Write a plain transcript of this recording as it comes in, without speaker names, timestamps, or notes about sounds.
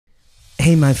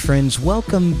Hey, my friends,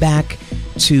 welcome back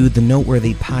to the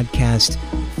Noteworthy Podcast.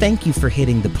 Thank you for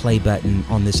hitting the play button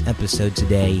on this episode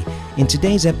today. In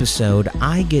today's episode,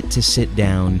 I get to sit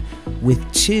down with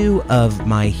two of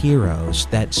my heroes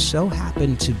that so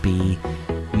happen to be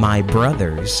my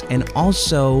brothers and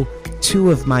also two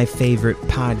of my favorite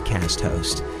podcast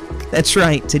hosts. That's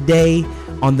right, today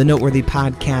on the Noteworthy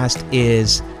Podcast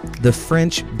is the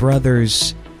French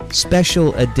Brothers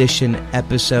special edition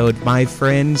episode. My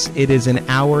friends, it is an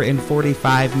hour and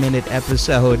 45-minute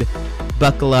episode.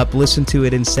 Buckle up, listen to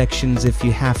it in sections if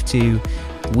you have to.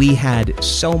 We had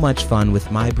so much fun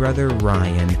with my brother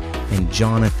Ryan and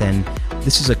Jonathan.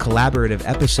 This is a collaborative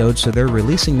episode, so they're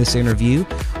releasing this interview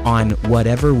on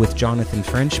Whatever with Jonathan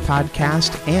French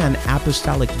podcast and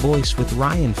Apostolic Voice with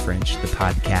Ryan French, the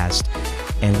podcast.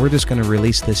 And we're just going to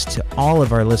release this to all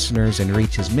of our listeners and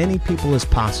reach as many people as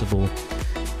possible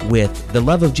with the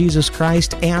love of Jesus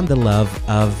Christ and the love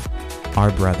of our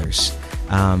brothers.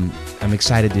 I'm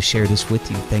excited to share this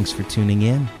with you. Thanks for tuning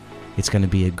in. It's going to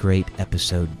be a great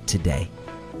episode today.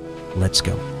 Let's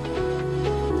go.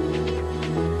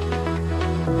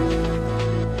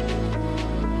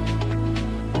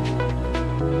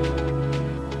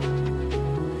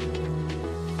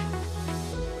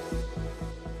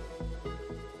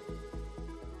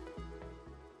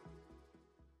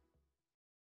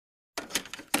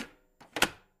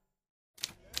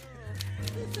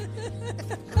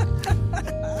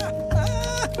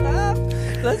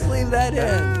 Let's leave that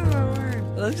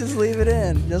in. Let's just leave it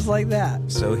in, just like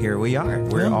that. So here we are.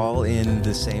 We're all in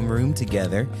the same room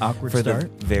together. Awkward for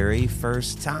start. the very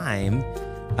first time.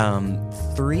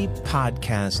 Three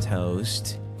podcast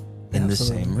hosts in the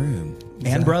Absolutely. same room.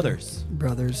 And brothers.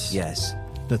 Brothers. Yes.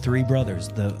 The three brothers.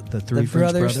 The three The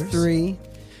French brothers, three.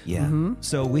 Yeah.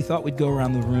 So we thought we'd go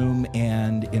around the room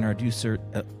and Introducers,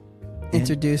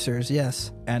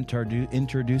 yes.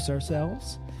 introduce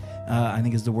ourselves. I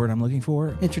think is the word I'm looking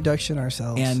for. Introduction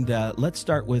ourselves. And let's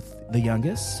start with the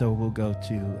youngest. So we'll go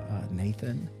to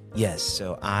Nathan. Yes,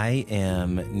 so I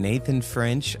am Nathan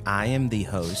French. I am the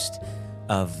host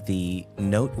of the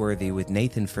Noteworthy with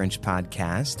Nathan French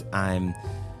podcast. I'm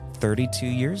 32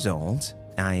 years old.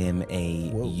 I am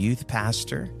a youth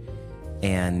pastor,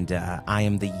 and I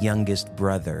am the youngest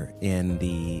brother in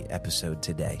the episode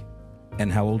today.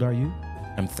 And how old are you?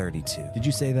 I'm 32. Did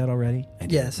you say that already? I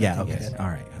did. Yes. I Yeah. think Okay. you did. All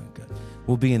right. Oh, good.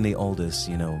 We'll be in the oldest,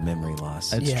 memory loss.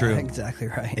 That's Yeah, true. exactly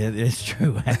right. It is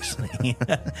true, actually.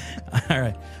 All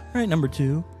right. Number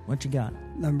two. What you got?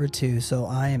 Number two, so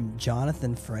I am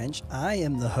Jonathan French. I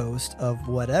am the host of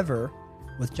Whatever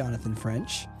with Jonathan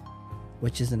French,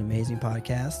 which is an amazing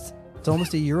podcast. It's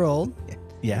almost a year old.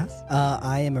 Yes.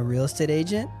 I am a real estate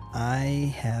agent.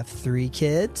 I have 3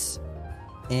 kids,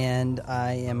 and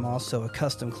I am also a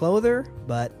custom clother,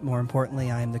 but more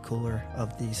importantly, I am the cooler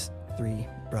of these 3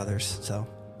 brothers. So,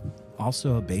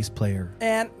 Also a bass player.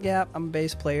 and yeah, I'm a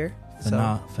bass player,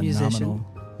 Phenomenal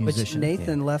musician. Which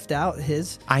Nathan left out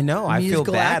his I know. I feel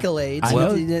musical bad. accolades. I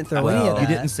know. He didn't throw any Well, of You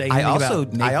that. didn't say I anything also,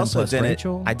 about Nathan I also plus didn't.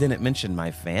 Rachel? I didn't mention my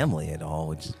family at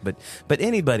all. But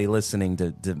anybody listening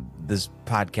to this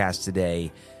podcast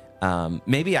today,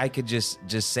 maybe I could just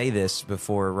say this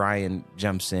before Ryan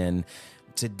jumps in.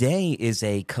 Today is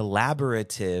a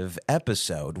collaborative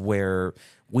episode where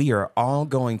we are all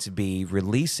going to be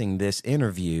releasing this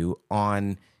interview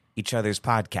on each other's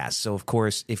podcasts. So, of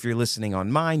course, if you're listening on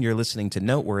mine, you're listening to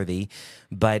Noteworthy.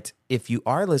 But if you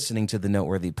are listening to the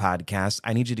Noteworthy podcast,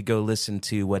 I need you to go listen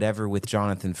to Whatever with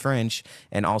Jonathan French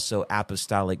and also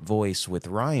Apostolic Voice with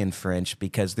Ryan French,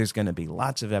 because there's going to be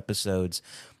lots of episodes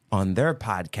on their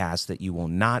podcast that you will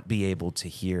not be able to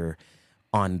hear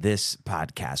on this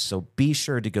podcast. So be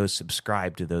sure to go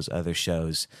subscribe to those other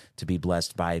shows to be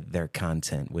blessed by their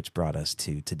content, which brought us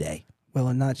to today. Well,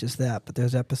 and not just that, but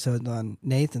there's episodes on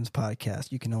Nathan's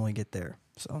podcast you can only get there.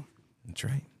 So, That's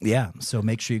right. Yeah. So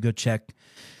make sure you go check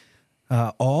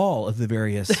all of the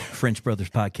various French Brothers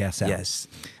podcasts out. Yes.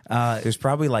 There's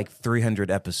probably like 300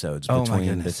 episodes Oh, my between the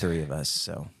goodness. 3 of us.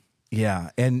 So Yeah.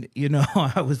 And,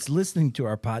 I was listening to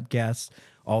our podcasts,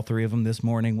 all 3 of them this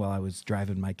morning while I was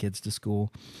driving my kids to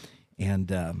school.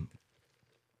 And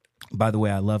by the way,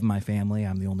 I love my family.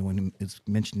 I'm the only one who is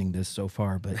mentioning this so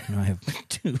far, but I have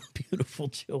 2 beautiful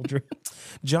children.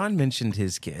 John mentioned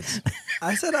his kids.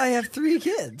 I said I have 3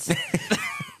 kids.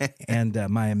 And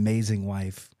my amazing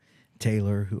wife,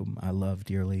 Taylor, whom I love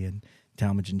dearly, and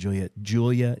Talmadge and Julia.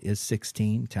 Julia is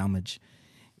 16. Talmadge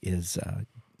is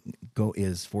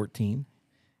 14.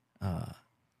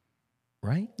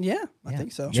 Right? Yeah, I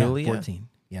think so. Yeah, Julia? 14.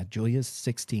 Yeah, Julia's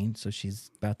 16, so she's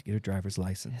about to get her driver's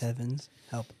license. Heavens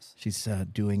help us. She's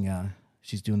doing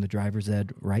She's doing the driver's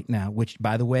ed right now, which,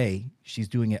 by the way, she's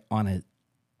doing it on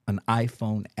an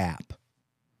iPhone app.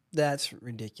 That's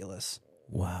ridiculous.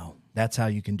 Wow. That's how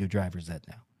you can do driver's ed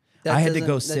now. That I had to doesn't-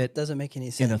 go that sit doesn't make any in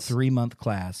a sense. 3-month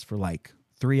class for like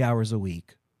 3 hours a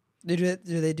week. Do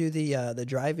they do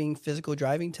the physical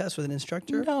driving test with an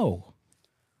instructor? No.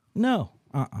 No.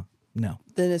 No.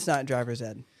 Then it's not driver's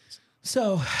ed.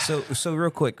 So So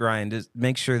real quick, Ryan, just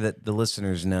make sure that the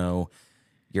listeners know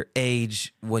your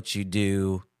age, what you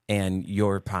do, and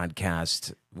your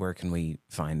podcast. Where can we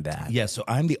find that? yeah, so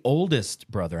I'm the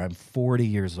oldest brother. I'm 40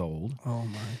 years old. Oh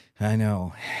my! I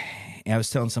know. And I was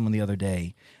telling someone the other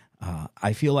day,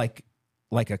 I feel like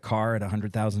a car at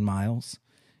 100,000 miles.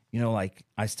 You know, like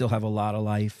I still have a lot of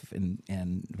life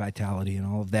and vitality and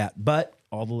all of that, but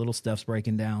all the little stuff's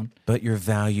breaking down. But your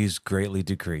values greatly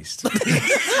decreased.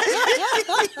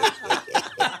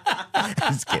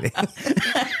 Just kidding. I'm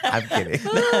kidding.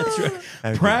 That's right.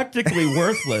 I'm Practically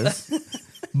worthless,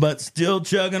 but still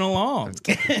chugging along.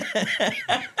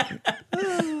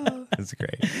 That's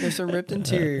great. There's some ripped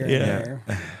interior in Yeah. there.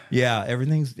 Yeah,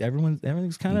 everything's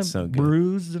kind of It's so good.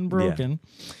 bruised and broken.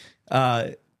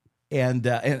 And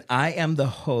I am the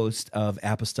host of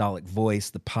Apostolic Voice,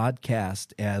 the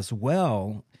podcast, as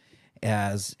well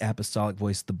as Apostolic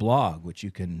Voice, the blog, which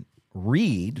you can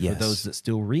read Yes. for those that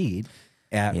still read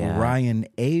at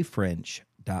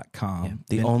ryanafrench.com.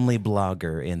 The only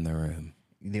blogger in the room.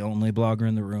 The only blogger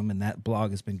in the room, and that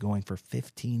blog has been going for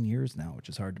 15 years now, which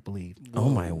is hard to believe. Oh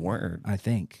my word. I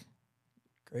think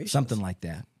Gracious. something like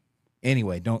that.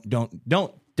 Anyway,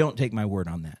 don't take my word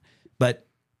on that. But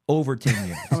over 10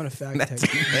 years, I'm gonna fact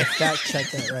check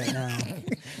that right now.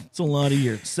 it's a lot of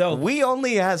years. So We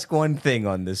only ask one thing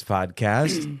on this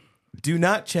podcast. Do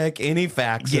not check any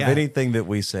facts Yeah. of anything that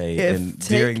we say If-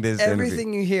 during this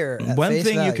Everything you hear. At one face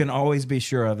thing you value. can always be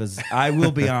sure of is I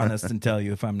will be honest and tell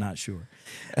you if I'm not sure.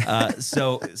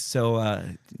 So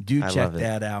do I check love it.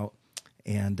 that out.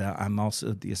 And I'm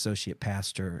also the associate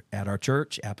pastor at our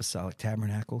church, Apostolic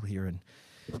Tabernacle, here in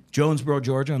Jonesboro,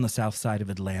 Georgia, on the south side of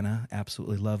Atlanta.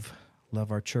 Absolutely love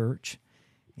our church,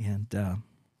 and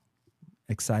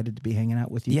excited to be hanging out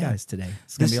with you Yeah. guys today.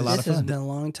 It's going to be a lot of This has fun. been a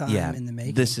long time Yeah, in the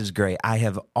making. this is great. I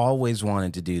have always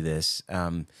wanted to do this.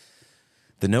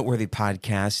 The Noteworthy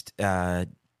podcast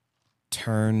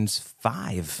turns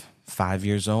 5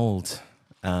 years old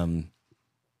in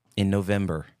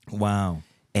November. Wow.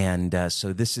 And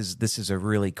so this is a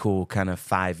really cool kind of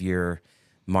 5-year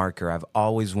marker. I've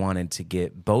always wanted to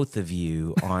get both of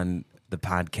you on the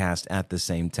podcast at the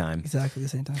same time. exactly the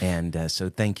same time. And so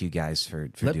thank you guys for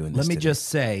doing this. Let me today. just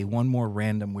say one more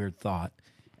random weird thought.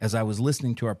 As I was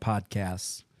listening to our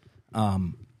podcasts,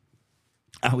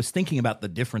 I was thinking about the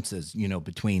differences,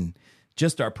 between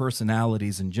just our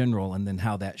personalities in general and then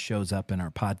how that shows up in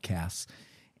our podcasts.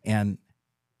 And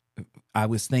I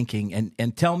was thinking,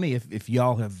 and tell me if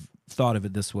y'all have thought of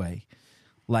it this way,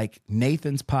 like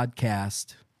Nathan's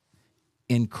podcast,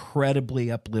 incredibly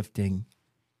uplifting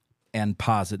and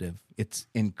positive. It's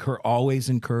always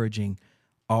encouraging,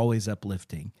 always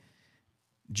uplifting.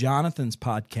 Jonathan's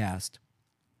podcast,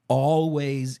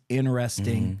 always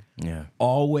interesting, Yeah.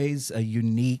 always a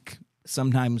unique,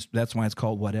 sometimes that's why it's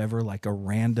called whatever, like a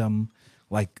random,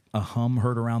 like a hum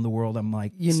heard around the world. I'm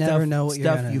like, You never know what you're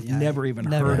stuff gonna- you've yeah, never even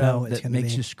never heard know of what it's that gonna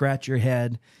makes be. you scratch your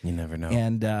head. You never know.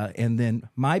 And then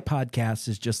my podcast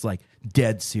is just like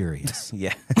dead serious.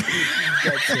 Yeah.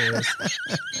 That's serious.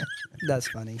 That's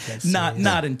funny. That's not serious.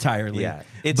 not entirely. Yeah.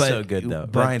 It's but- so good though.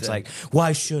 but, Brian's like,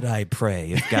 why should I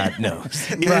pray if God knows?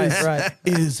 Right.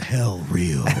 is hell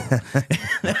real?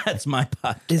 That's my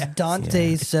podcast. Is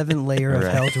Dante's 7 layer of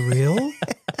hell real?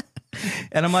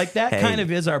 And I'm like, that Hey. kind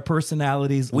of is our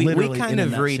personalities. we literally kind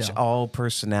in a of reach nutshell. all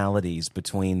personalities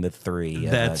between the three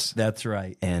of us. That's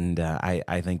right. And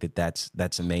I think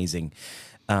that's amazing.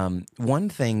 One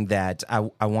thing that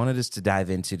I wanted us to dive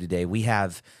into today, we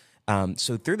have,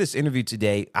 so through this interview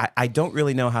today, I don't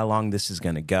really know how long this is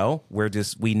going to go.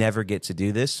 We never get to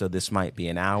do this. So this might be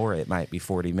an hour. It might be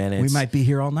 40 minutes. We might be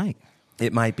here all night.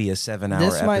 It might be a 7-hour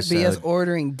episode. This might be us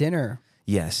ordering dinner.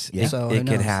 Yes, Yeah. So it who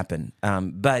could knows? happen.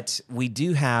 But we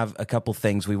do have a couple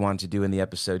things we want to do in the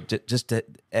episode.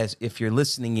 As if you're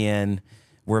listening in,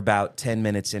 we're about 10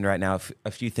 minutes in right now.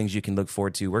 A few things you can look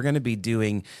forward to. We're going to be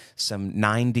doing some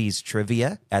 90s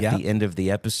trivia at Yeah. the end of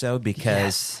the episode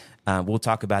because we'll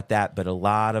talk about that. But a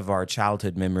lot of our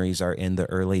childhood memories are in the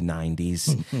early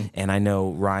 90s. And I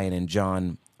know Ryan and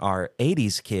John are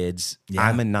 80s kids. Yeah.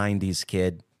 I'm a 90s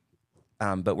kid.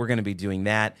 But we're going to be doing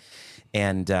that.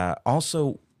 And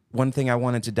also, one thing I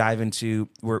wanted to dive into,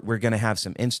 we're going to have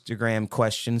some Instagram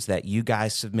questions that you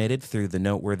guys submitted through the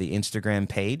Noteworthy Instagram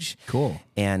page. Cool.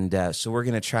 And so we're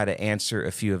going to try to answer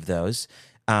a few of those.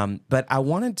 But I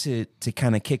wanted to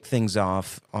kind of kick things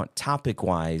off on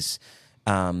topic-wise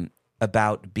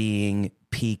about being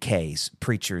PKs,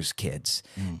 preachers' kids.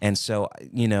 And so,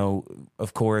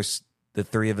 of course, the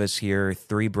three of us here,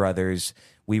 three brothers,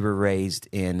 we were raised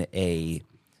in a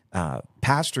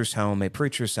pastor's home, a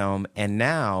preacher's home, and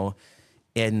now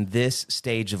in this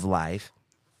stage of life,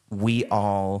 we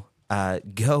all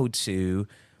go to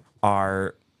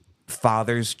our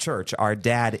father's church. Our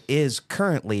dad is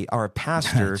currently our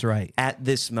pastor. That's right. At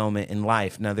this moment in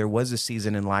life. Now, there was a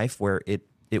season in life where it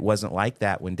wasn't like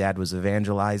that, when dad was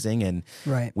evangelizing and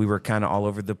Right. we were kind of all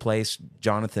over the place.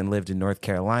 Jonathan lived in North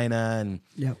Carolina, and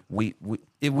Yep. we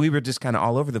were just kind of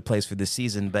all over the place for this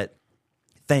season. But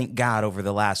thank God, over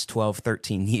the last 12,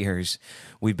 13 years,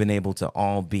 we've been able to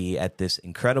all be at this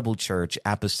incredible church,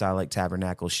 Apostolic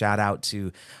Tabernacle. Shout out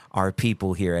to our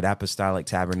people here at Apostolic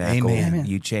Tabernacle. Amen.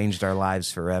 You changed our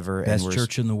lives forever. Best and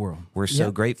church in the world. we're so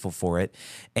Yep. grateful for it.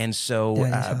 And so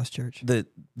Daddy's House Church.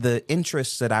 the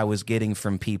interest that I was getting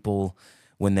from people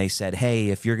when they said, hey,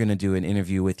 if you're going to do an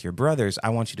interview with your brothers, I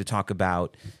want you to talk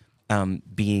about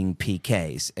being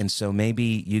PKs. And so maybe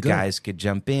you guys could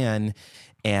jump in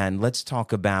and let's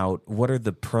talk about what are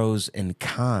the pros and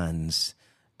cons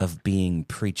of being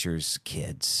preachers'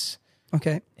 kids.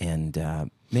 Okay. And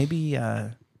maybe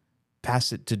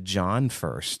pass it to John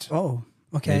first. Oh,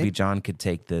 okay. Maybe John could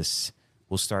take this.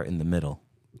 We'll start in the middle,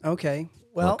 Okay.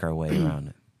 Well, work our way around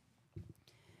it.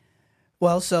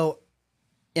 Well, so,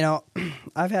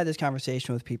 I've had this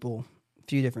conversation with people a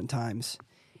few different times.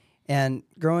 And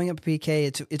growing up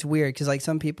PK, it's weird because, like,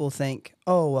 some people think,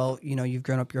 oh, well, you've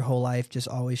grown up your whole life just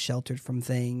always sheltered from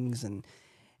things. And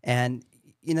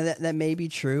that may be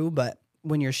true, but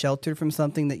when you're sheltered from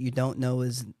something that you don't know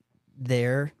is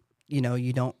there,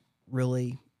 you don't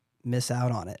really miss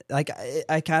out on it. Like,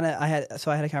 I had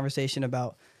a conversation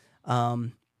about,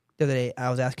 the other day, I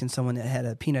was asking someone that had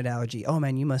a peanut allergy, oh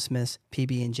man, you must miss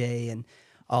PB&J and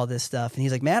all this stuff. And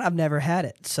he's like, man, I've never had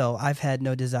it. So I've had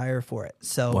no desire for it.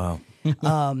 So, Wow.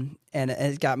 and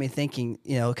it got me thinking,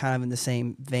 kind of in the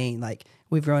same vein, like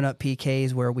we've grown up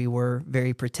PKs where we were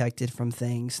very protected from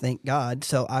things, thank God.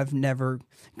 So I've never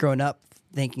grown up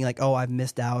thinking like, oh, I've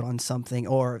missed out on something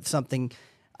or something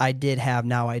I did have,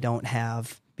 now I don't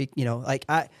have,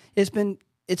 it's been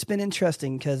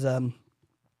interesting because,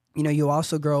 you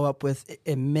also grow up with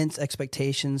immense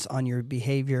expectations on your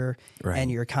behavior and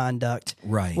your conduct,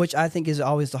 Right. which I think is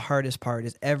always the hardest part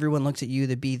is everyone looks at you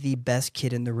to be the best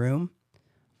kid in the room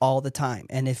all the time.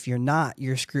 And if you're not,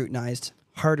 you're scrutinized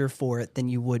harder for it than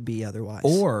you would be otherwise.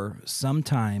 Or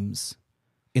sometimes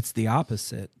it's the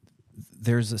opposite.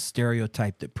 There's a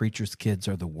stereotype that preachers' kids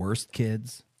are the worst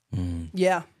kids.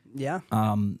 Yeah.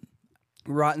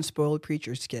 Rotten, spoiled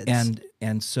preachers' kids.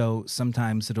 And so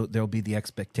sometimes there'll be the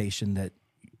expectation that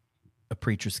a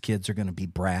preacher's kids are going to be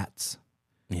brats,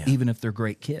 even if they're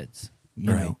great kids. You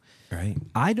know, Right.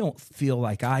 I don't feel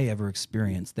like I ever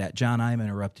experienced that. John, I'm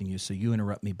interrupting you, so you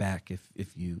interrupt me back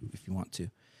if you want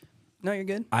to. No, you're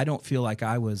good. I don't feel like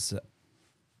I was.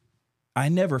 I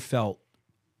never felt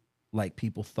like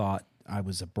people thought I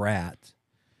was a brat.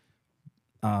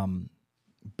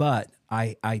 But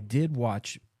I did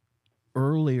watch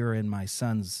earlier in my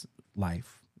son's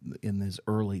life, in his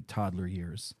early toddler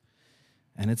years,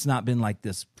 and it's not been like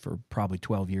this for probably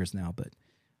 12 years now, but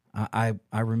I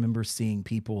remember seeing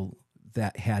people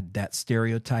that had that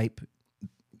stereotype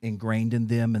ingrained in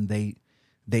them, and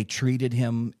they treated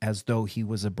him as though he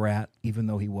was a brat, even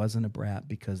though he wasn't a brat,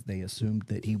 because they assumed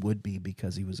that he would be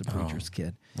because he was a preacher's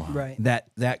kid. Wow. Right.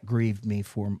 That grieved me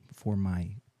for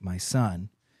my son.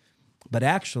 But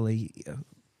actually,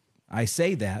 I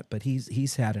say that, but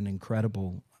he's had an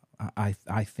incredible, I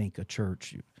think, a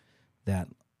church that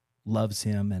loves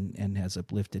him and has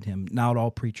uplifted him. Not all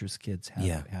preachers' kids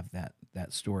have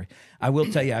that story. I will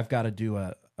tell you, I've got to do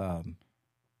a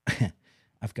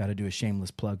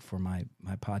shameless plug for my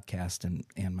podcast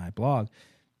and my blog,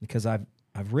 because I've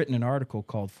written an article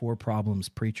called 4 Problems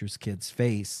Preachers' Kids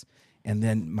Face. And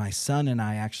then my son and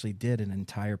I actually did an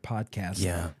entire podcast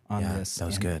on this. That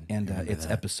was good. And it's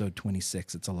episode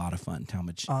 26. It's a lot of fun.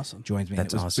 Talmadge Awesome. joins me.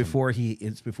 That's It was awesome.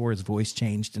 before his voice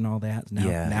changed and all that.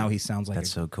 Now he sounds like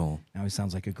That's so cool. Now he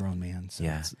sounds like a grown man. So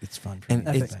it's fun for And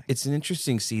me. it's an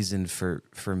interesting season for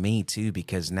me too,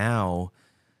 because now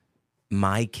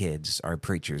my kids are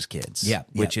preachers' kids.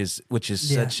 Which is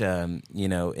such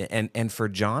and for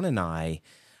John and I,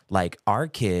 like our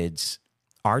kids,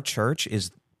 our church is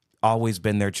always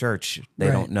been their church. They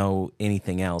Right. don't know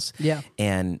anything else. Yeah.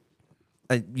 And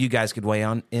you guys could weigh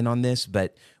in on this,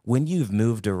 but when you've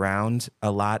moved around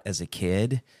a lot as a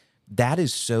kid, that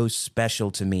is so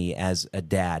special to me as a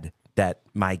dad, that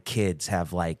my kids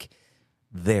have like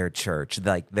their church.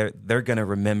 Like they're going to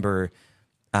remember.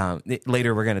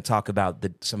 Later, we're going to talk about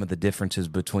some of the differences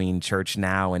between church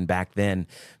now and back then,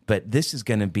 but this is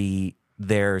going to be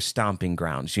their stomping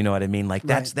grounds. You know what I mean? Like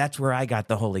that's where I got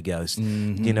the Holy Ghost.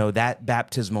 You know, that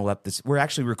baptismal we're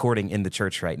actually recording in the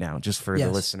church right now, just for the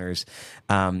Yes. listeners.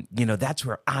 You know, that's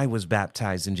where I was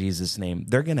baptized in Jesus' name.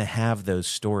 They're going to have those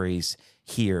stories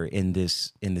here in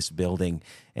this building,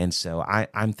 and so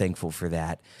I'm thankful for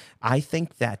that. I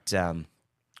think that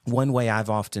one way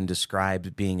I've often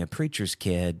described being a preacher's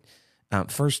kid,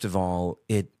 first of all,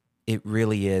 it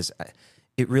really is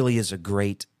a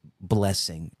great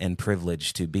blessing and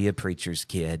privilege to be a preacher's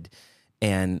kid.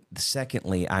 And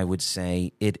secondly, I would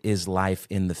say it is life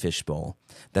in the fishbowl.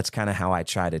 That's kind of how I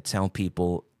try to tell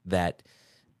people that,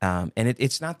 and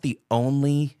it's not the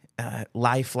only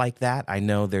life like that. I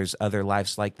know there's other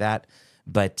lives like that.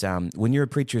 But when you're a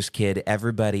preacher's kid,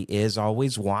 everybody is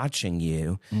always watching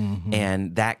you,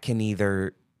 and that can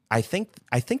either. I think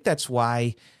that's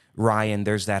why, Ryan,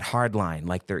 there's that hard line.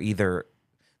 Like they either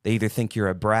think you're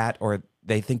a brat, or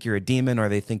they think you're a demon, or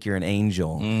they think you're an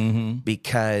angel.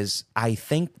 Because I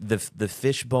think the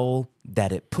fishbowl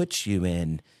that it puts you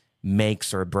in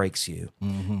makes or breaks you.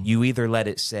 You either let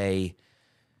it say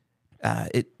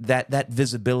that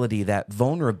visibility, that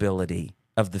vulnerability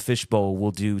of the fishbowl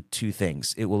will do two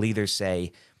things. It will either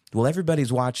say, well,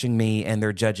 everybody's watching me and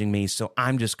they're judging me, so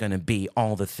I'm just going to be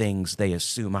all the things they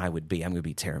assume I would be. I'm going to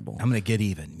be terrible. I'm going to get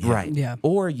even. Yeah. Right. Yeah.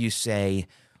 Or you say,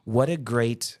 what a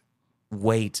great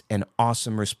weight and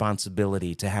awesome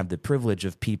responsibility to have the privilege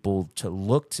of people to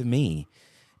look to me,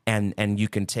 and you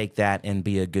can take that and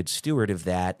be a good steward of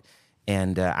that.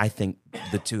 And I think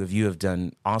the two of you have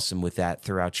done awesome with that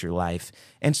throughout your life.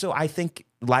 And so I think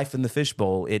life in the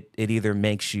fishbowl, it either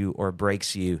makes you or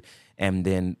breaks you. And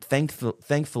then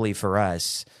thankfully for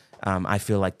us, I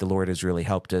feel like the Lord has really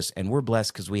helped us, and we're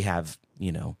blessed because we have,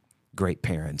 great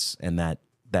parents, and that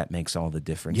makes all the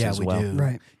difference Yeah, as we well. do.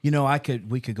 Right.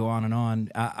 We could go on and on.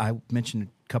 I mentioned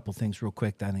a couple things real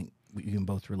quick that I think you can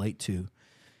both relate to.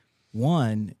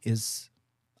 One is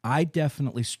I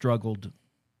definitely struggled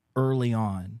early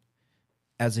on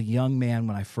as a young man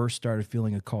when I first started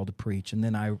feeling a call to preach, and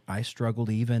then I struggled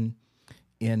even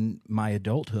in my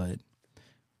adulthood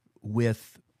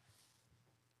with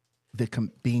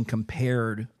being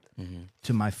compared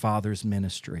to my father's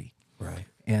ministry. Right.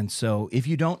 And so if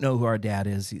you don't know who our dad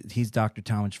is, he's Dr.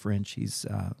 Talmage French. He's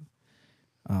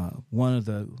one of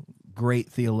the great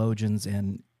theologians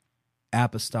and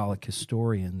apostolic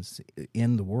historians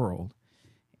in the world,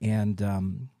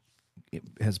 and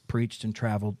has preached and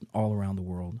traveled all around the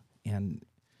world and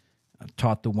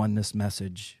taught the oneness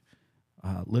message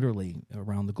literally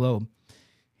around the globe.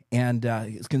 And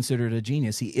is considered a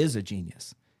genius. He is a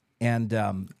genius. And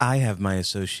I have my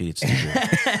associate's degree.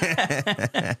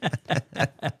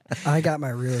 I got my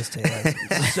real estate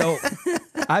license. so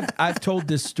I've told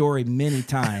this story many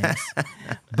times,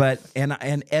 but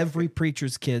every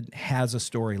preacher's kid has a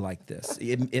story like this.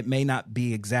 It may not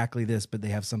be exactly this, but they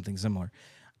have something similar.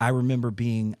 I remember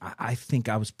I think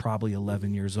I was probably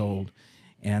 11 years old,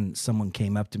 and someone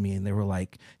came up to me and they were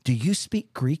like, "Do you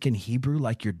speak Greek and Hebrew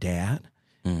like your dad?"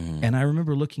 And I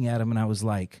remember looking at him and I was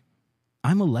like,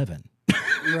 I'm 11.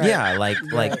 Right. Yeah, like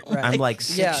Right. I'm like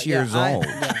 6 years old.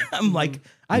 I'm like,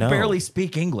 I No. barely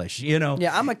speak English, Yeah,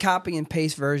 I'm a copy and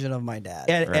paste version of my dad.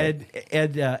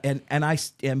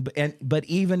 But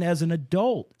even as an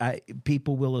adult,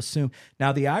 people will assume.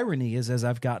 Now the irony is, as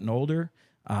I've gotten older,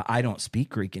 I don't speak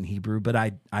Greek and Hebrew, but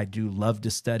I do love to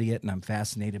study it, and I'm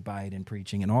fascinated by it in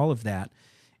preaching and all of that.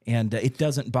 And it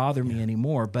doesn't bother me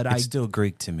anymore. But It's still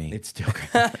Greek to me. it's still,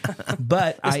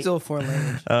 but It's still a foreign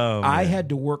language. I had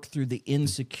to work through the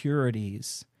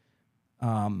insecurities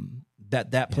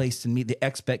that placed in me, the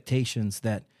expectations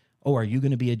that, are you going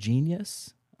to be a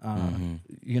genius? And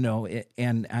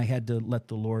I had to let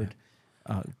the Lord.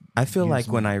 I feel like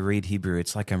when I read Hebrew,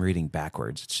 it's like I'm reading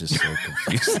backwards. It's just so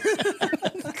confusing.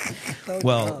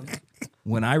 Well,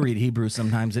 when I read Hebrew,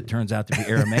 sometimes it turns out to be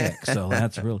Aramaic. So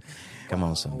that's really. Come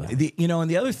on, somebody. And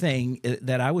the other thing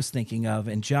that I was thinking of,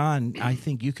 and John, I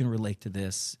think you can relate to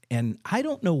this, and I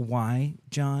don't know why,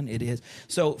 John, it is.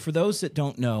 So for those that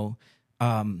don't know,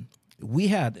 we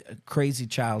had a crazy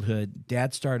childhood.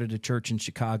 Dad started a church in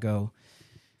Chicago,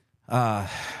 and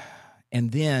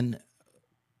then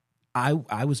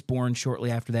I was born shortly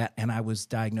after that, and I was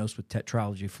diagnosed with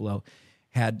tetralogy flow.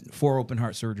 had 4 open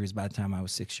heart surgeries by the time I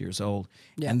was 6 years old.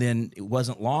 Yeah. And then it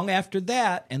wasn't long after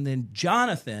that. And then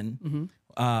Jonathan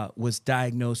was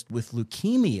diagnosed with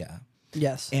leukemia.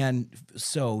 Yes. And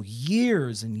so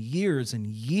years and years and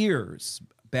years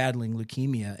battling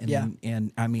leukemia.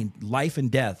 And I mean, life and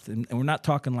death. And we're not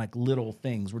talking like little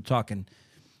things. We're talking,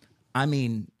 I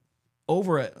mean,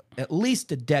 over at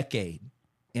least a decade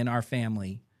in our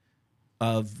family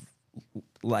of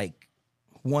like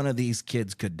one of these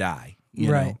kids could die. You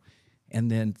know?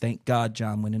 And then thank God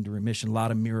John went into remission. A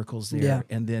lot of miracles there. Yeah.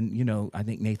 And then, you know, I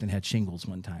think Nathan had shingles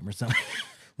one time or something.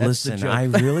 That's the Listen, joke. I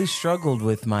really struggled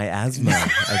with my asthma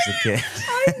as a kid.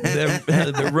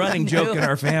 The running joke in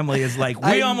our family is like,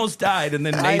 we almost died. And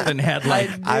then Nathan had like,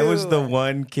 I was the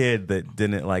one kid that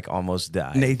didn't like almost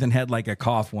die. Nathan had like a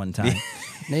cough one time.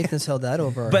 Nathan's held that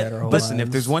over our But head our whole Listen, if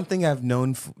lives. there's one thing I've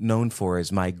known for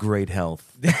is my great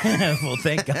health. Well,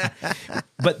 thank God.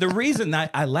 But the reason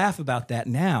I laugh about that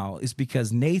now is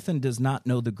because Nathan does not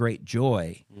know the great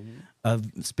joy of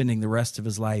spending the rest of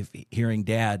his life hearing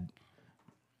Dad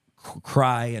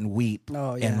cry and weep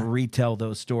and retell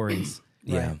those stories.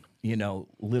 Yeah. You know,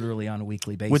 literally on a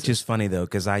weekly basis. Which is funny though,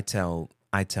 because I tell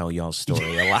y'all's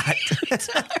story a lot.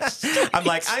 I'm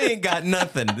like, I ain't got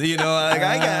nothing, you know. Like,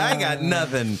 I got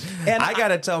nothing, and I got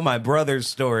to tell my brother's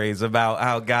stories about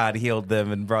how God healed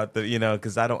them and brought the, you know,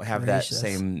 because I don't have that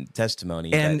same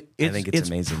testimony. And I think it's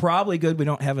amazing. Probably good we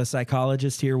don't have a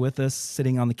psychologist here with us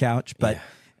sitting on the couch, but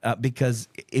because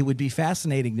it would be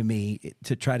fascinating to me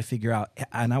to try to figure out,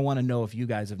 and I want to know if you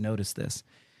guys have noticed this.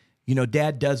 You know,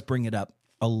 Dad does bring it up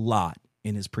a lot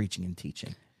in his preaching and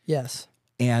teaching. Yes.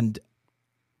 And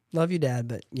Love you, Dad,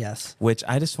 but yes. Which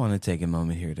I just want to take a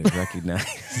moment here to recognize.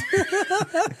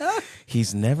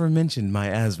 He's never mentioned my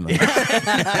asthma.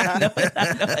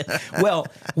 Well,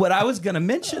 what I was going to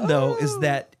mention, though, is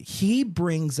that he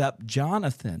brings up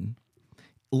Jonathan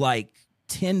like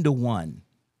 10 to 1.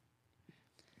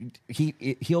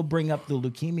 He'll bring up the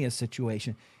leukemia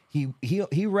situation.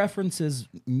 He references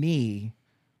me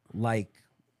like,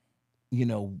 you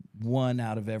know, 1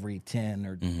 out of every 10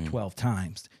 or 12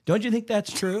 times. Don't you think that's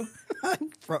true?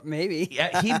 Maybe.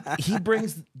 Yeah, he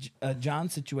brings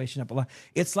John's situation up a lot.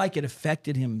 It's like it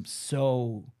affected him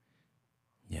so.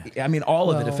 Yeah. I mean,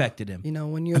 all of it affected him. You know,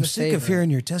 when you're I'm the sick of saver. hearing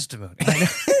your testimony.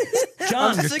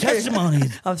 John, your testimony.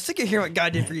 I'm sick of hearing what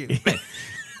God did for you.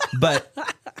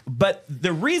 But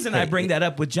the reason I bring that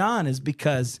up with John is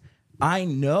because I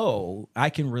know I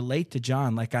can relate to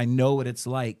John. Like, I know what it's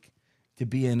like to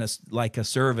be in a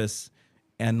service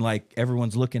and like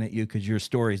everyone's looking at you because your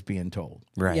story's being told.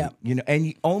 Right. Yeah. You know,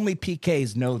 and only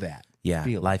PKs know that. Yeah.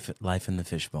 feeling, Life in the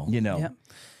fishbowl. You know. Yep.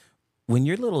 When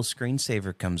your little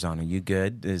screensaver comes on, are you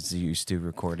good? Is you still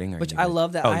recording? Which I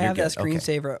love that. Oh, I you're have that good. Okay.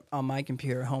 screensaver on my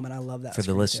computer at home, and I love that. For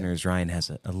the screensaver. listeners, Ryan has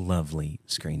a lovely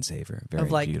screensaver. Very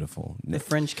Of, like, beautiful. the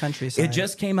French countryside. It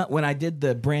just came up when I did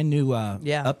the brand new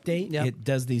update. Yep. It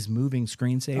does these moving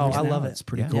screensavers. Oh, I now. love it. It's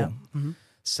pretty Yeah. cool. Yeah. Mm-hmm.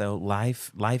 So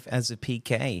life as a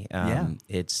PK.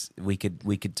 It's we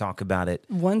could talk about it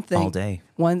One thing all day.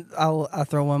 I'll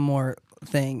throw one more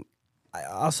thing.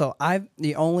 I'm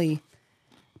the only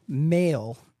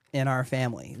male in our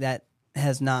family that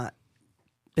has not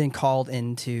been called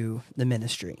into the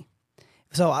ministry.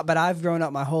 So, but I've grown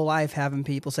up my whole life having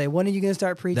people say, "When are you going to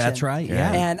start preaching?" That's right.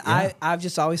 Yeah. And Yeah. I've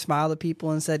just always smiled at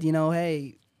people and said,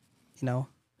 hey, I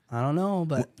don't know,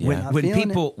 but I'm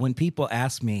feeling it. when people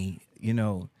ask me, you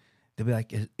know, they'll be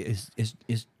like,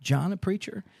 "Is John a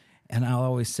preacher?" And I'll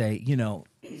always say, you know,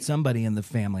 somebody in the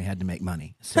family had to make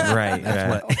money. So Right.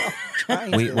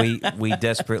 Trying to. we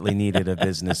desperately needed a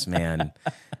businessman.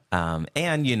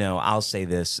 And, you know, I'll say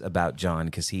this about John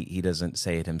because he doesn't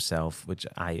say it himself, which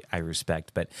I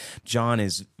respect. But John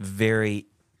is very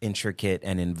intricate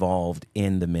and involved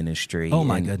in the ministry. Oh,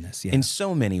 my goodness, yeah. In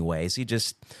so many ways. He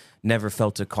just never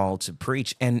felt a call to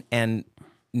preach. And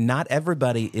not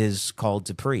everybody is called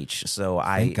to preach. So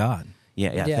Thank God.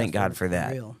 Yeah, Yeah, thank God for for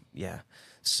that. real. Yeah.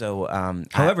 So,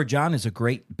 However, John is a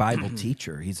great Bible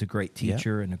teacher. He's a great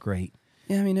teacher and a great.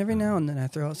 Yeah, I mean, every now and then I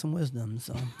throw out some wisdom.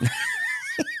 So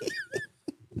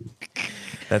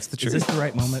that's the Is truth. this the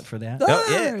right moment for that? Oh,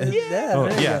 yeah. Oh,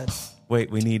 very yeah. good. Wait,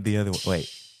 we need the other one.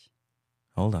 Wait.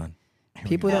 Hold on.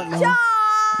 People don't know.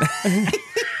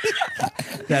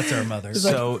 That's our mother.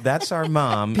 So that's our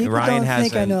mom. People Ryan don't has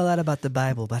think I know a lot about the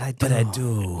Bible, but I do. But I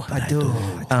do. I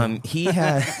do. He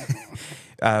had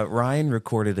Ryan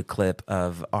recorded a clip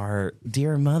of our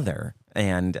dear mother,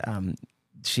 and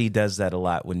she does that a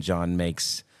lot when John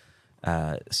makes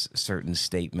certain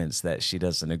statements that she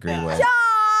doesn't agree with.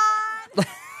 John!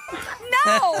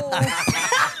 No!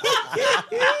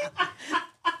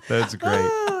 That's great.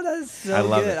 Oh, That's so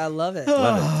love good. it. I love it.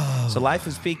 Love it. So life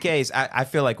as PKs. I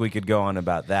feel like we could go on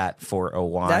about that for a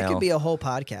while. That could be a whole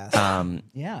podcast.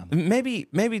 Yeah.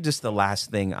 Maybe just the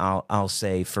last thing I'll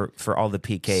say for all the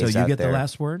PKs. So you out get there, the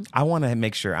last word? I want to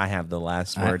make sure I have the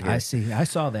last word here. I see. I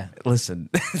saw that. Listen.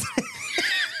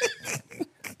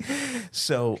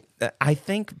 So I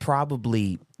think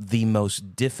probably the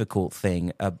most difficult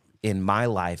thing in my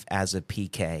life as a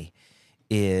PK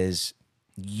is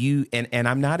and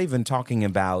I'm not even talking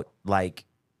about like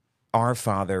our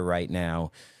father right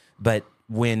now, but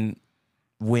when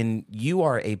you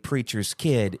are a preacher's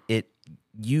kid,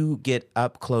 you get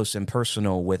up close and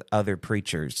personal with other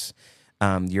preachers.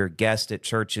 You're guest at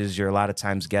churches. You're a lot of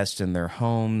times guests in their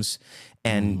homes,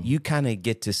 and you kind of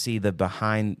get to see the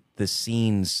behind the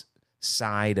scenes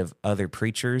side of other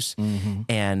preachers,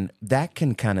 and that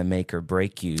can kind of make or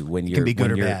break you when you're be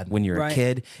good or bad. when you're Right. a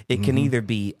kid. It can either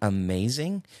be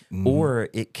amazing or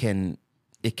it can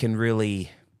really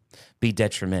be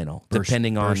detrimental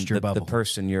depending on burst your the bubble.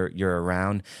 person you're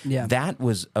around. Yeah. That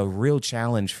was a real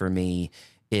challenge for me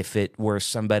if it were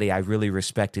somebody I really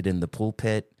respected in the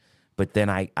pulpit, but then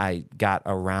I got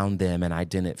around them and I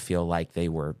didn't feel like they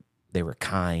were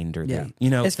kind or Yeah.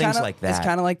 things kinda, like that. It's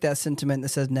kind of like that sentiment that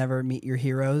says never meet your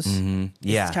heroes.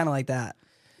 Yeah. It's kind of like that.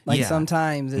 Like Yeah.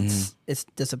 sometimes it's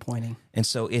disappointing. And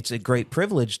so it's a great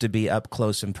privilege to be up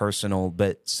close and personal,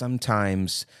 but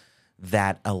sometimes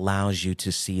that allows you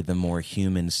to see the more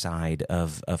human side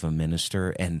of a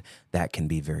minister, and that can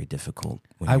be very difficult.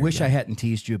 I wish I hadn't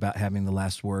teased you about having the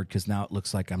last word, because now it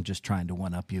looks like I'm just trying to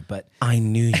one-up you. But I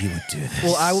knew you would do this.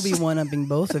 Well, I will be one-upping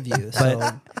both of you,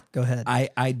 so go ahead.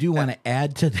 I do want to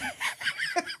add to that.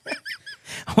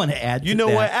 I want to add to You know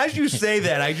that. what? As you say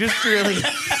that, I just really...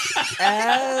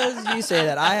 As you say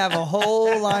that, I have a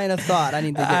whole line of thought I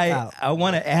need to get out. I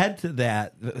want to add to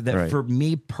that Right. for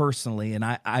me personally, and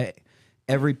I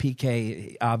every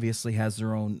PK obviously has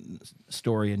their own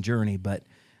story and journey, but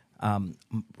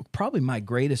probably my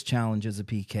greatest challenge as a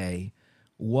PK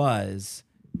was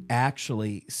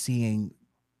actually seeing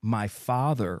my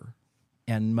father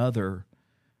and mother,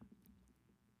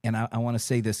 and I want to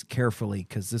say this carefully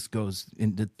because this goes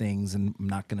into things, and I'm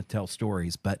not going to tell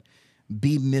stories, but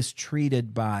be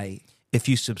mistreated by... If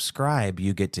you subscribe,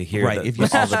 you get to hear If you all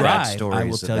the bad subscribe, stories I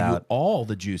will tell you about... all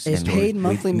the juicy It's stories. paid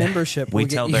monthly membership. We will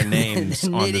get tell you their names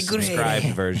on the nitty-gritty. subscribed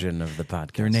version of the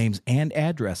podcast. Their names and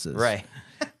addresses. Right.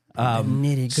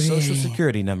 Nitty-gritty. Social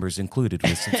security numbers included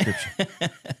with subscription.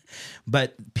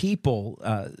 But people,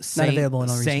 available in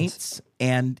all regions. saints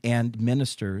and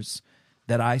ministers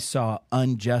that I saw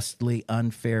unjustly,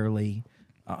 unfairly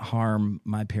harm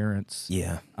my parents.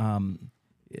 Yeah. And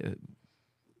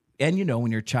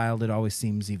when you're a child, it always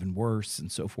seems even worse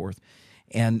and so forth.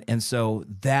 And so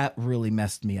that really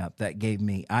messed me up. That gave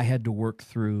me, I had to work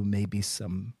through maybe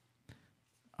some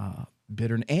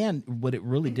bitterness. And what it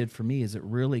really did for me is it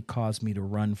really caused me to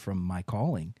run from my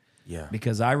calling. Yeah.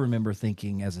 Because I remember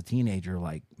thinking as a teenager,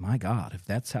 like, my God, if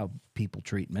that's how people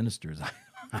treat ministers,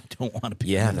 I don't want to be.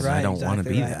 Yeah, then I Right, don't want to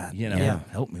exactly be right. that. Yeah.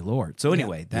 Help me, Lord. So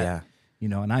anyway, that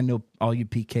and I know all you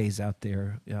PKs out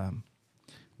there,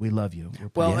 we love you.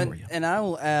 We're Well, praying for you. and I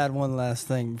will add one last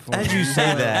thing before As you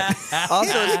say that.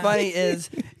 Also, what's funny is,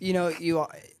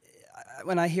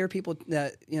 when I hear people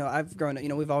that, I've grown up,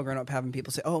 we've all grown up having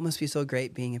people say, oh, it must be so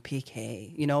great being a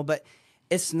PK, but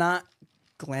it's not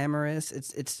glamorous.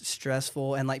 It's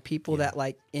stressful. And like people that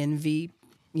like envy,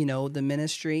 the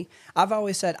ministry. I've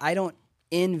always said, I don't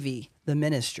envy the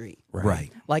ministry.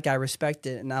 Right. Like I respect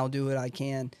it and I'll do what I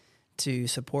can to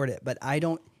support it. But I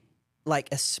don't like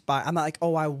aspire. I'm not like,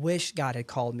 oh, I wish God had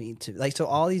called me to, like, so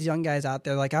all these young guys out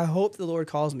there, like, I hope the Lord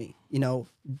calls me.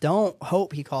 Don't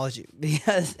hope He calls you,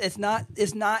 because it's not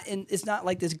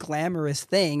like this glamorous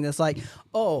thing that's like,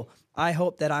 oh, I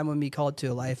hope that I'm going to be called to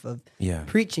a life of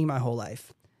preaching my whole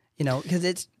life. Because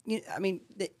it's, I'm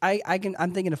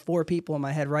thinking of 4 people in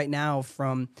my head right now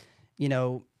from,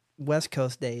 West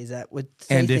Coast days that would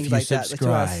say And things if you like that to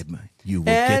us. subscribe, you will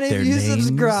And get their if you names.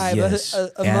 subscribe, yes,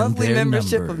 a and monthly their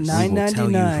membership of numbers. We will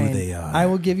tell you who $9.99, they are. I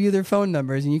will give you their phone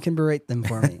numbers and you can berate them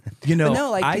for me. But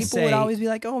no, like I people say, would always be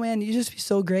like, "Oh man, you just be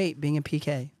so great being a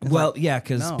PK." It's well, like, yeah,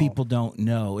 because no. people don't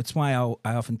know. It's why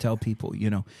I often tell people,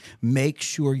 make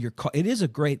sure you're called. It is a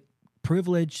great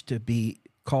privilege to be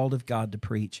called of God to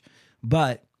preach,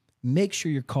 but make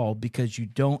sure you're called, because you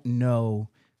don't know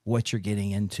what you're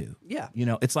getting into. Yeah.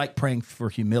 It's like praying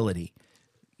for humility.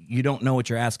 You don't know what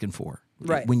you're asking for.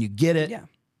 Right. When you get it, Yeah.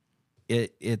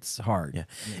 it's hard. Yeah.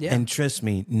 Yeah. And trust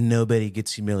me, nobody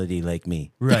gets humility like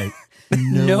me. Right.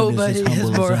 Nobody is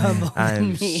more humble I than am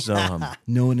me. so humble.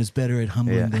 No one is better at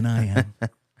humbling than I am.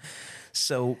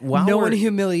 So while no we're, one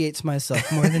humiliates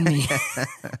myself more than me.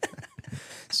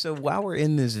 So while we're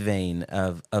in this vein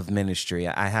of ministry,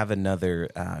 I have another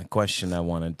question I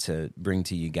wanted to bring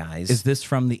to you guys. Is this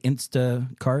from the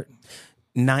Instacart?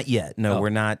 Not yet. No, we're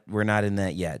not in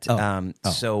that yet.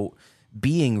 So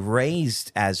being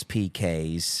raised as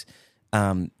PKs,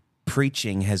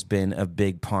 preaching has been a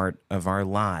big part of our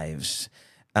lives.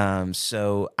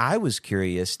 So I was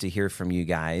curious to hear from you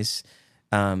guys.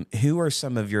 Who are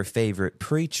some of your favorite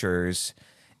preachers?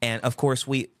 And of course,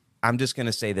 I'm just going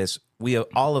to say this. We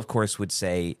all, of course, would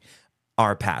say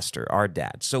our pastor, our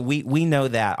dad. So we know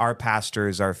that our pastor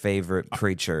is our favorite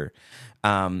preacher.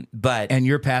 But And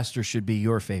your pastor should be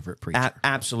your favorite preacher.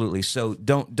 Absolutely. So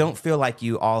don't feel like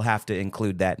you all have to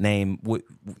include that name.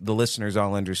 The listeners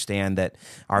all understand that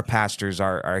our pastors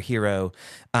are our hero.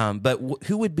 But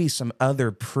who would be some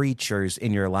other preachers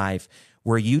in your life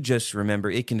where you just remember?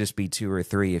 It can just be 2 or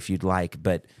 3 if you'd like,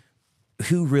 but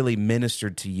who really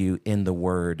ministered to you in the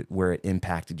Word, where it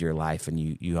impacted your life, and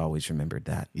you always remembered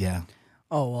that? Yeah.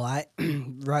 Oh, well, I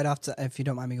right off the, if you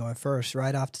don't mind me going first,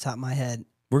 right off the top of my head,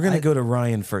 We're going to go to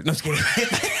Ryan first. No, just kidding.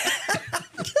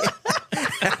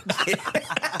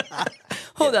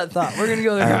 hold that thought. We're going to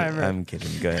go there. I'm kidding.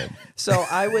 Go ahead. So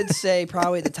I would say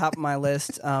probably at the top of my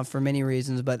list for many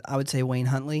reasons, but I would say Wayne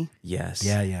Huntley. Yes.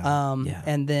 Yeah. Yeah.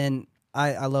 And then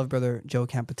I love Brother Joe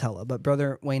Campatella, but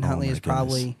Brother Wayne Huntley my is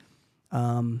probably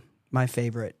my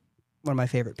favorite, one of my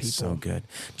favorite people. So good.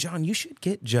 John, you should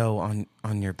get Joe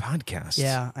on your podcast.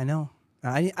 Yeah, I know.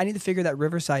 I need to figure that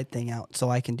Riverside thing out so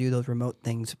I can do those remote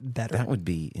things better. That would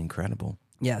be incredible.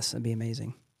 Yes, it'd be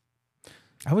amazing.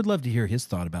 I would love to hear his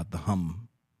thought about the hum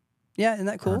Yeah, isn't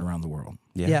that cool? heard around the world.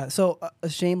 Yeah. So a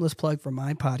shameless plug for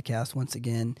my podcast once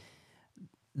again.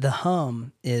 The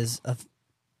hum is a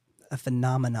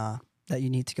phenomena that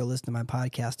you need to go listen to my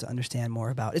podcast to understand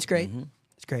more about. It's great. Mm-hmm.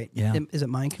 It's great. Yeah. Is it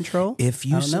mind control? If I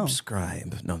you don't know.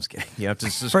 subscribe, no, I'm just kidding. You have to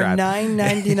For subscribe.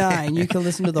 $9.99, you can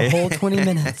listen to the whole 20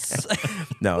 minutes.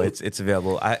 No, it's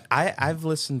available. I've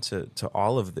listened to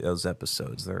all of those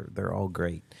episodes. They're all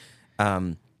great.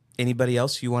 Anybody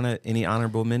else you want to? Any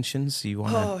honorable mentions you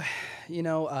want to?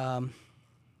 Oh,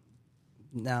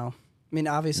 no. I mean,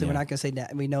 obviously, we're not going to say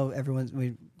that. We know everyone's.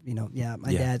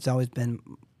 My dad's always been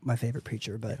my favorite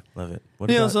preacher, but Love it. What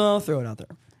so about? I'll throw it out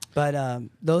there. But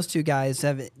those two guys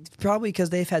have probably because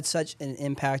they've had such an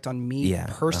impact on me Yeah.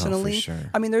 Oh, personally. for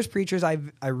sure. I mean, there's preachers I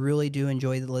really do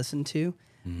enjoy to listen to,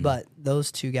 but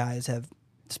those two guys have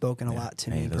spoken a lot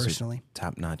to Hey, me those are personally.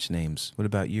 top-notch names. What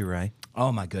about you, Ray?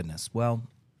 Oh my goodness. Well,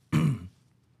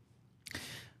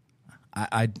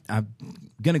 I'm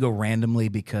gonna go randomly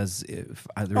because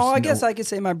I guess I could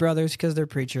say my brothers because they're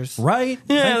preachers. right.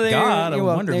 Yeah, Thank God. I you're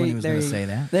welcome. wondered when he was going to say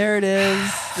that. There it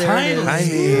is. There it is. I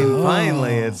mean,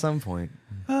 finally, at some point.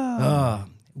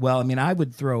 Well, I mean, I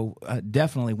would throw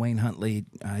definitely Wayne Huntley.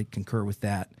 I concur with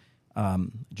that.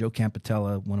 Joe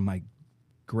Campatella, one of my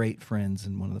great friends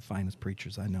and one of the finest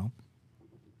preachers I know.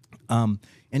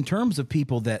 In terms of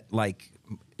people that like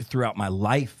throughout my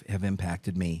life have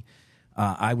impacted me,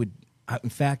 in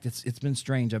fact, it's been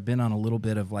strange. I've been on a little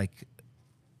bit of like,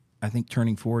 I think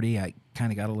turning 40, I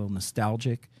kind of got a little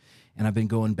nostalgic, and I've been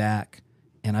going back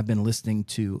and I've been listening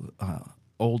to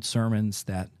old sermons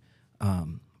that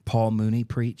Paul Mooney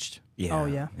preached. Yeah. Oh,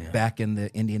 yeah. Back in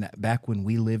the back when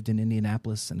we lived in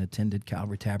Indianapolis and attended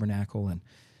Calvary Tabernacle, and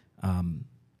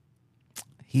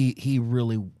he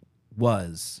really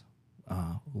was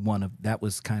that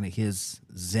was kind of his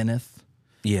zenith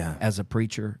Yeah. as a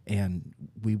preacher, and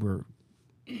we were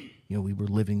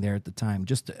living there at the time.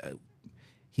 Just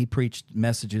he preached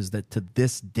messages that to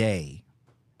this day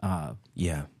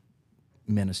Yeah.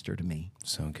 minister to me.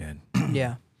 So good.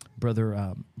 Yeah. Brother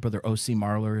O.C.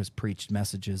 Marler has preached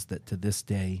messages that to this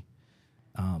day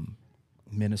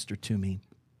minister to me.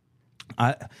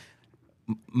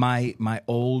 My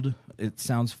old, it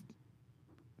sounds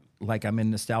like I'm in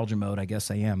nostalgia mode. I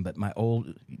guess I am, but my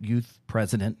old youth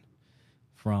president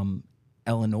from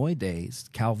Illinois days,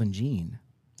 Calvin Jean,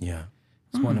 Yeah.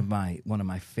 is one of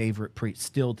my favorite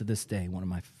still to this day, one of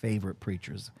my favorite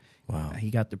preachers. Wow.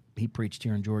 He preached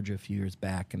here in Georgia a few years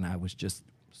back, and I was just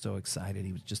so excited.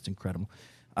 He was just incredible.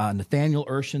 Nathaniel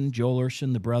Urshan, Joel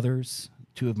Urshan, the brothers,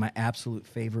 two of my absolute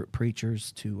favorite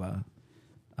preachers to,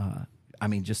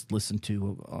 just listen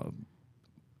to,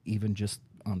 even just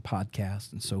on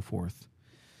podcasts and so forth.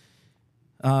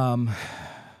 I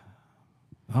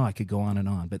could go on and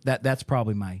on, but that's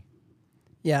probably my.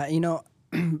 Yeah,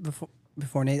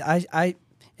 before Nate, I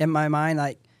in my mind,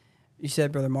 like you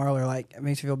said, Brother Marler, like it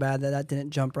makes me feel bad that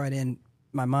didn't jump right in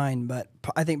my mind, but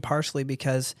I think partially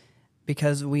because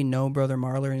because we know Brother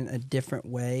Marler in a different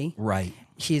way. Right.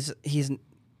 He's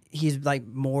like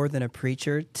more than a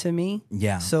preacher to me.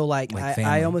 Yeah. So like I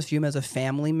family. almost view him as a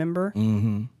family member.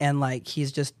 Mm-hmm. And like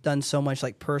he's just done so much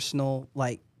like personal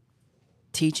like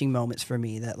teaching moments for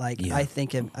me that like Yeah. I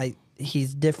think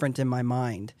he's different in my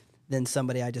mind than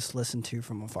somebody I just listened to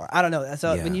from afar. I don't know.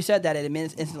 So Yeah. when you said that, it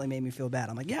instantly made me feel bad.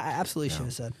 I'm like, yeah, I absolutely should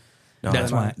have said. No,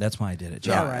 That's I- why I did it.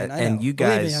 Yeah, John. Ryan, I and know. you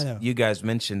Believe me, guys, I know. you guys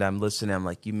mentioned. I'm listening. I'm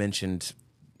like, you mentioned,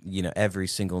 every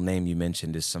single name you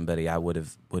mentioned is somebody I would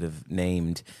have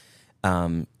named.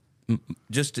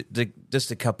 Just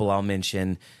a couple I'll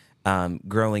mention.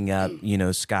 Growing up,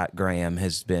 Scott Graham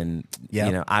has been.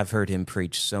 Yep. I've heard him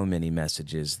preach so many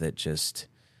messages that just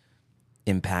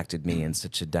impacted me in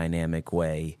such a dynamic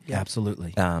way.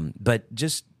 Absolutely. But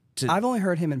just to I've only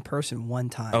heard him in person one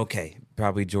time. okay,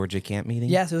 probably Georgia camp meeting.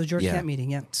 Yes, it was Georgia Yeah. Camp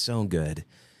meeting. Yeah. So good.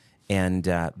 And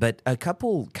but a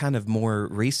couple kind of more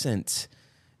recent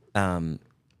men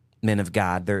of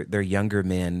God, they're younger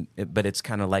men, but it's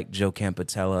kind of like Joe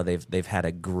Campotella. They've had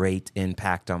a great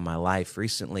impact on my life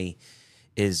recently.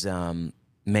 Is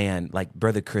like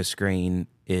Brother Chris Green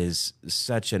is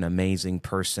such an amazing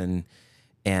person,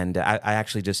 and I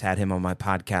actually just had him on my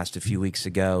podcast a few weeks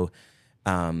ago.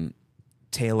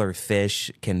 Taylor Fish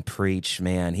can preach,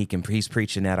 man. He's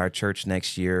preaching at our church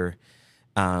next year.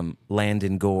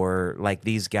 Landon Gore, like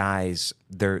these guys,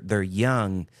 they're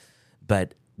young,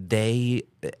 but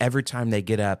every time they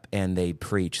get up and they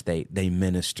preach, they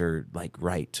minister like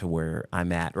right to where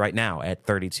I'm at right now at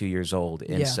 32 years old.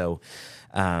 And Yeah. so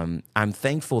I'm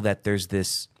thankful that there's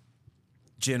this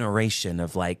generation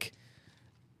of like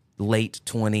late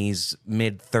 20s,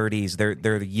 mid 30s.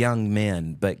 They're young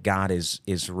men, but God is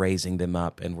raising them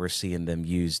up, and we're seeing them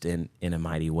used in a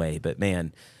mighty way. But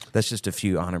man, that's just a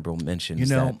few honorable mentions. You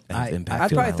know, that have I impacted I'd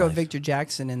feel probably my throw life. Victor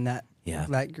Jackson in that Yeah.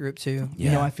 that group too. You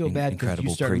know, Yeah, I feel bad because you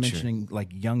incredible started preacher. mentioning like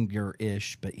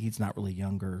younger-ish, but he's not really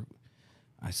younger,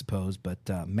 I suppose. But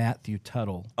Matthew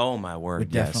Tuttle Oh my word!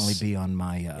 would yes. definitely be on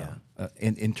my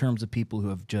in terms of people who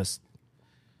have just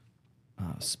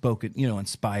spoken,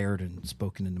 inspired and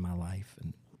spoken into my life,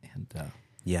 and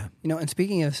Yeah, And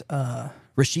speaking of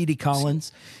Rashidi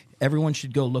Collins. Everyone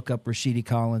should go look up Rashidi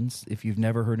Collins if you've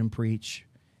never heard him preach.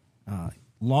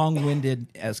 Long-winded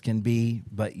as can be,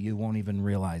 but you won't even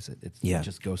realize it. It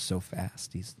just goes so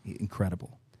fast. He's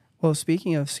incredible. well,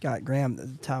 speaking of Scott Graham,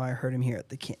 the time I heard him here at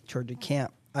the Georgia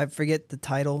camp, I forget the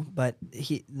title, but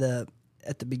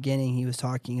at the beginning he was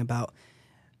talking about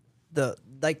the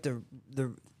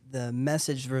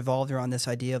message revolved around this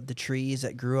idea of the trees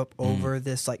that grew up over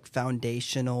this like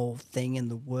foundational thing in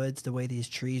the woods, the way these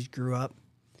trees grew up.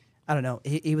 I don't know.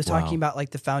 He was talking about like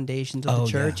the foundations of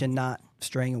the church and not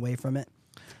straying away from it.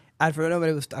 I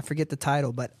forget the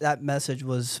title, but that message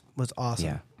was awesome.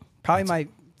 Yeah. Probably my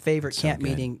favorite so camp good.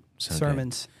 meeting So good.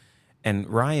 sermons. and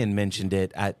Ryan mentioned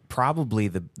it. Probably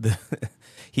the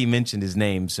he mentioned his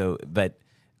name. But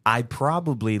I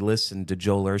probably listened to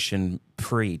Joel Urshan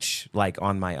preach like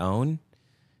on my own,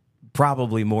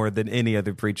 probably more than any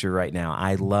other preacher right now.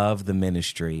 I love the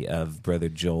ministry of Brother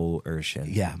Joel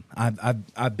Urshan. Yeah,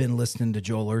 I've been listening to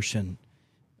Joel Urshan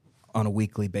on a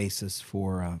weekly basis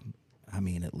for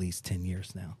at least 10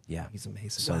 years now. Yeah. He's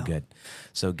amazing. So good.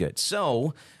 So good.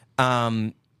 So,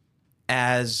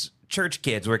 as church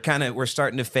kids, we're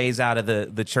starting to phase out of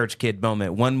the church kid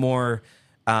moment. One more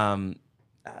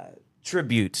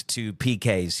tribute to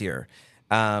PKs here.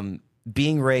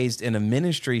 Being raised in a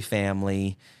ministry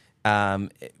family,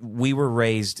 we were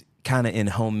raised kind of in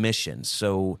home missions.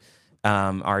 So,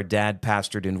 our dad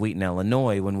pastored in Wheaton,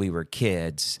 Illinois when we were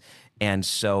kids. And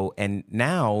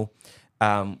now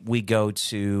we go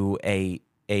to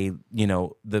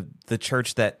the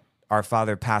church that our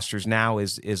father pastors now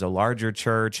is a larger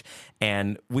church,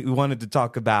 and we wanted to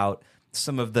talk about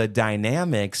some of the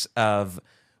dynamics of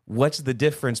what's the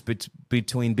difference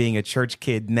between being a church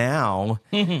kid now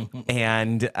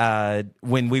and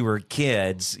when we were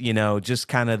kids. Just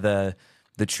kind of the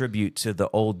tribute to the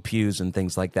old pews and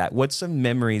things like that. What's some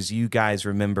memories you guys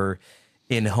remember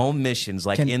in home missions,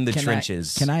 like in the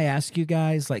trenches? Can I ask you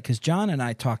guys, because John and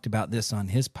I talked about this on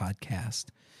his podcast.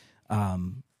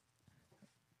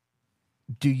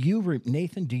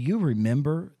 Nathan, do you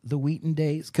remember the Wheaton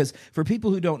days? Because for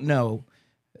people who don't know,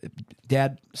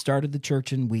 Dad started the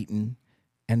church in Wheaton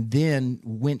and then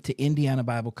went to Indiana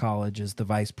Bible College as the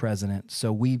vice president.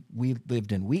 So we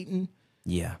lived in Wheaton.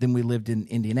 Yeah. Then we lived in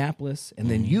Indianapolis, and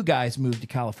then you guys moved to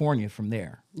California from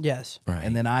there. Yes. Right.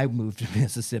 And then I moved to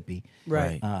Mississippi.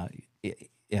 Right.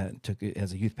 Took it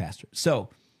as a youth pastor. So,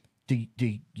 do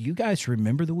you guys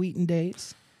remember the Wheaton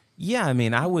days? Yeah, I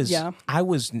mean, I was Yeah. I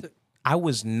was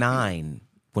 9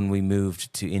 when we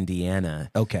moved to Indiana.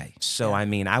 Okay. So, I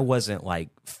mean, I wasn't like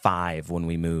 5 when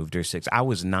we moved or 6. I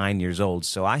was 9 years old.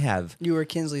 So I have, You were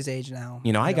Kinsley's age now.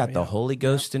 I got the yeah. Holy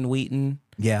Ghost in Wheaton.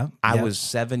 Yeah. I yeah. was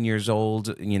 7 years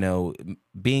old,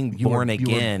 being You were- born you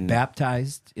were again.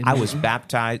 baptized. I was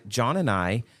baptized. John and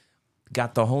I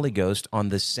got the Holy Ghost on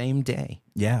the same day.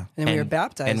 Yeah. And we were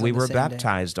baptized. And on we the were same day.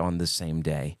 baptized on the same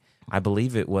day. I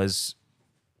believe it was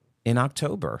in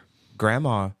October.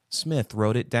 Grandma Smith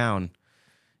wrote it down.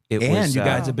 It And was, you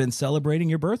guys have been celebrating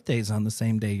your birthdays on the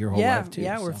same day your whole Yeah, life too.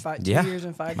 yeah, we're so. 2 Yeah. years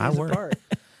and 5 My years word. apart.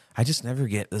 I just never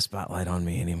get the spotlight on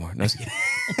me anymore. No,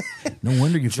 No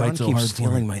wonder you John fight so keeps hard for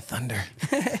stealing it. my thunder.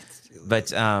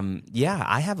 But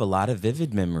I have a lot of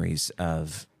vivid memories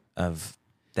of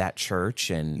that church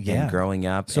and growing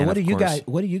up. So and what do of you course- guys?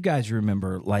 What do you guys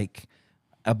remember like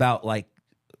about like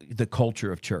the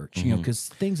culture of church? You know, because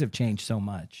things have changed so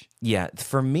much. Yeah,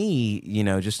 for me,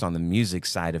 just on the music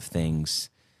side of things,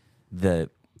 the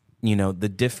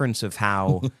difference of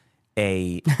how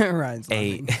Ryan's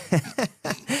a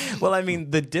laughing. well, I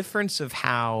mean, the difference of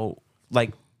how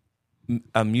like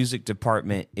a music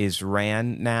department is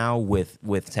ran now with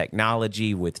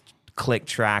technology, with click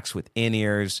tracks, with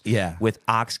in-ears, Yeah. with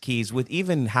aux keys, with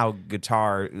even how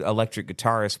electric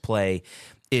guitarists play.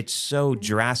 It's so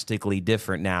drastically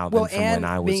different now than from when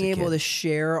I was being a able kid. to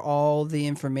share all the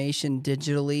information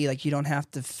digitally, like you don't have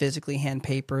to physically hand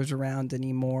papers around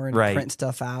anymore and Right. print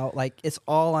stuff out. Like it's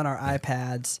all on our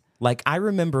iPads. Like, I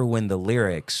remember when the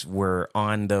lyrics were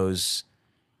on those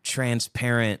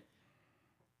transparent.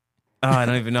 Oh, I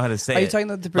don't even know how to say it. Are you talking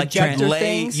about the Like, projector you'd lay,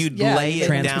 things? you'd Yeah, lay you it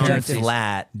lay the down projectors.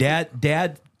 flat.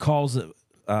 Dad calls it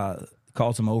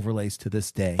calls them overlays to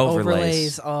this day.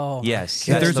 Overlays. Oh, Yes, If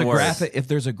that's there's the a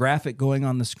word. graphic going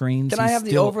on the screen, Can I have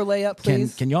the overlay up,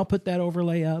 please? Can y'all put that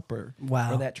overlay up or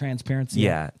Wow. or that transparency?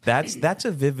 Yeah, that's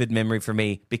a vivid memory for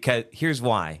me because here's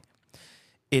why.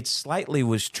 It slightly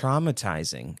was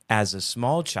traumatizing as a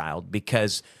small child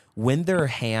because when their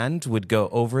hand would go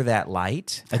over that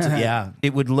light, yeah,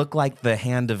 it would look like the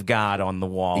hand of God on the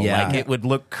wall. Yeah. Like it would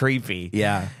look creepy.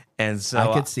 yeah. And so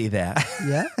I could see that.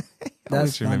 yeah. I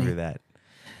always That's remember funny. that.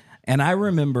 And I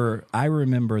remember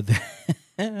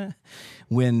that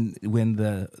when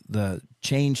the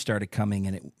change started coming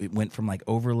and it went from like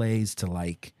overlays to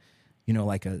like,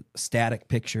 like a static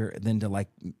picture, and then to like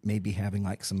maybe having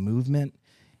like some movement,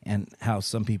 and how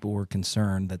some people were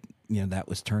concerned that, that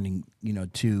was turning,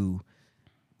 too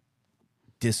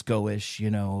disco-ish,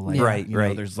 like, Right,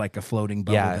 right. there's like a floating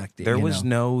bubble Yeah, back there. there was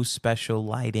no special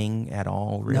lighting at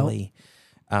all, really.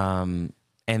 And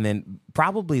then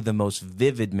probably the most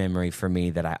vivid memory for me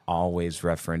that I always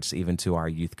reference, even to our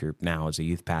youth group now as a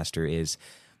youth pastor, is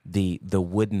the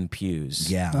wooden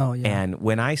pews. Yeah. Oh, yeah. And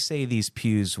when I say these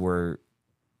pews were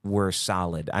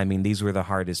solid, I mean these were the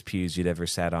hardest pews you'd ever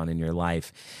sat on in your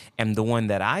life. And the one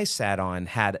that I sat on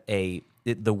had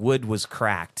the wood was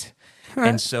cracked.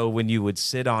 And so when you would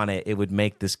sit on it, it would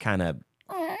make this kind of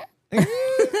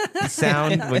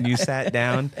sound when you sat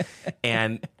down.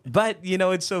 But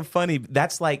it's so funny.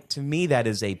 That's like, to me, that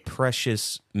is a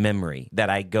precious memory that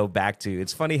I go back to.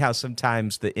 It's funny how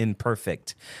sometimes the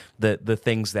imperfect, the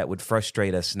things that would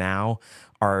frustrate us now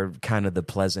are kind of the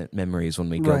pleasant memories when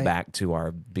we go Right. back to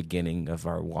our beginning of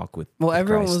our walk with Well,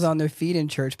 everyone Christ. was on their feet in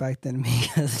church back then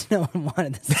because no one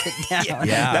wanted to sit down.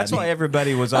 Yeah. That's why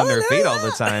everybody was on their feet all the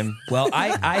time. Well,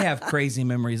 I have crazy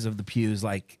memories of the pews.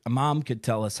 Like, Mom could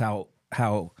tell us how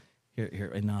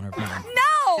here in honor of Mom.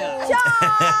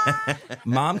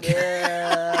 Mom could,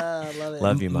 Yeah, I love it.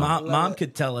 Love you, Mom. Mom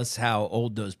could tell us how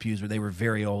old those pews were. They were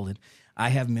very old. And I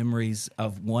have memories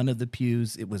of one of the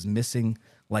pews. It was missing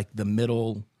like the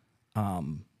middle,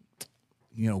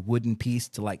 wooden piece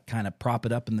to like kind of prop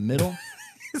it up in the middle.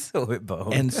 So it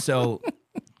bowed. And so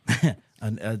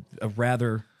a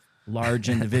rather large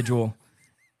individual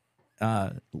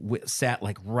sat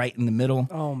like right in the middle.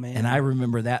 Oh, man. And I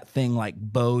remember that thing like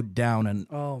bowed down and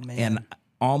Oh, man. and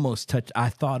almost touched. I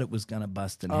thought it was gonna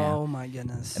bust in half. Oh, my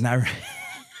goodness. And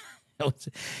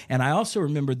I also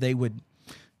remember they would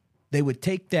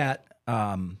take that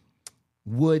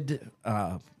wood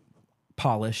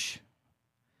polish.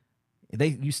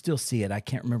 You still see it. I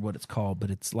can't remember what it's called, but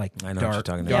it's like I know what you're dark,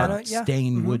 talking dark about. Yeah.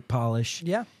 stained wood polish.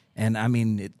 Yeah. And I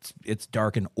mean it's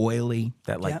dark and oily.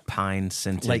 That like Yep. pine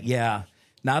scented. Like, yeah,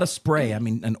 not a spray. I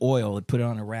mean, an oil. They'd put it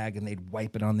on a rag and they'd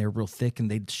wipe it on there real thick and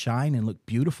they'd shine and look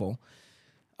beautiful.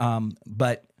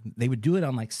 But they would do it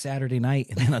on like Saturday night,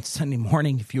 and then on Sunday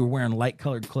morning, if you were wearing light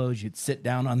colored clothes, you'd sit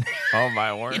down on there. Oh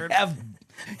my word. You'd have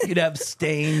You'd have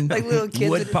stained Like little kids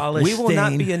wood that- polish. We will not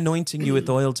stain. be anointing you with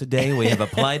oil today. We have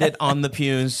applied it on the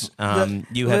pews. You have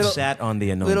little- sat on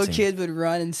the anointing. Little kids would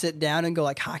run and sit down and go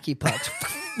like hockey pucks.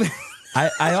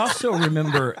 I also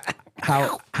remember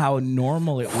how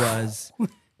normal it was,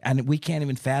 and we can't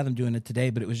even fathom doing it today.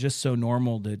 But it was just so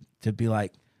normal to be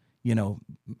like,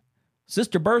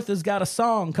 Sister Bertha's got a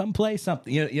song. Come play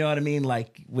something. You know what I mean?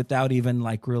 Like without even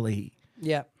like really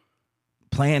Yeah.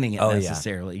 planning it Oh, yeah.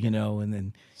 necessarily. And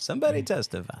then Somebody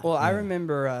testify. Well, I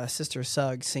remember Sister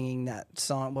Sugg singing that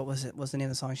song. What was it? What's the name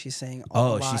of the song she sang? a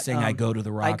lot? she sang "I Go to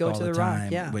the Rock" I Go all to the the Rock,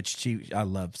 time. yeah. Which I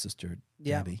love Sister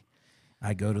Yeah. Debbie.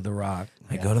 I Go to the Rock.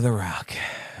 I go to the Rock.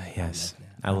 Yes.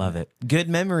 I love it. Good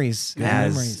memories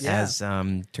memories. as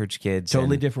church kids.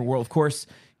 Totally and- different world. Of course,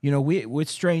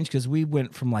 it's strange because we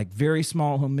went from like very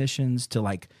small home missions to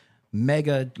like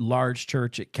mega large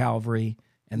church at Calvary,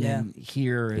 and then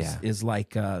here is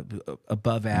like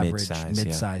above average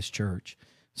mid-sized church.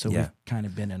 So Yeah. we've kind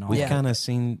of been in all. We've kind of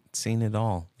seen it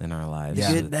all in our lives.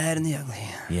 Yeah. Good, bad, and the ugly.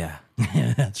 Yeah.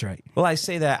 That's right. Well, I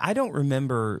say that I don't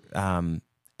remember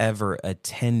ever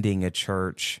attending a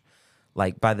church.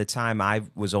 Like by the time I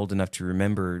was old enough to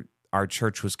remember, our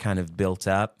church was kind of built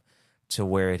up to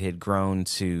where it had grown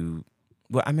to.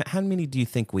 Well, I mean, how many do you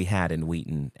think we had in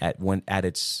Wheaton at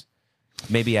its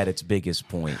biggest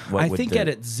point? I think at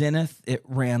its zenith, it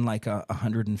ran like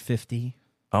 150.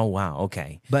 Oh wow,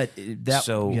 okay. But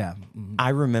I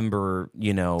remember,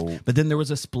 But then there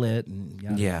was a split.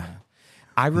 And yeah.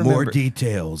 I remember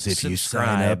details if you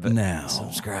sign up now.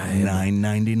 Subscribe.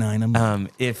 $9.99 a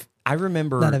month. If I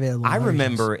remember, Not available I versions.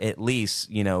 remember at least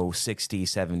 60,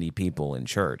 70 people in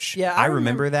church. Yeah, I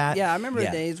remember that. Yeah, I remember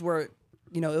Yeah. days where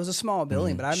it was a small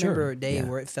building, but I remember a day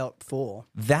where it felt full.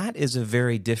 That is a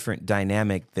very different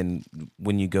dynamic than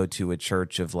when you go to a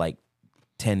church of like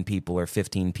 10 people or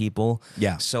 15 people.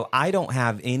 Yeah. So I don't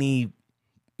have any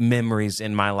memories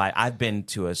in my life. I've been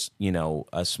to a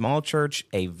small church,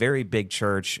 a very big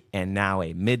church, and now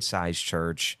a mid-sized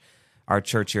church. Our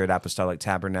church here at Apostolic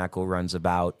Tabernacle runs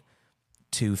about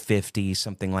 250,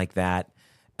 something like that.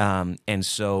 And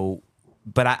so,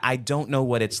 but I don't know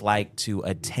what it's like to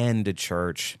attend a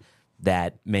church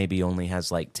that maybe only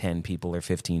has like 10 people or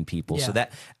 15 people. So Yeah.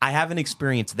 that I haven't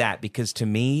experienced that, because to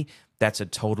me, that's a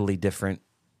totally different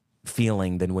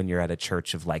feeling than when you're at a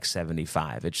church of like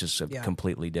 75. It's just a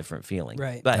completely different feeling.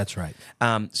 Right. But, That's right.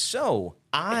 So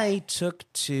I took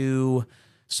to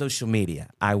social media.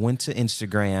 I went to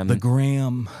Instagram. The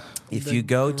Graham. If you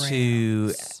go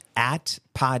to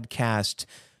 @podcast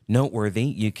Noteworthy,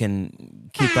 you can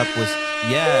keep up with.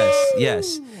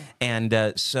 Yes.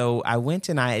 And so I went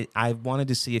and I wanted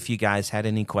to see if you guys had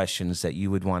any questions that you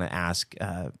would want to ask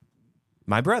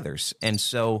my brothers. And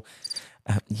so,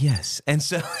 yes. And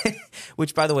so,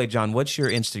 which, by the way, John, what's your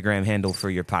Instagram handle for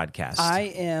your podcast? I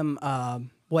am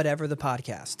whatever the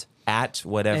podcast.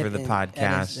 @whatever the At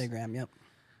podcast. Instagram, yep.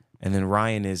 And then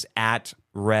Ryan is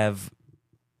 @RevRaf.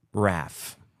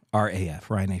 RAF.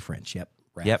 Ryan A. French. Yep.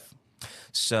 Raf. Yep.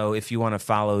 So if you want to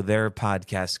follow their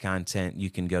podcast content, you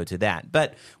can go to that.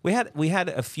 But we had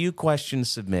a few questions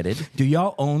submitted. Do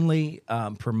y'all only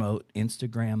promote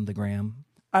Instagram, the Graham?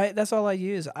 That's all I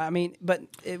use. I mean, but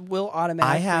it will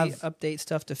automatically update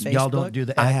stuff to Facebook. Y'all don't do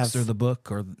the I X have- or the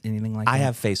book or anything like that? I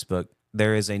have Facebook.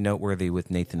 There is a Noteworthy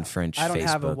with Nathan French I don't Facebook.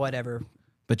 have a whatever.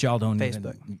 But y'all don't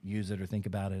Facebook. even use it or think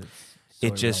about it.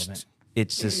 It's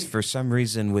It's just for some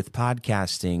reason with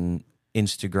podcasting,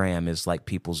 Instagram is like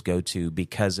people's go-to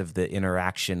because of the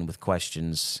interaction with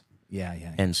questions yeah.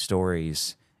 and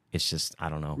stories. It's just, I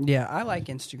don't know. Yeah, I like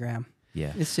Instagram.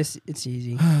 Yeah. It's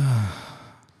easy.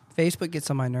 Facebook gets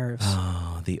on my nerves.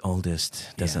 Oh, the oldest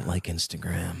doesn't like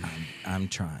Instagram. I'm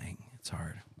trying. It's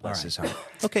hard. Bless his heart.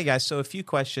 Okay, guys, so a few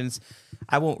questions.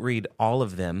 I won't read all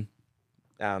of them,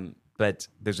 but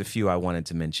there's a few I wanted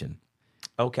to mention.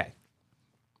 Okay.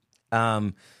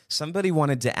 Somebody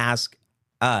wanted to ask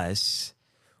us,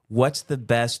 what's the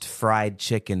best fried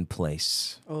chicken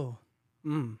place? Oh.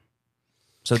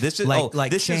 So this is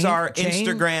this is chain- our chain?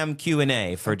 Instagram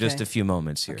Q&A for just Okay. a few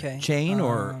moments here. Okay. Chain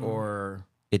or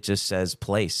It just says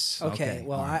place. Okay. Okay,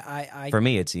 Well, all I For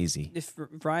me, it's easy. if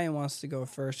Ryan wants to go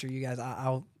first, or you guys,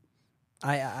 I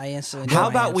instantly. know How my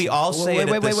about we answer. all say it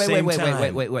at the same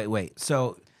time? wait.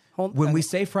 So Hold- when we okay.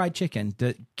 say fried chicken,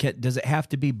 does it have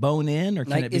to be bone in or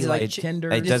can Like, it be is it like like chi- tender?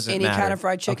 It Just doesn't any matter. kind of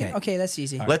fried chicken? Okay. Okay, that's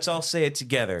easy. Let's all say it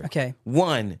together. Okay.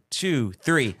 1, 2,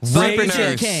 3. Raising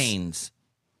Buckners. Cane's.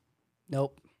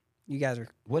 Nope. You guys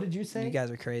What did you say?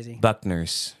 are crazy.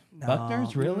 Buckner's.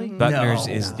 Buckner's, really? Buckner's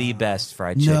No. is the best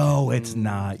fried chicken. No, it's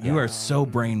not. You are so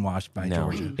brainwashed by No,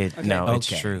 Georgia. it's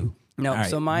Okay. true. No. All right.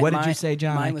 So What did you say,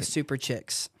 John? Mine was Super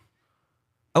Chicks.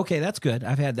 Okay, that's good.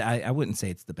 I've had. I wouldn't say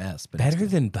it's the best, but it's Better good.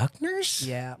 than Buckner's?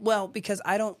 Yeah. Well, because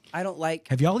I don't like.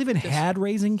 Have y'all even had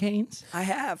Raising Cane's? I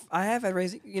have had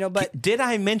Raising. But Did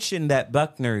I mention that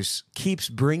Buckner's keeps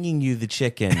bringing you the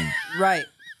chicken right.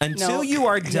 until No, you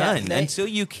are yeah, done, they- until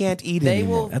you can't eat They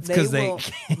anymore? will. That's they 'cause they will-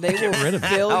 can't They will get rid of it.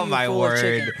 fill Oh you my full of word.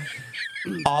 chicken.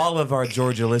 All of our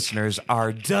Georgia listeners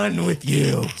are done with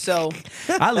you. So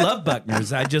I love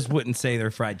Buckner's. I just wouldn't say their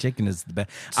fried chicken is the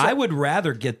best. I would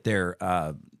rather get their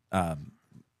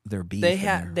beef.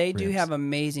 they do have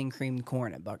amazing creamed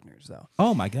corn at Buckner's though.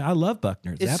 Oh my god, I love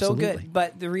Buckner's. It's Absolutely. so good.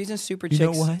 But the reason Super You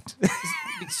Chicks know what?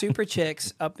 Super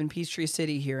Chicks up in Peachtree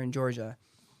City here in Georgia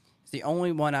is the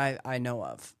only one I know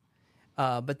of.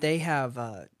 But they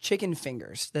have chicken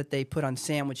fingers that they put on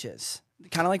sandwiches,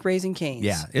 kind of like Raising Cane's.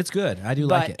 Yeah, it's good. I do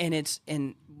like it.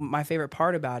 And my favorite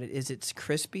part about it is it's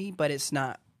crispy, but it's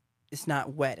not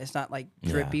wet. It's not like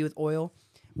drippy with oil.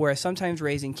 Whereas sometimes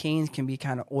Raising Cane's can be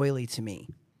kind of oily to me.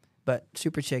 But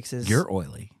Super Chicks is You're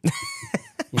oily.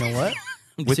 You know what?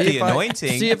 With See the if I-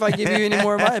 anointing. see if I give you any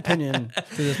more of my opinion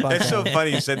to this podcast. It's so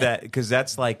funny you said that because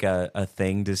that's like a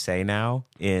thing to say now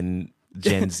in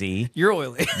Gen Z. You're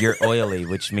oily. You're oily,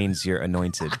 which means you're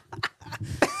anointed.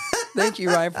 Thank you,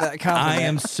 Ryan, for that compliment. I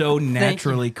am so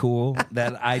naturally cool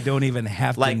that I don't even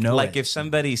have to know Like it. if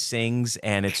somebody sings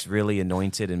and it's really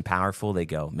anointed and powerful, they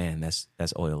go, "Man, that's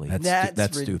oily."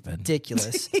 That's stupid.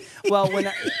 ridiculous. Well,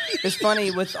 it's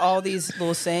funny with all these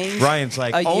little sayings. Ryan's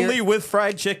like, a year- "Only with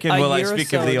fried chicken will I year or speak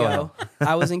so of the ago, oil."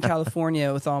 I was in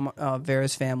California with all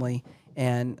Vera's family,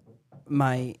 and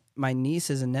my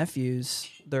nieces and nephews.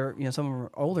 They're some of them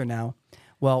are older now.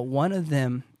 Well, one of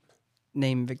them,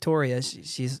 named Victoria,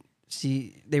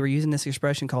 they were using this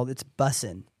expression called "it's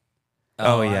bussin'."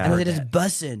 Oh yeah. And they said, "It's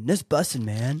bussin', this bussin',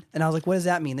 man." And I was like, "What does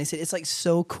that mean?" They said, "It's like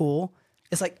so cool.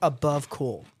 It's like above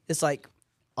cool. It's like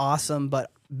awesome,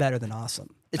 but better than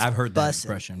awesome." It's I've heard that bussin'.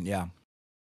 expression. Yeah.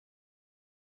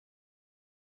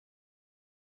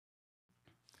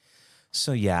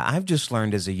 So yeah, I've just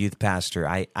learned as a youth pastor,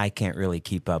 I can't really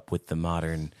keep up with the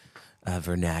modern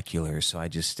vernacular, so I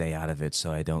just stay out of it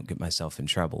so I don't get myself in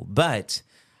trouble. But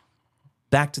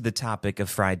back to the topic of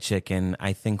fried chicken,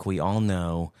 I think we all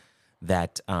know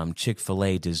that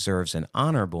Chick-fil-A deserves an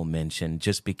honorable mention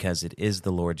just because it is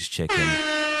the Lord's chicken.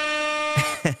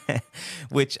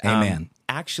 Which, Amen.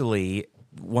 Actually,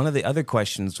 one of the other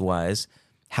questions was,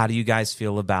 how do you guys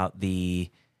feel about the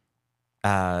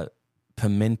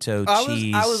pimento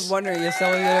cheese I was wondering if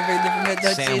someone was going to bring the pimento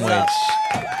cheese sandwich? up.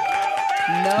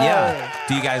 No. Yeah.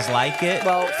 Do you guys like it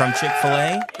Well- from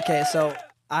Chick-fil-A? Okay, so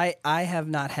I have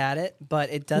not had it,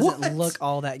 but it doesn't What? look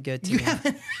all that good to me.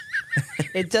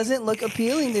 It doesn't look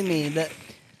appealing to me.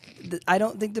 I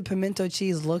don't think the pimento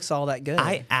cheese looks all that good.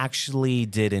 I actually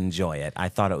did enjoy it. I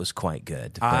thought it was quite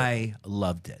good. but- I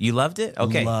loved it. You loved it?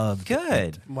 Okay. Loved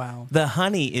good. Wow. The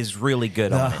honey is really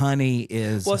good The on it. honey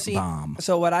is Well, see, bomb.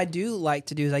 so what I do like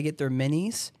to do is I get their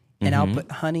minis and I'll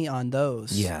put honey on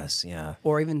those. Yes, yeah.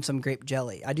 Or even some grape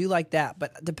jelly. I do like that,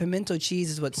 but the pimento cheese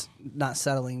is what's not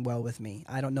settling well with me.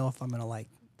 I don't know if I'm going to like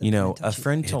the You know, pimento a cheese.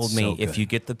 friend told It's me so if good. you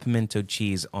get the pimento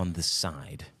cheese on the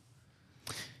side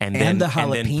and And the then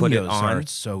jalapenos put it on, are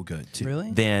so good too. Really?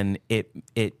 then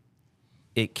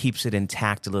it keeps it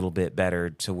intact a little bit better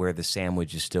to where the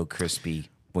sandwich is still crispy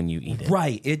when you eat it.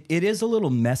 Right. It is a little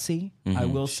messy, I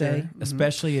will say,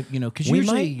 especially if because We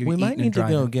usually might you're we might eating and need to go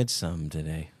driving. get some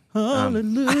today.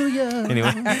 Hallelujah.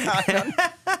 Anyway.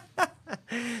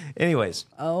 Anyways.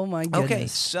 Oh my goodness. Okay,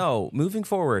 so moving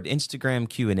forward, Instagram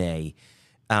Q&A,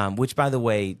 which, by the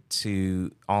way,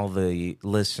 to all the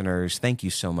listeners, thank you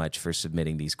so much for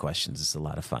submitting these questions. It's a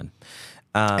lot of fun.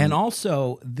 And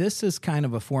also, this is kind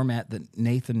of a format that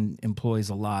Nathan employs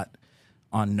a lot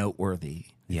on Noteworthy.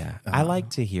 Yeah, I like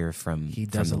to hear from the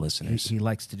listeners. He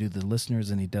likes to do the listeners,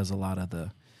 and he does a lot of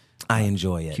the I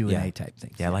enjoy it. Q&A yeah. type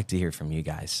things. Yeah, I like to hear from you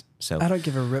guys. So I don't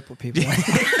give a rip what people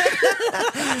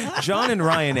John and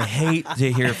Ryan hate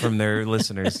to hear from their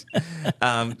listeners.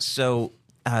 So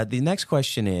the next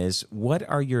question is, what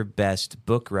are your best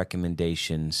book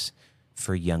recommendations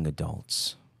for young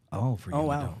adults? Oh, for young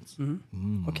wow. adults.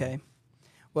 Okay.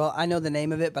 Well, I know the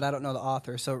name of it, but I don't know the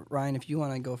author. So, Ryan, if you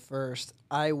want to go first,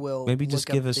 I will. Maybe just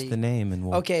look give up us the name and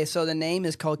we'll... Okay, so the name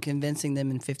is called "Convincing Them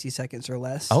in 50 Seconds or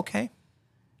Less." Okay.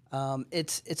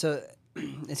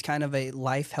 It's kind of a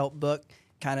life help book,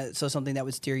 so something that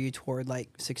would steer you toward like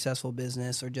successful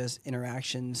business or just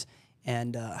interactions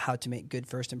and how to make good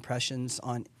first impressions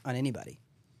on anybody.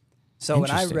 So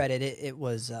when I Interesting. read it, it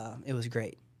was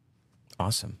great.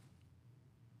 Awesome.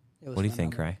 It was What do you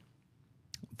think, phenomenal.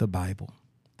 Ray? The Bible.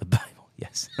 The Bible,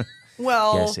 yes.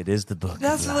 Well, yes, it is the book.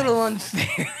 that's of a little life.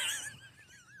 unfair.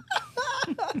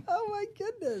 Oh my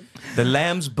goodness. The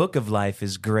Lamb's Book of Life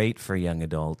is great for young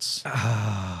adults.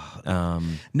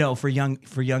 No, for young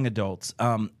adults.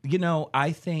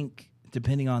 I think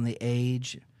depending on the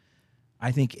age,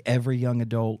 I think every young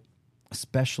adult,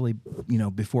 especially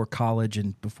before college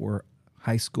and before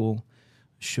high school,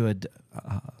 should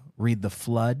read The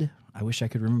Flood. I wish I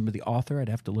could remember the author. I'd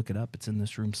have to look it up. It's in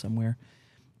this room somewhere.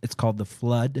 It's called The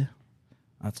Flood.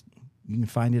 You can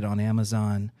find it on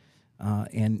Amazon,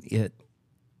 and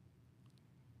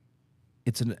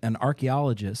it's an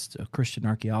archaeologist, a Christian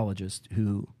archaeologist,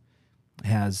 who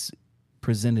has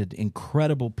presented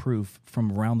incredible proof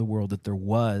from around the world that there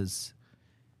was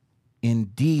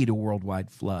indeed a worldwide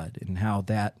flood, and how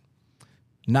that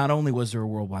not only was there a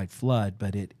worldwide flood,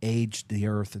 but it aged the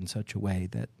earth in such a way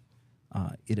that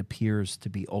it appears to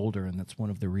be older, and that's one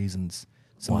of the reasons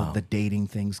some of the dating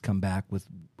things come back with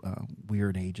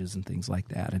weird ages and things like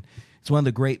that. And it's one of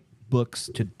the great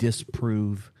books to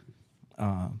disprove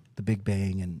the Big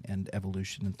Bang and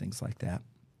evolution and things like that.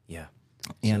 Yeah.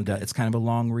 And it's kind of a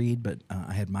long read, but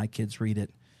I had my kids read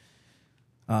it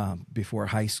before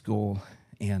high school,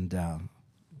 and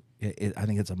I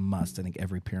think it's a must. I think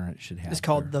every parent should have. It's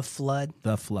called The Flood.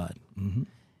 The Flood. Mm-hmm.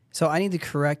 So I need to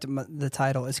correct the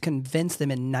title. It's Convince Them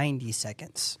in 90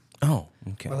 Seconds. Oh,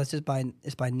 okay. Well, it's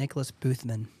by Nicholas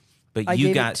Boothman. But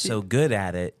you got so good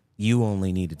at it, you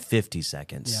only needed 50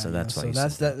 seconds. So that's why you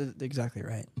said that. That's exactly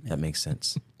right. That makes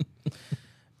sense.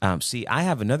 See, I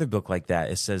have another book like that.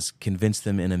 It says Convince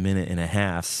Them in a Minute and a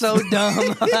Half. So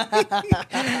dumb.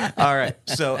 All right.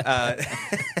 So,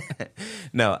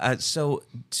 so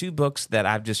two books that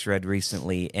I've just read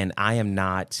recently, and I am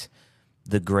not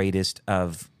the greatest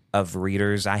of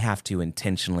readers. I have to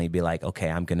intentionally be like, okay,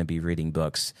 I'm going to be reading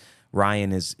books.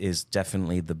 Ryan is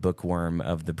definitely the bookworm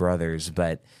of the brothers,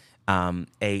 but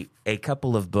a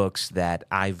couple of books that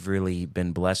I've really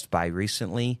been blessed by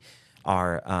recently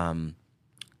are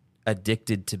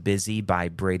Addicted to Busy by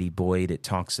Brady Boyd. It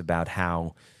talks about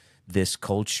how this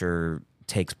culture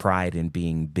takes pride in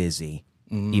being busy,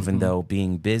 even though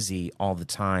being busy all the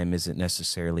time isn't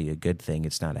necessarily a good thing.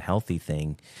 It's not a healthy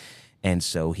thing. And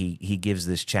so he gives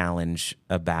this challenge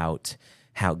about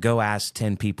how go ask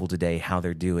 10 people today how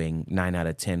they're doing. 9 out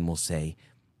of 10 will say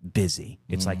busy.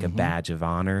 It's like a badge of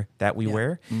honor that we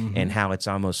wear, and how it's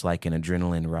almost like an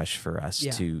adrenaline rush for us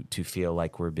to feel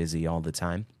like we're busy all the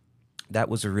time. That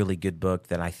was a really good book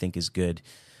that I think is good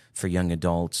for young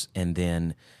adults. And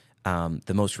then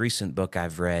the most recent book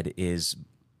I've read is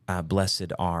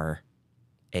Blessed Are,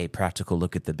 A Practical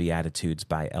Look at the Beatitudes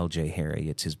by L.J. Harry.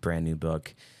 It's his brand new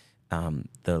book.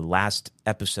 The last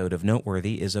episode of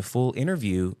Noteworthy is a full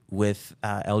interview with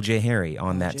L.J. Harry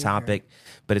on that topic,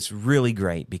 but it's really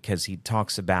great because he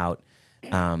talks about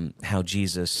how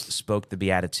Jesus spoke the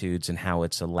Beatitudes and how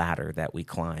it's a ladder that we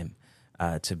climb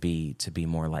to be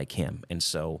more like him. And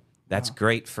so that's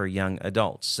great for young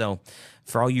adults. So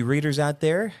for all you readers out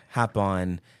there, hop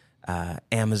on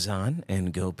Amazon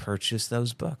and go purchase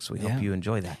those books. We hope you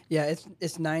enjoy that. Yeah,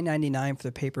 it's $9.99 for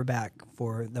the paperback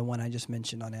for the one I just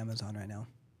mentioned on Amazon right now.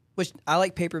 Which I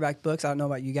like paperback books. I don't know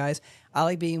about you guys. I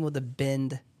like being able to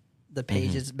bend the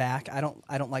pages back. I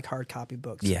don't like hard copy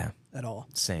books. At all.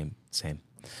 Same.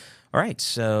 All right.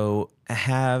 So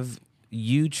have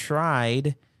you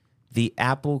tried the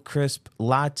Apple Crisp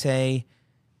Latte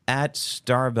at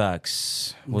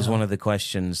Starbucks? Was one of the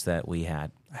questions that we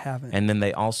had. I haven't. And then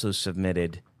they also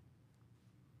submitted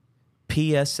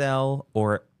PSL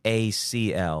or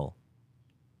ACL.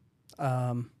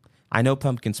 I know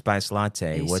pumpkin spice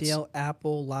latte. ACL,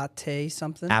 apple latte,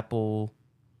 something. Apple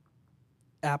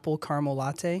caramel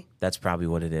latte. That's probably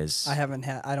what it is. I haven't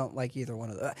had. I don't like either one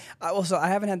of those. I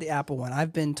haven't had the apple one.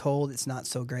 I've been told it's not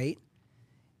so great.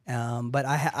 But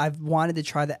I've wanted to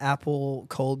try the apple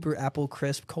cold brew, Apple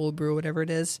Crisp cold brew, whatever it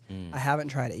is. I haven't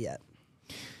tried it yet.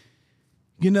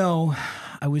 You know,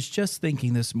 I was just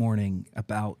thinking this morning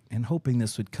about and hoping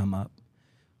this would come up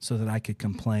so that I could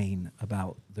complain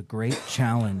about the great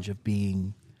challenge of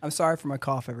being. I'm sorry for my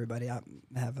cough, everybody. I'm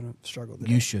having a struggle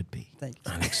today. You should be. Thank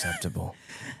you. Unacceptable.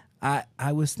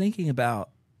 I was thinking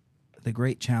about the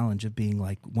great challenge of being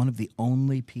like one of the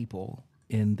only people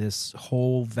in this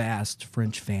whole vast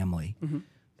French family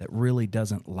that really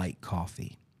doesn't like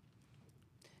coffee.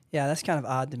 Yeah, that's kind of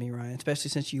odd to me, Ryan, especially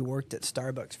since you worked at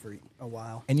Starbucks for a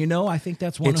while. And I think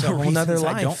that's one It's of the a whole reasons nother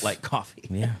I life. don't like coffee.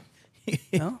 Yeah.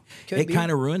 No? It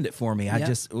kind of ruined it for me. I Yeah.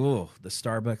 just, the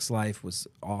Starbucks life was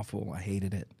awful. I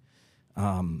hated it.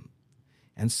 And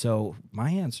so my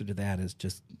answer to that is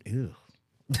just, ew.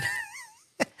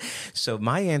 So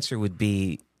my answer would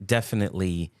be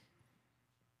definitely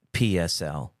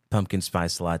PSL. pumpkin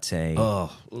spice latte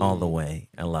all the way.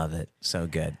 I love it. So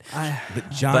good. But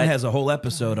John has a whole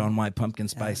episode on why pumpkin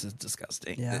spice is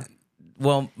disgusting. Yeah.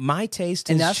 Well, my taste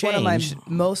has And that's changed. one of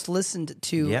my most listened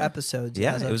to episodes.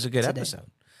 Yeah, as it of was a good today. episode.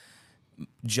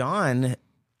 John,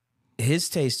 his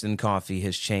taste in coffee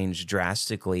has changed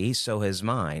drastically. So has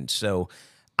mine. So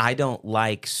I don't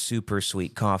like super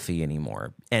sweet coffee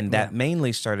anymore. And that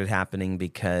mainly started happening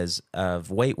because of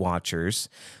Weight Watchers.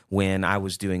 When I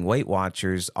was doing Weight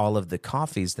Watchers, all of the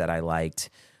coffees that I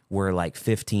liked were like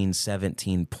 15,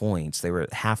 17 points. They were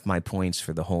half my points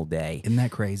for the whole day. Isn't that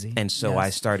crazy? And so Yes, I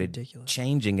it's started ridiculous.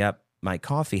 changing up my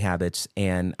coffee habits,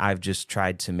 and I've just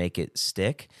tried to make it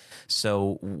stick.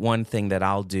 So one thing that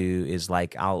I'll do is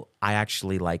like I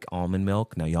actually like almond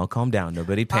milk. Now y'all calm down,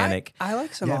 nobody panic. I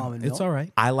like some almond milk. It's all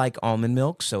right. I like almond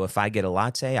milk, so if I get a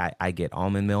latte, I get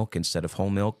almond milk instead of whole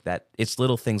milk. That it's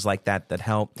little things like that that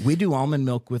help. We do almond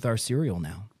milk with our cereal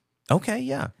now. Okay,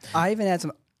 yeah. I even had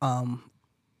some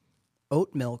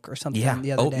oat milk or something Yeah,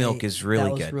 the other oat day. milk is really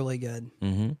that was good. really good.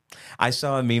 I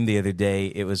saw a meme the other day.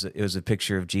 It was a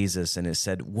picture of Jesus, and it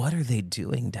said, "What are they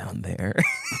doing down there?"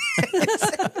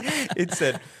 It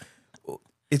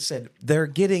said they're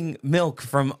getting milk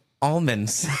from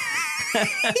almonds.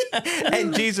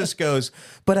 And Jesus goes,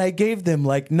 "But I gave them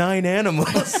like 9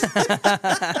 animals."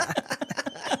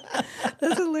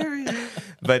 That's hilarious.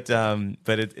 but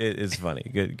it is funny.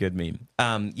 Good meme.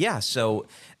 Yeah. So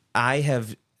I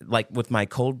have, like with my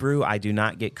cold brew, I do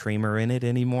not get creamer in it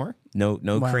anymore. No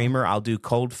Wow. creamer. I'll do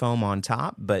cold foam on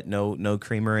top, but no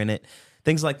creamer in it.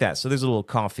 Things like that. So there's a little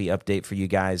coffee update for you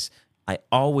guys. I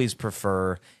always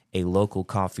prefer a local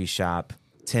coffee shop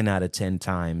 10 out of 10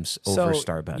 times over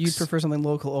Starbucks. You prefer something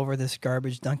local over this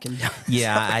garbage Dunkin' Donuts?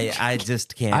 Yeah, I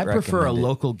just can't. I prefer a recommend it.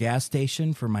 local gas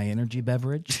station for my energy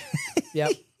beverage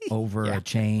Yep. over a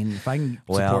chain. If I can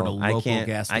support Well, a local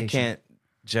gas station. I can't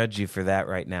judge you for that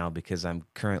right now because I'm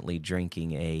currently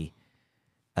drinking a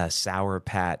Sour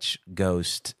Patch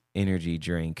Ghost energy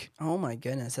drink. Oh my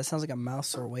goodness, that sounds like a mouse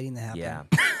sore waiting to happen. Yeah.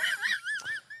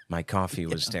 My coffee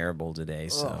was terrible today.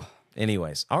 So,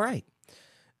 anyways, all right.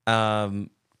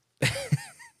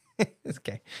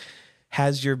 Okay.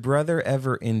 Has your brother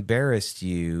ever embarrassed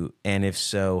you? And if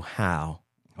so, how?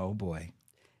 Oh boy.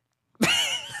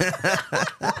 There's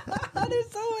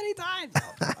so many times.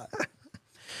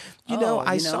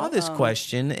 I saw this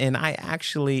question and I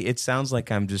actually, it sounds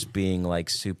like I'm just being like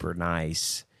super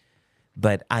nice,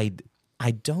 but I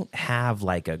don't have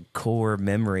like a core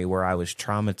memory where I was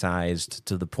traumatized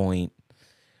to the point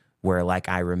where like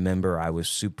I remember I was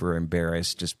super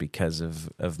embarrassed just because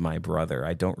of my brother.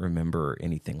 I don't remember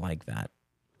anything like that.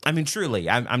 I mean, truly,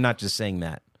 I'm not just saying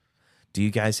that. Do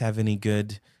you guys have any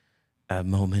good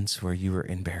moments where you were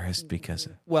embarrassed because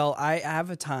of... Well, I have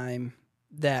a time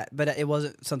but it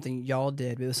wasn't something y'all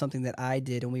did. It was something that I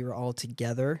did, and we were all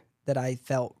together. That I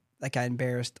felt like I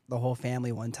embarrassed the whole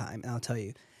family one time, and I'll tell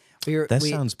you, That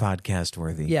sounds podcast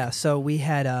worthy. Yeah, so we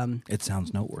had It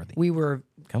sounds noteworthy. we were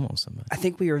Come on, somebody. I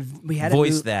think we had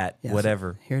Voice a move, that, Yeah,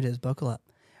 whatever. So here it is. Buckle up.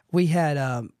 We had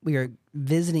we were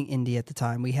visiting India at the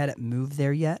time. We hadn't moved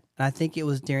there yet, and I think it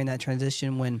was during that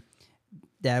transition when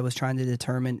Dad was trying to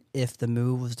determine if the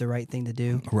move was the right thing to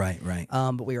do. Right.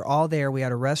 But we were all there. We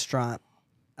had a restaurant,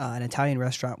 an Italian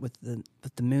restaurant with the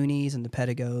Moonies and the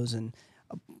Pedigos and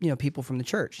people from the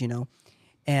church.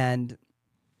 And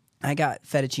I got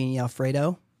fettuccine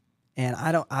Alfredo, and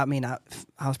I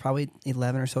was probably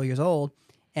 11 or so years old,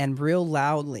 and real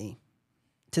loudly,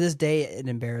 to this day it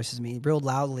embarrasses me, real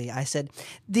loudly I said,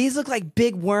 "These look like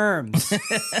big worms."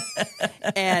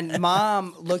 And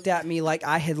Mom looked at me like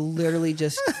I had literally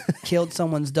just killed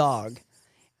someone's dog.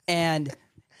 And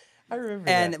I remember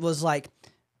and it was like,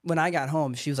 when I got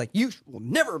home, she was like, "You will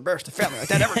never embarrass the family like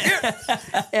that ever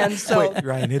again." And so, Wait,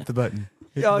 Ryan, hit the button.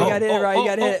 you got it, right? You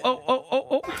got it.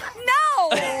 No,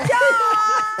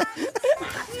 John.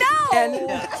 No, And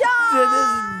John. to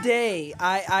this day,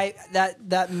 I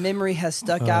that memory has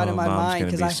stuck out in my Mom's mind gonna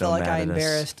because be I so felt like mad I at us.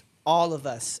 embarrassed all of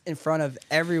us in front of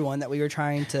everyone that we were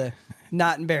trying to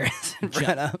not embarrass in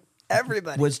front of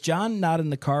everybody. Was John not in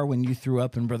the car when you threw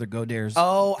up in Brother Godare's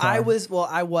Oh, car? I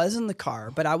was in the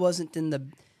car, but I wasn't in the.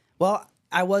 Well,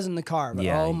 I was in the car, but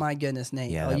Yeah. oh my goodness,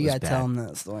 Nate! Yeah, oh, that you was got to tell bad. him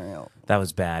that story. Oh. That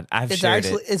was bad. I've shared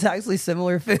it. It's actually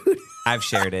similar food. I've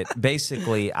shared it.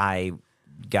 Basically, I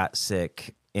got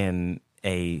sick in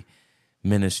a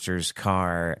minister's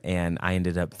car, and I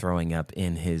ended up throwing up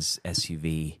in his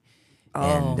SUV.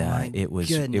 And my it was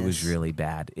goodness. really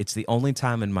bad. It's the only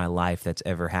time in my life that's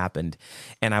ever happened,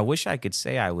 and I wish I could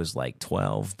say I was like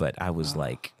 12, but I was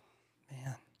like,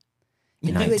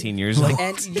 And you had- 19 years old.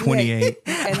 and you had- 28.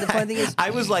 and the funny thing is, I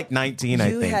was like 19, I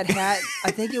you think. had.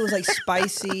 I think it was like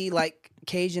spicy, like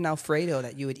Cajun Alfredo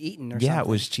that you had eaten, or Yeah, something.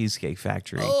 it was Cheesecake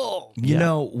Factory. Oh, You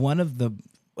know, one of the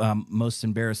most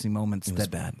embarrassing moments was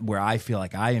bad. where I feel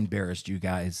like I embarrassed you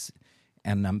guys,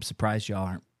 and I'm surprised y'all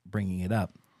aren't bringing it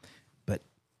up. But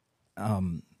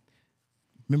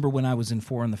remember when I was in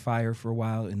Four in the Fire for a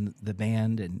while in the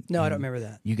band, and no, I and don't remember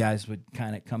that. you guys would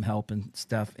kind of come help and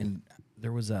stuff, and it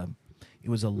was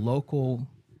a local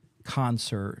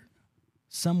concert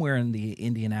somewhere in the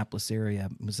Indianapolis area.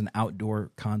 It was an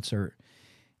outdoor concert,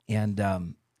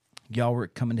 and y'all were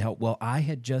coming to help. Well, I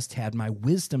had just had my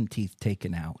wisdom teeth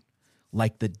taken out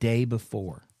like the day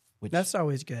before, That's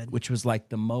always good. which was like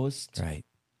the most Right.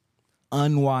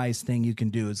 unwise thing you can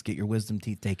do is get your wisdom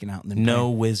teeth taken out and then No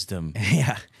wisdom.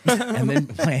 yeah, and then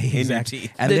play your exactly,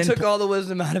 teeth. and They then took all the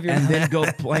wisdom out of your and mouth. then go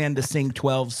plan to sing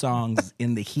 12 songs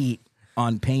in the heat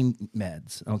on pain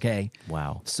meds. Okay.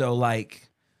 Wow. So like,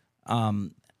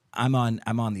 I'm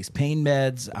on these pain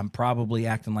meds. I'm probably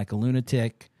acting like a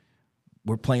lunatic.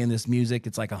 We're playing this music.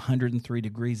 It's like 103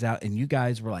 degrees out, and you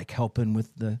guys were like helping with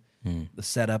the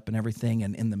setup and everything.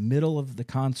 And in the middle of the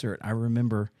concert, I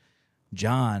remember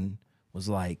John was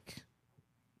like,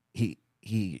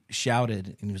 he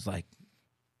shouted and he was like,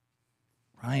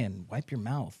 "Ryan, wipe your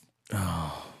mouth."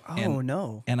 Oh and-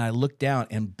 no! And I looked down,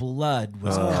 and blood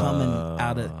was coming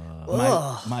out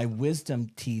of my wisdom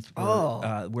teeth.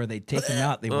 Were, where they'd taken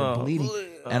out, they were bleeding,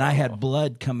 and I had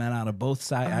blood coming out of both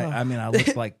sides. I mean, I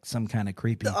looked like some kind of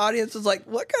creepy. The audience was like,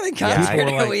 "What kind of Yeah, concert People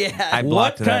were are like, we I at?"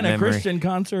 blocked what that kind of memory. Christian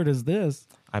concert is this?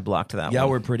 I blocked that Y'all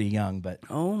one. were pretty young, but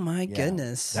Oh my yeah,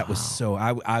 goodness! that was so.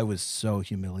 I was so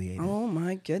humiliated. Oh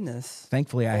my goodness!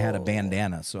 Thankfully, I had a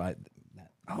bandana, so I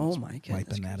Oh my goodness!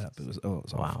 wiping that up. It was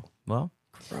awful. Wow. Well,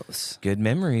 Gross. good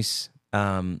memories.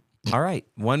 All right.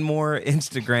 One more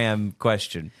Instagram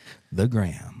question. The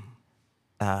Graham.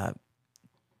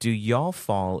 Do y'all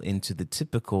fall into the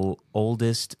typical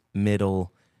oldest,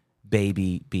 middle,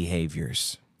 baby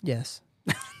behaviors? Yes.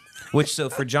 Which, so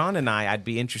for John and I'd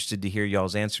be interested to hear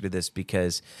y'all's answer to this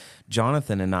because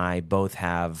Jonathan and I both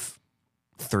have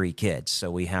 3 kids. So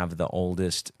we have the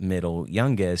oldest, middle,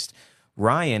 youngest.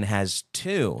 Ryan has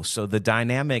 2. So the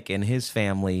dynamic in his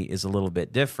family is a little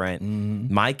bit different.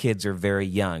 My kids are very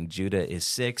young. Judah is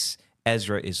 6.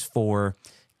 Ezra is 4.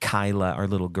 Kyla, our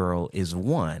little girl, is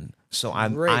 1. So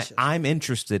Gracious. I'm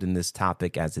interested in this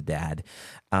topic as a dad.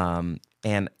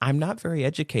 And I'm not very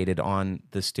educated on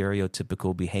the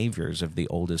stereotypical behaviors of the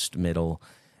oldest, middle,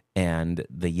 and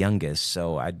the youngest.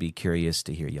 So I'd be curious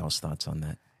to hear y'all's thoughts on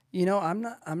that. You know, I'm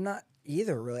not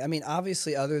either really. I mean,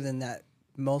 obviously, other than that,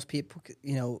 most people,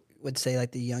 would say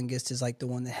like the youngest is like the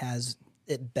one that has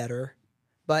it better,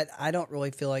 but I don't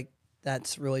really feel like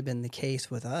that's really been the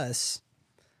case with us.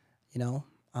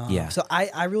 Yeah. So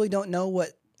I really don't know what.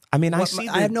 I mean, I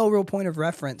have no real point of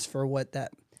reference for what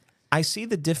that. I see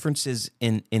the differences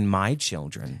in my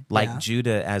children. Like Yeah.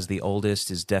 Judah, as the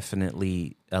oldest, is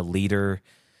definitely a leader,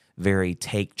 very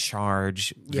take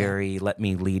charge, very let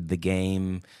me lead the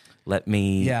game, let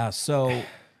me. Yeah, so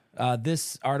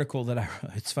this article that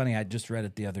it's funny, I just read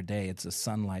it the other day. It's a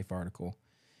Sun Life article.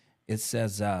 It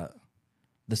says the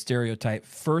stereotype,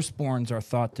 firstborns are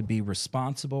thought to be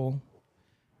responsible,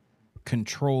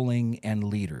 controlling, and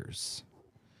leaders.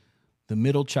 The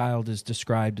middle child is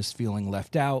described as feeling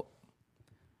left out,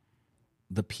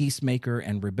 the peacemaker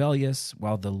and rebellious,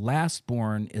 while the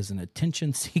lastborn is an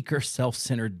attention seeker,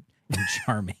 self-centered, and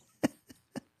charming.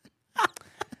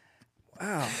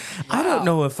 Wow. I don't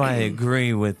know if I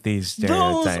agree with these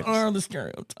stereotypes. Those are the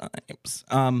stereotypes.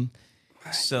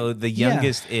 So the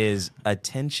youngest is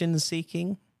attention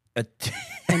seeking. And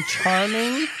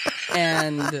charming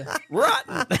and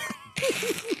rotten.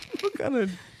 What kind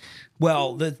of?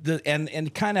 Well,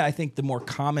 and kind of I think the more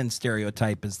common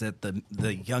stereotype is that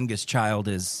the youngest child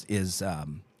is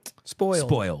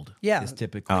Spoiled. Yeah. is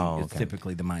typically Oh, is okay.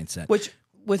 typically the mindset. Which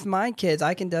with my kids,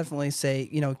 I can definitely say,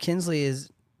 Kinsley is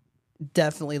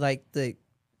definitely like the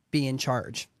be in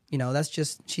charge. That's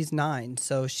just she's 9,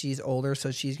 so she's older, so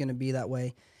she's going to be that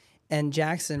way. And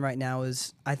Jackson right now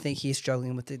I think he's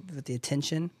struggling with the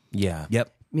attention. Yeah.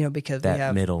 Yep. Because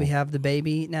That middle. we have the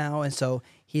baby now, and so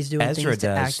he's doing Ezra things to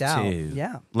does act too. out.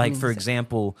 Yeah, Like for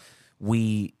example,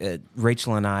 we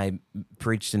Rachel and I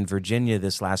preached in Virginia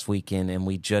this last weekend, and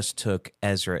we just took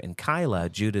Ezra and Kyla.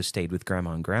 Judah stayed with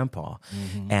Grandma and Grandpa,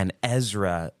 and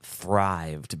Ezra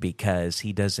thrived because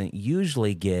he doesn't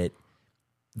usually get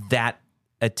that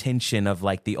attention of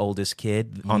like the oldest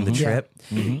kid on the trip,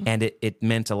 and it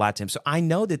meant a lot to him. So I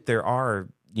know that there are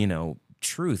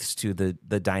truths to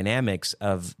the dynamics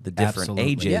of the different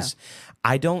Absolutely. ages.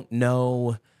 I don't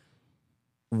know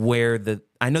where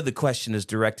I know the question is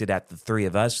directed at the three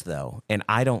of us though, and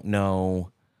I don't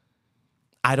know.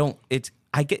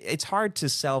 It's hard to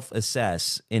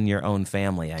self-assess in your own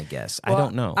family, I guess. I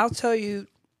don't know. I'll tell you,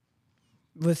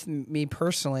 with me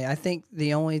personally, I think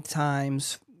the only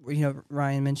times,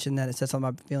 Ryan mentioned that it said something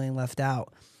about feeling left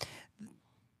out.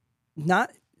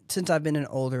 Not since I've been an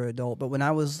older adult, but when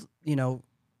I was,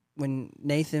 when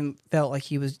Nathan felt like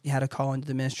he had a call into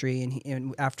the ministry,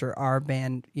 and after our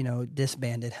band,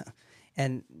 disbanded,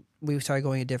 and we started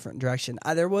going a different direction.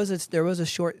 There was a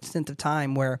short stint of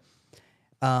time where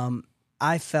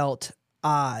I felt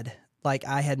odd, like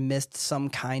I had missed some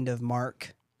kind of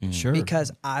mark. Sure.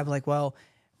 Because I'm like, well,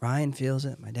 Ryan feels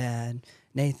it, my dad,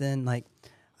 Nathan, like,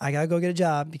 I gotta go get a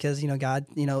job because, God,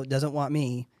 doesn't want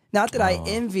me. Not that I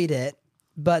envied it,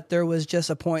 but there was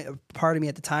just a part of me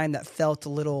at the time that felt a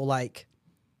little like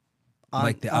on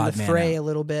Like the on odd the man fray out. a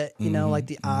little bit, like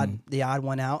the odd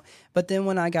one out. But then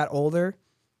when I got older,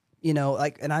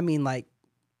 and I mean like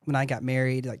when I got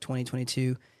married, like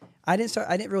 2022, I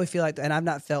didn't really feel like that, and I've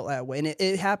not felt that way. And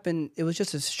it happened, it was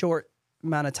just a short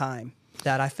amount of time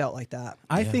that I felt like that.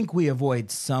 I think we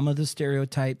avoid some of the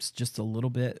stereotypes just a little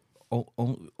bit,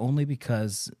 only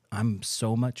because I'm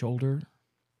so much older,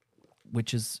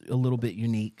 which is a little bit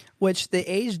unique. Which the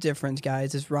age difference,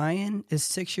 guys, is Ryan is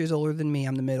 6 years older than me.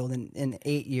 I'm the middle, and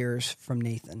 8 years from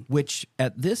Nathan. Which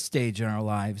at this stage in our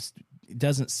lives it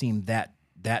doesn't seem that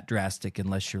drastic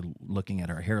unless you're looking at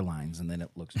our hairlines, and then it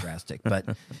looks drastic. But,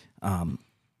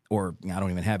 or I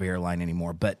don't even have a hairline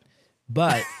anymore. But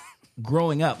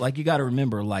growing up, like you got to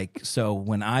remember, like so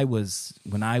when I was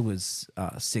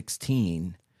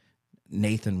 16,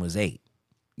 Nathan was 8.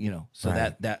 So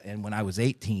Right. that and when I was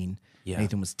 18, Yeah.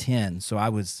 Nathan was 10. So I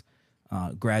was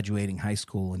graduating high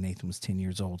school, and Nathan was 10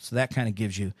 years old. So that kind of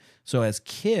gives you. So as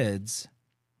kids,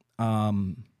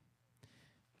 in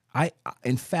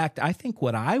fact, I think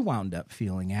what I wound up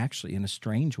feeling, actually, in a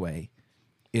strange way,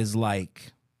 is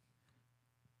like,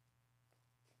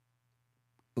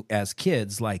 as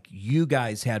kids, like you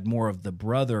guys had more of the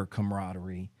brother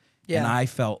camaraderie, and I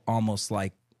felt almost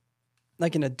like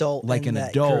an adult. Like in an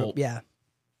that adult. group. Yeah.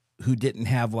 who didn't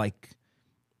have like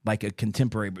a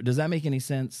contemporary. Does that make any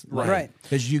sense? Right.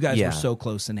 Because you guys Yeah. were so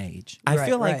close in age. I Right,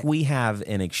 feel like right. we have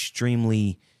an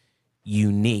extremely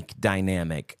unique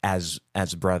dynamic as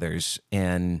brothers,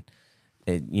 and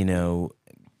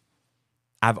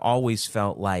I've always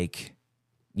felt like,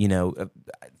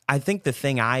 I think the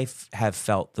thing I have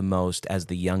felt the most as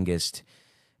the youngest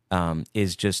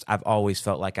is just I've always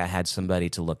felt like I had somebody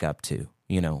to look up to.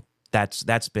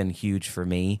 That's been huge for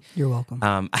me. You're welcome.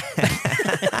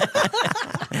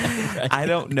 I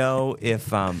don't know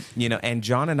if, and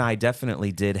John and I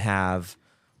definitely did have,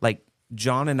 like,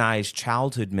 John and I's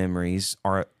childhood memories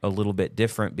are a little bit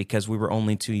different because we were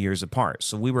only 2 years apart.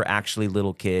 So we were actually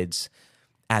little kids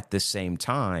at the same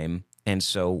time. And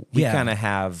so we Yeah. kind of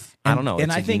have, I don't know,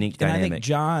 it's a unique And I dynamic. think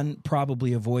John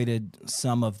probably avoided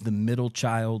some of the middle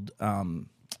child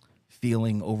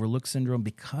feeling overlooked syndrome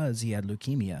because he had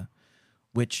leukemia,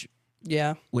 which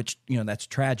yeah. that's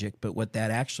tragic. But what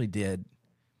that actually did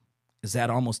is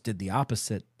that almost did the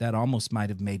opposite. That almost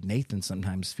might have made Nathan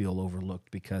sometimes feel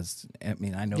overlooked because, I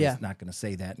mean, I know Yeah. he's not going to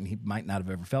say that, and he might not have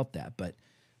ever felt that. But,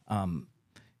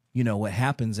 what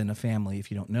happens in a family, if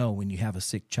you don't know, when you have a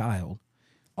sick child,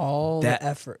 All that the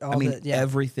effort.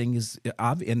 everything is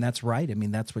obvious, and that's right. I mean,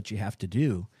 that's what you have to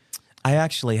do. I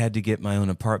actually had to get my own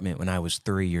apartment when I was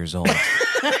 3 years old.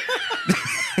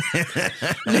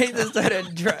 Nathan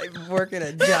started working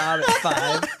a job at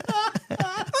 5.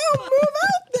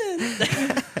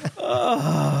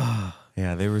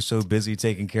 Yeah, they were so busy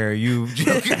taking care of you,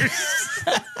 jokers.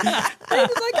 He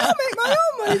was like, I'll make my own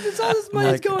money since all this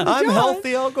money's going to I'm John.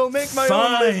 healthy. I'll go make my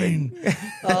own living.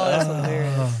 Oh, that's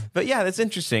hilarious. But yeah, that's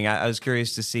interesting. I was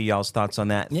curious to see y'all's thoughts on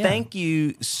that. Yeah. Thank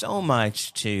you so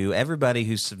much to everybody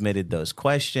who submitted those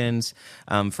questions,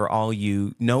 for all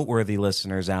you noteworthy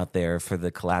listeners out there for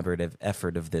the collaborative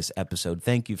effort of this episode.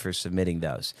 Thank you for submitting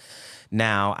those.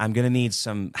 Now, I'm going to need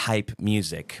some hype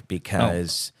music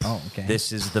because okay.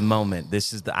 this is the moment.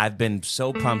 I've been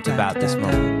so pumped about this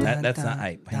moment. That's not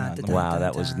hype. Hang on. Wow,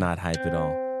 that was not hype at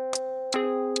all.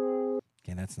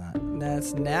 Okay, that's not.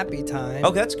 That's nappy time.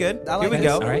 Oh, that's good. I like Here we this.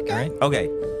 go. All right, all right. Okay.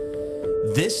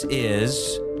 This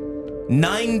is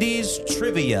 90s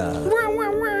trivia.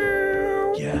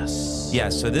 Yes. Yeah,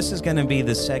 so this is going to be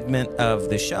the segment of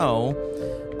the show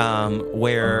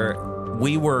where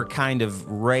we were kind of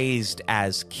raised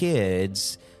as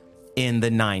kids in the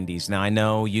 90s. Now, I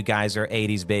know you guys are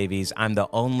 80s babies. I'm the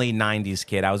only 90s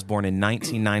kid. I was born in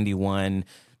 1991.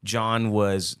 John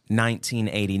was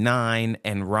 1989,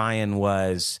 and Ryan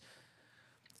was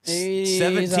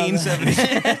 1770.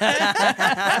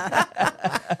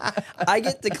 I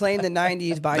get to claim the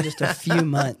 90s by just a few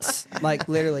months. Like,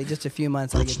 literally, just a few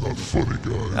months. That's not funny,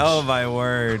 guys. Oh, my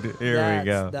word. Here we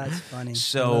go. That's funny.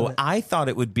 So I thought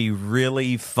it would be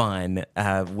really fun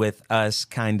with us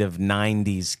kind of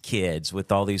 90s kids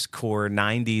with all these core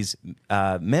 90s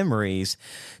memories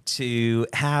to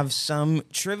have some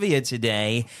trivia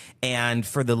today. And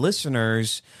for the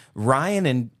listeners,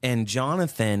 Ryan and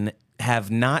Jonathan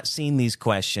have not seen these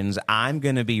questions. I'm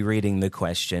going to be reading the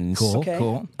questions. Cool, Okay.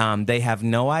 cool. They have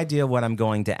no idea what I'm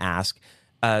going to ask.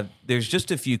 There's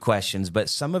just a few questions, but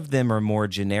some of them are more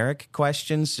generic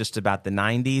questions, just about the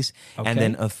 90s. Okay. And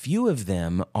then a few of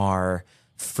them are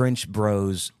French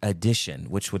Bros edition,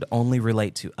 which would only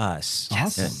relate to us.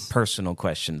 Awesome. Personal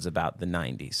questions about the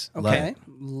 90s. Okay.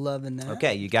 Loving that.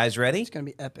 Okay, you guys ready? It's going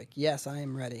to be epic. Yes, I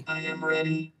am ready.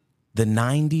 The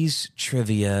 90s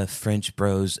Trivia French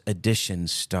Bros edition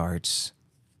starts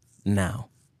now.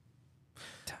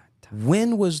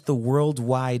 When was the World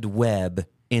Wide Web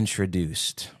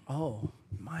introduced? Oh,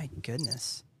 my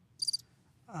goodness.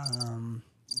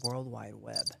 World Wide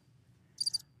Web.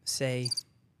 Say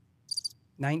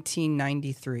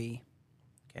 1993.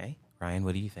 Okay, Ryan,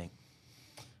 what do you think?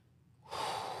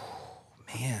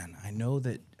 Man, I know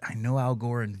Al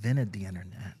Gore invented the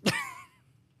internet.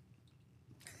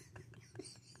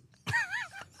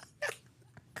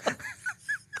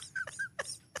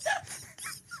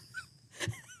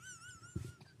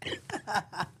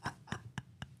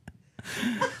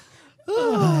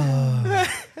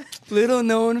 Little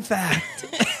known fact.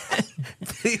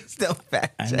 Please don't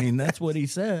fact I check. mean, that's what he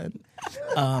said.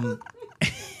 Oh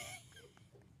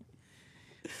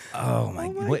my!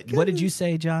 What did you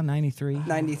say, John? 93.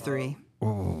 93.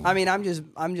 I mean, I'm just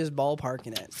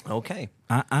ballparking it. Okay.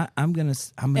 I'm gonna.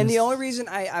 And the only reason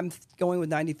I'm going with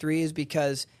 93 is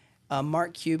because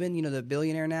Mark Cuban, the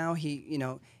billionaire now,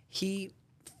 he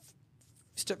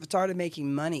started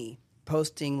making money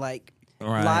posting like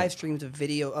Right. live streams of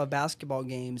video of basketball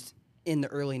games in the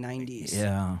early 90s.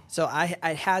 Yeah. So I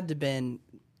had to been.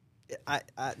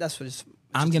 That's what it's.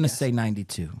 I'm gonna say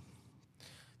 92.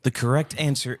 The correct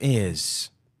answer is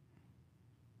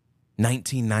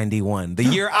 1991, the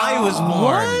year I was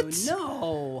born.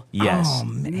 No, Yes, Oh,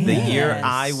 man. the year Yes.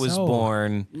 I was So-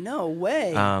 born. no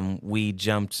way, We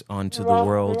jumped onto the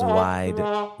World Wide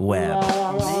Web.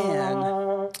 man.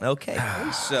 Okay,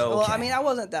 so Well, I mean, I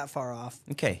wasn't that far off.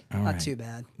 okay. Not too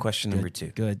bad. Question number 2.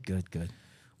 Good.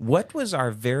 What was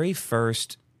our very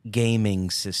first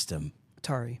gaming system?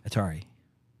 Atari. Atari.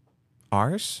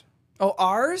 Ours? Oh,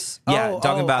 ours? Yeah,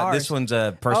 talking about ours. this one's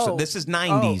a person. This is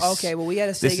 90s. Oh, okay. Well, we had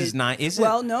a Sega. This is not. Is it?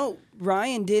 Well, no.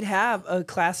 Ryan did have a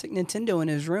classic Nintendo in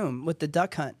his room with the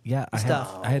Duck Hunt. Yeah, I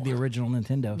stuff. had the original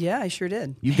Nintendo. Yeah, I sure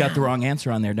did. You've got the wrong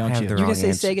answer on there, don't have you? the You're wrong gonna say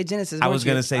answer. Sega Genesis. I weren't was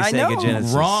gonna you? say I Sega know.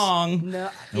 Genesis. Wrong. No,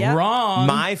 yeah. Wrong.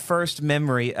 My first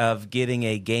memory of getting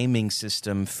a gaming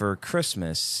system for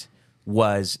Christmas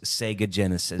was Sega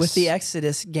Genesis With the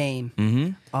Exodus game.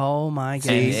 Mm-hmm. Oh my and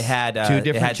goodness. it had Two different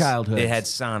it had, childhoods. It had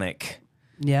Sonic,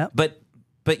 Yeah. but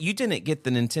you didn't get the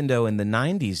Nintendo in the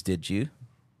 90s, did you?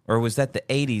 Or was that the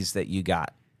 80s that you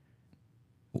got?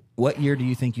 What year do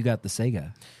you think you got the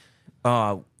Sega?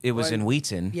 It was in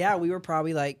Wheaton. Yeah, we were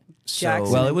probably like So-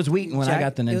 Jackson. Well, it was Wheaton when I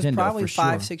got the It was Nintendo, probably for sure.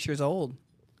 5-6 years old.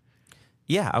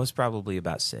 Yeah, I was probably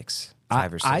about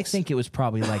 5 or 6. I think it was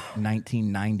probably like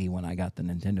 1990 when I got the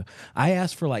Nintendo. I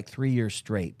asked for like 3 years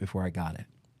straight before I got it.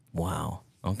 Wow.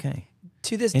 Okay.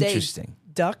 To this day, Interesting.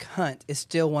 Duck Hunt is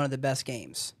still one of the best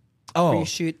games. Oh, Where you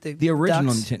shoot the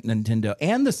original ducks. Nintendo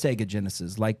and the Sega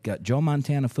Genesis, like Joe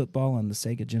Montana football on the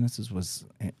Sega Genesis was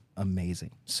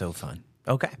amazing. So fun.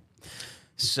 Okay.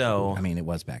 So I mean, it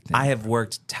was back then. I have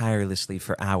worked tirelessly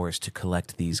for hours to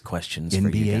collect these questions for you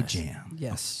NBA guys. Jam.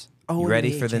 Yes. You Oh,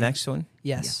 ready NBA for the Jam. next one?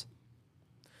 Yes.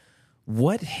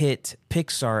 What hit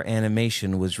Pixar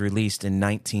animation was released in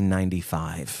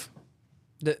 1995?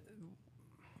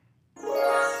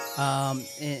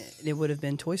 It would have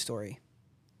been Toy Story.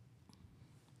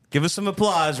 Give us some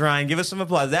applause, Ryan. Give us some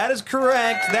applause. That is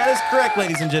correct. That is correct,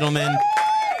 ladies and gentlemen.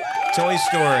 Toy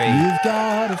Story. You've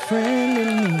got a friend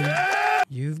in me.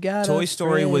 You've got Toy a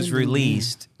Story was friend in me.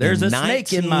 released. There's in a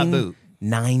snake in my boot.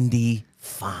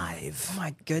 1995. Oh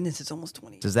my goodness, it's almost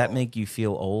 20. Does that make you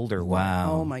feel old or what?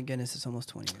 Wow. Oh my goodness, it's almost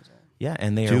 20 years old. Yeah,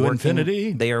 and they To are working.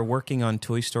 infinity. They are working on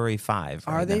Toy Story 5.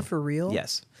 Are right they now. for real?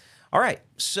 Yes. All right.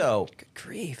 So, Good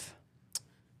grief.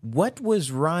 what was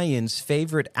Ryan's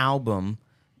favorite album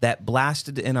that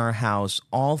blasted in our house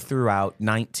all throughout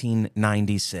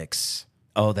 1996?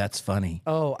 Oh, that's funny.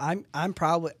 Oh, I'm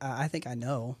probably. I think I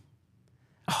know.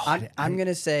 I'm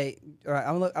gonna say. All right,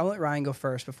 I'll let Ryan go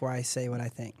first before I say what I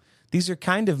think. These are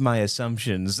kind of my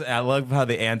assumptions. I love how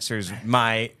the answers it's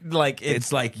my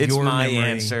your memory.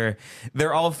 answer.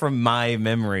 They're all from my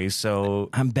memory. So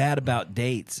I'm bad about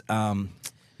dates.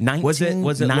 1990s.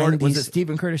 Was it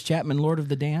Stephen Curtis Chapman, Lord of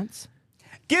the Dance?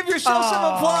 Give yourself some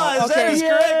applause. That okay. is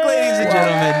correct, ladies and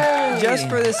gentlemen. Just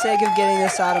for the sake of getting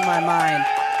this out of my mind,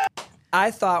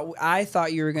 I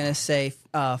thought you were gonna say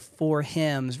Four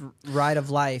Hymns, Ride of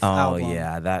Life. Oh album.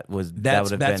 yeah, that would That's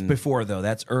have been before though.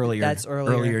 That's earlier. That's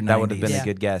earlier. Earlier. that would have 90s. been Yeah. a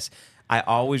good guess. I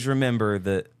always remember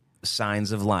the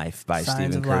Signs of Life by Signs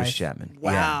Stephen of Curtis Life. Chapman.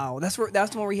 Wow, that's the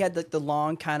one where he had the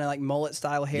long kind of like mullet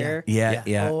style hair.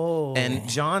 Yeah. Oh, And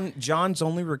John's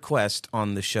only request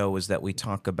on the show was that we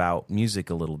talk about music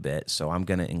a little bit, so I'm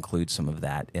going to include some of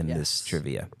that in this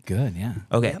trivia. Good. Yeah.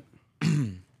 Okay.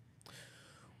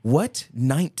 What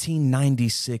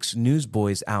 1996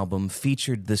 Newsboys album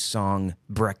featured the song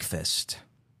Breakfast?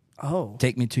 oh,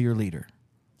 Take me to your leader.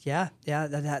 yeah.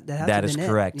 That had to That have is been it.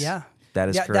 correct. Yeah, That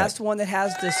is yeah. correct. That's the one that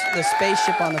has the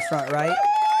spaceship on the front, right?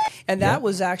 And that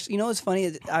was actually, it's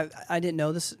funny. I didn't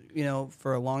know this,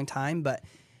 for a long time, but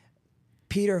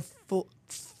Peter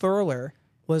Furler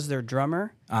was their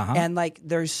drummer, and like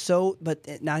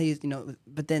but now he's,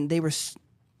 but then they were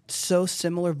so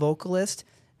similar vocalists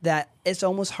that it's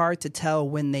almost hard to tell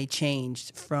when they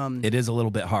changed from. It is a little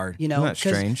bit hard. Isn't that 'cause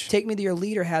strange? Take Me to Your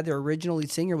Leader had their original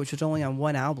lead singer, which was only on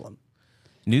one album.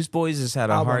 Newsboys has had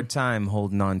a Album. hard time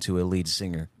holding on to a lead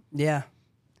singer. Yeah.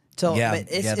 So Yeah, but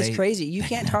it's yeah, it's they- crazy. You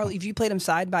can't hardly if you played them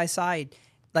side by side,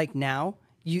 like now,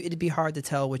 it'd be hard to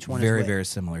tell which one is Very, which. very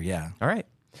similar. Yeah. All right.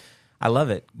 I love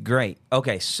it. Great.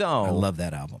 Okay, so I love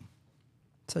that album.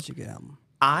 Such a good album.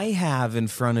 I have in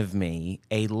front of me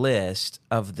a list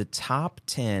of the top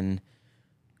 10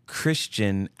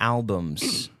 Christian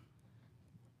albums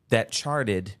that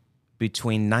charted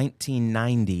between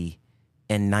 1990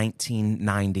 and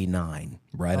 1999.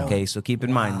 Right on. Okay, so keep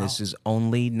in mind this is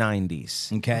only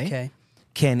 90s. Okay. Okay.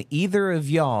 Can either of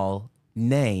y'all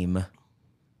name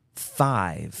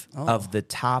 5 of the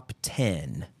top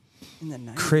 10 In the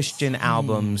 90s. Christian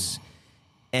albums?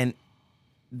 And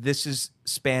this is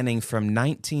spanning from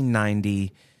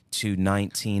 1990 to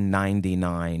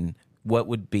 1999. What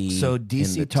would be So in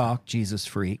DC the Talk, Jesus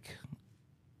Freak.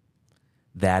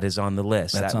 that is on the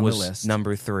list? That's that on the was list.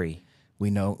 number 3. We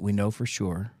know for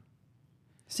sure.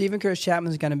 Stephen Curtis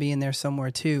Chapman's going to be in there somewhere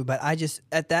too, but I just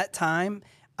at that time,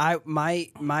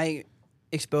 my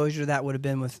exposure to that would have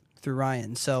been through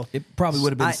Ryan. So It probably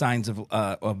would have been I- Signs of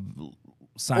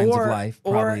Signs Or- of Life.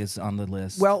 or- Probably is on the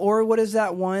list. well, or what is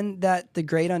that one that the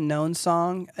Great Unknown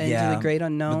song? Into the Great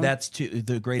Unknown. But that's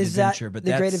the Great is Adventure. that but the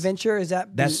that's, Great Adventure? Is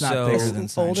that That's not So bigger than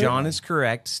Signs older? of John Life. is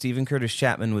correct. Stephen Curtis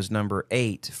Chapman was number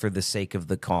 8 for the sake of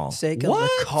the call. Sake of the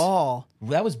Call?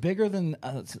 That was bigger than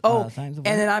Signs Signs of and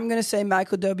Life. then I'm going to say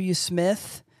Michael W.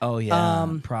 Smith, Oh yeah,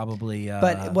 probably.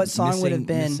 but what song would have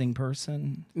been- Missing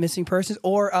Person? Missing Persons,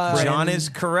 or John is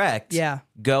correct. Yeah.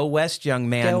 Go West, Young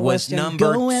Man Go was West, Young-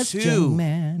 number Go West, 2. young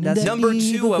man, That's the number 2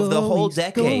 evil of the whole goings. Go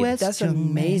decade. West, That's young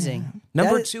amazing. man.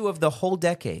 Number That is- 2 of the whole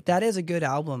decade. That is a good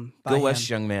album. By Go him. West,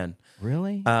 Young Man.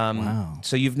 Really? Wow.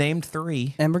 So you've named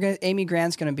 3. And Amy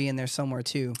Grant's going to be in there somewhere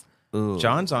too.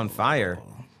 John's on fire.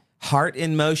 Heart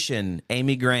in Motion,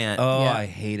 Amy Grant. Oh, Yeah. I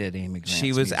hated Amy Grant.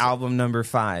 she was album number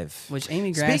 5. Which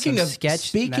Amy Grant's Speaking of sketch.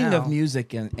 speaking now. of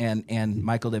music and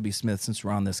Michael W. Smith, since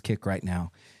we're on this kick right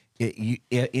now,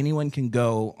 anyone can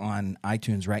go on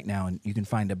iTunes right now and you can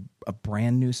find a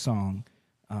brand new song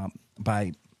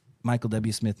by Michael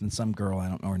W. Smith and some girl, I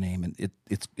don't know her name, and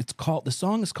it's called, the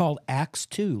song is called Acts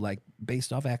 2, like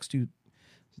based off Acts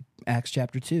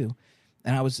chapter 2,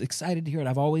 and I was excited to hear it.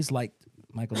 I've always liked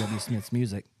Michael W. Smith's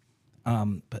music.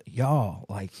 But y'all,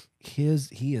 like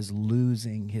he is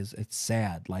losing his. It's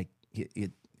sad. Like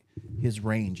his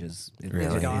range is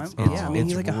Really? gone? Yeah, I mean,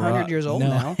 he's like 100 years old no,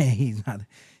 now. He's not.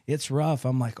 It's rough.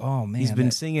 I'm like, oh man, He's been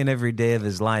that- singing every day of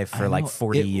his life I for like know.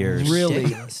 40 It years. Really,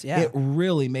 Ridiculous, yeah. it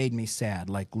really made me sad.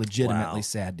 Like legitimately Wow.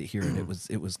 sad to hear it.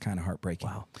 It was kind of heartbreaking.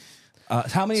 Wow.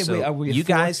 How many? So are we at you 4?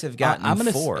 guys have gotten I'm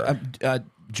gonna 4.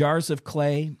 Jars of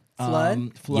Clay.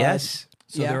 Flood? Yes.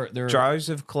 So Yeah. they're Jars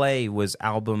of Clay was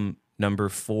album number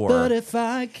 4. But if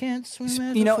I can't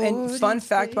swim, And fun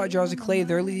fact about Jars of Clay,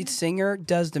 their lead singer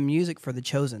does the music for The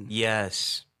Chosen.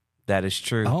 Yes, that is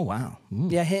true. Oh wow.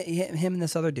 Mm. Yeah, him and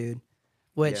this other dude.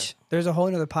 which there's a whole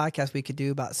other podcast we could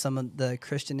do about some of the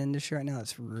Christian industry right now.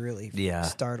 It's really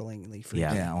startlingly freaky.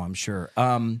 Yeah, I'm sure.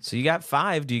 So you got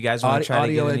 5. Do you guys want to try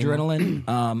audio to get any more?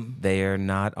 adrenaline? They are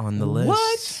not on the list.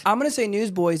 What? I'm going to say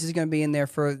Newsboys is going to be in there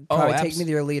for probably Take Me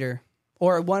to Your Leader.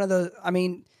 Or one of the, I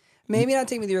mean, maybe not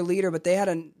Take Me to Your Leader, but they had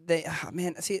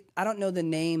I don't know the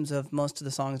names of most of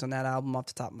the songs on that album off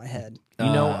the top of my head. You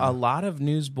know, a lot of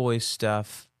Newsboys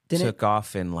stuff took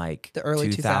off in like The early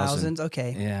 2000. 2000s?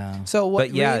 Okay. Yeah. So what?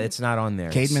 But yeah, it's not on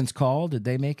there. Caedmon's Call, did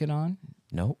they make it on?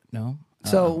 Nope. No.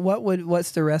 So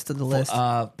what's the rest of the list?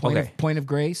 Point of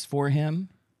Grace for him.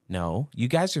 No. You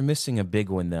guys are missing a big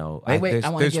one, though. Wait,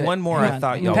 there's one more I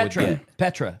thought y'all would get.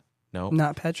 Petra. No.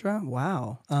 Not Petra?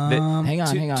 Wow. Hang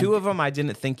on. 2 of them I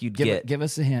didn't think you'd get. Give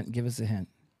us a hint.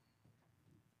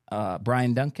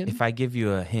 Brian Duncan. If I give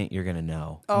you a hint, you're going to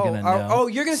know.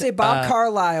 You're going to say Bob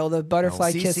Carlyle, the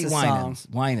Butterfly Kisses song.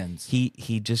 Winans.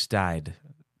 He just died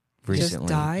recently.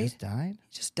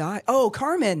 Just died? Oh,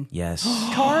 Carmen. Yes.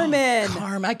 Carmen.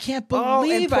 Carmen. I can't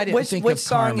believe I didn't think which of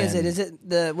song Carmen. is it? Is it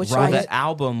which Well, song? the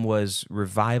album was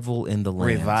Revival in the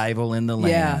Land. Revival in the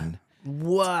Land.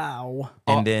 Wow.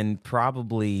 And then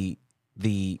probably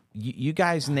you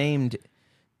guys named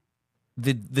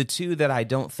the 2 that I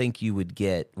don't think you would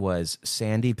get was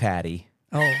Sandy Patty.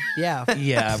 Oh, yeah.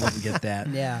 Yeah, I wouldn't get that.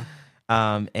 Yeah.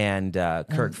 And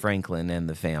Kirk Franklin and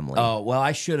the Family. Oh, well,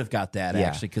 I should have got that,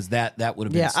 actually, because that would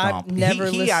have been stomped. I've never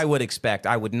I would expect.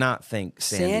 I would not think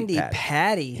Sandy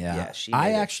Patty. Yeah, she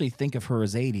I actually think of her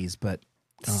as 80s, but...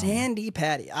 Sandy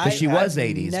Patty. But she was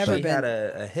 80s. She had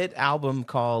a hit album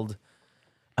called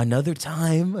Another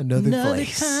Time, Another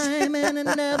Place. Time and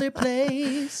another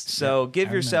place. So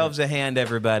give yourselves a hand,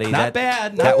 everybody. Not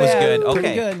bad. That was good. Pretty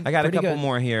Okay, good. I got Pretty a couple good.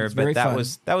 more here, It's but very that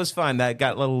fun. was fun. That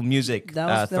got a little music That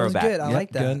was throwback. good. I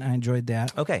like that. Good. I enjoyed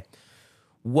that. Okay,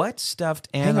 what stuffed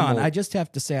Hang animal? on. I just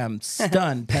have to say I'm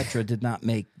stunned Petra did not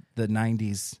make the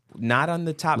 90s. Not on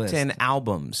the top list. 10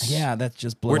 albums. Yeah, that's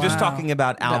just We're blowing. just talking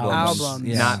about albums,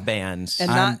 albums. not bands.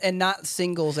 And not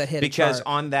singles that hit because a chart.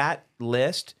 on that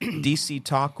list, DC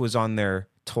Talk was on there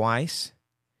twice,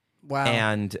 Wow.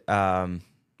 and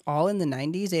all in the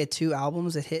 90s? They had 2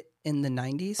 albums that hit in the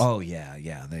 90s? Oh, yeah.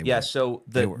 They were. So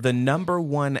the number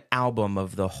 1 album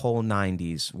of the whole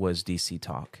 90s was DC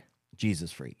Talk.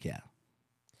 Jesus Freak, yeah.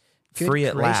 Good Free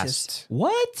at gracious. Last.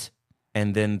 What?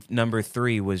 And then number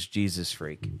 3 was Jesus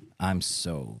Freak. I'm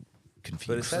so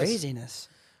confused. Craziness.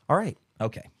 All right.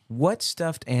 Okay. What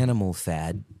stuffed animal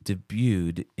fad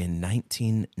debuted in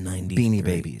 1993? Beanie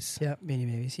Babies. Yep, Beanie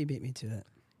Babies. He beat me to it.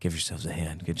 Give yourselves a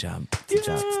hand. Good job. Good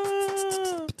job.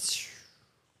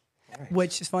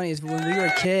 Which is funny is when we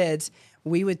were kids,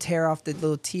 we would tear off the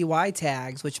little TY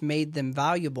tags, which made them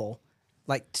valuable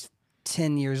like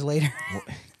 10 years later.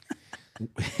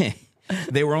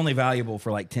 They were only valuable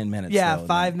for like 10 minutes. Yeah, though,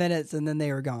 5 minutes and then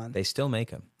they were gone. They still make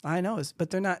them. I know, but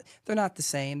they're not the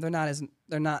same.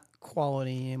 They're not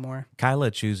quality anymore.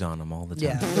 Kyla chews on them all the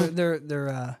time. Yeah,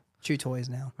 they're chew toys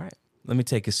now. All right. Let me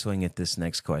take a swing at this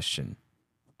next question.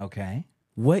 Okay.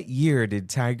 What year did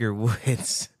Tiger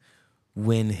Woods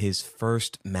win his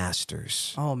first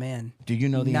Masters? Oh man. Do you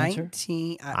know the answer?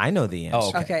 I know the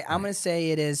answer. Oh, Okay, I'm going to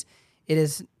say it is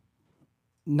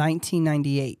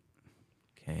 1998.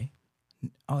 Okay.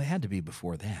 Oh, it had to be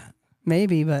before that.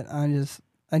 Maybe, but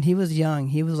and he was young.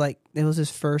 He was like, it was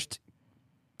his first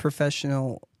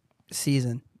professional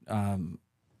season.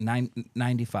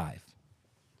 95.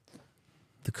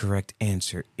 The correct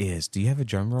answer is, do you have a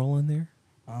drum roll in there?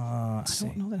 I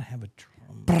don't know that I have a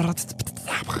drum.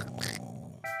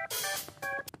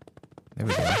 There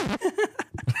we go.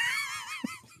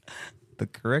 The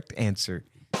correct answer.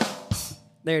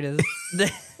 There it is.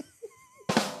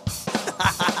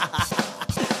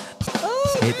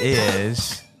 It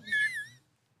is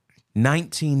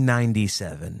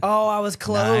 1997. Oh, I was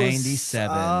close.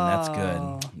 97. That's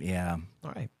good. Yeah.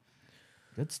 All right.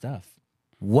 Good stuff.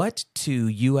 What 2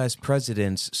 U.S.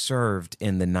 presidents served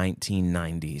in the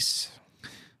 1990s?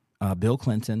 Bill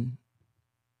Clinton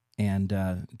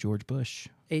and George Bush.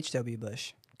 H.W.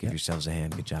 Bush. Give yourselves a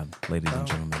hand. Good job, ladies and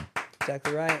gentlemen.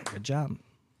 Exactly right. Good job.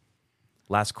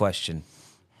 Last question.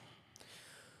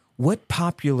 What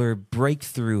popular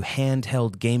breakthrough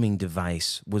handheld gaming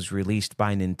device was released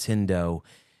by Nintendo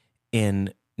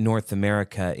in North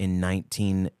America in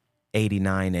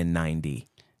 1989 and 90?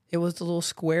 It was the little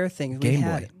square thing. Game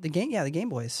Boy. The Game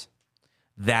Boys.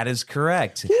 That is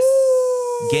correct.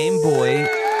 Game Boy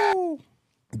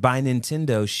by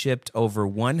Nintendo shipped over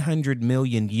 100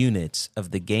 million units of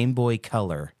the Game Boy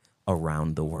Color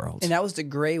around the world. And that was the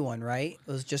gray one, right?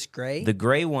 It was just gray. The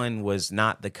gray one was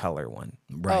not the color one.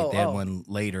 Right. They had oh. one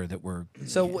later that were.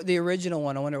 So the original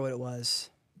one, I wonder what it was.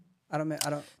 I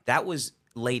don't. That was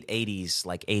late 80s,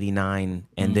 like 89.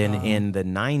 And then in the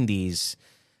 90s,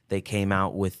 they came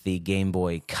out with the Game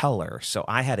Boy Color. So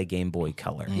I had a Game Boy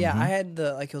Color. Yeah, I had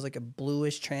it was like a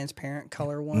bluish transparent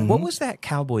color one. What was that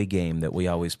cowboy game that we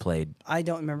always played? I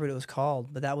don't remember what it was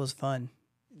called, but that was fun.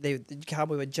 The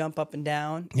cowboy would jump up and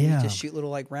down and Yeah. just shoot little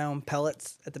like round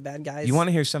pellets at the bad guys. You want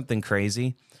to hear something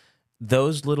crazy?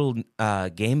 Those little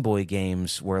Game Boy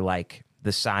games were like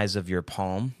the size of your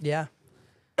palm. Yeah.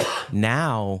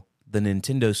 Now the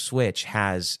Nintendo Switch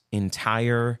has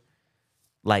entire,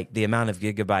 like the amount of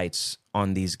gigabytes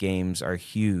on these games are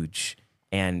huge,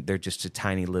 and they're just a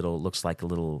tiny little, looks like a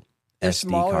little They're SD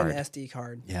smaller card. than an SD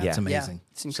card. Yeah, Yeah. it's amazing.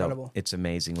 Yeah, it's incredible. So it's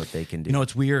amazing what they can do. You know,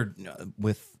 it's weird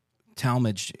with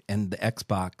Talmadge and the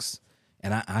Xbox,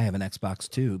 and I have an Xbox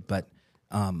too, but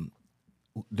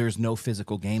there's no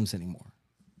physical games anymore.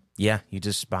 yeah, you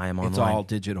just buy them online. It's all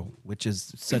digital, which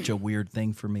is such a weird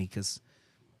thing for me because,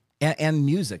 and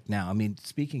music now. I mean,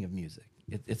 speaking of music,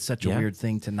 it's such a Yeah. weird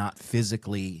thing to not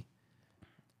physically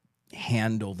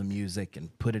handle the music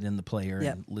and put it in the player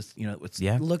Yeah. and listen. You know, it's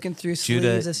Yeah. Looking through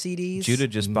Judah- sleeves of CDs. Judah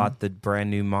just bought the brand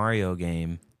new Mario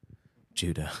game.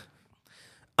 Judah.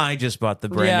 I just bought the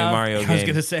brand Yeah. new Mario I was game.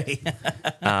 gonna say.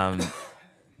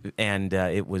 And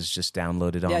it was just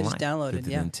downloaded online. just downloaded, through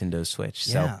the yeah. Nintendo Switch.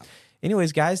 Yeah. So,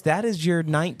 anyways, guys, that is your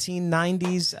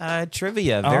 1990s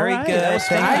trivia. Very All right, good. that was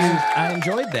Thank fun. you. I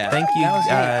enjoyed that. Thank you, That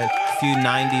was neat. few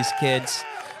 90s kids.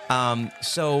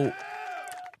 So,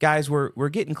 guys, we're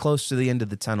getting close to the end of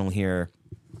the tunnel here.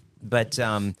 But,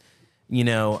 you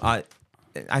know,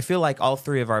 I feel like all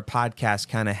three of our podcasts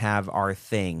kind of have our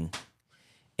thing.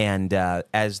 And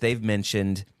as they've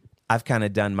mentioned, I've kind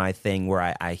of done my thing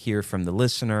where I hear from the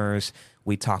listeners.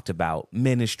 We talked about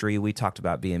ministry. We talked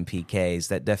about being PKs.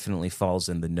 That definitely falls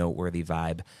in the noteworthy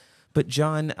vibe. But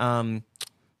John,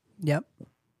 Yep.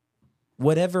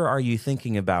 whatever are you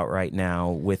thinking about right now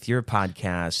with your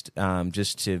podcast,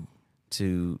 just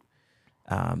to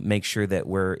make sure that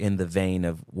we're in the vein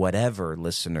of whatever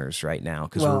listeners right now,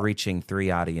 because we're Well- reaching 3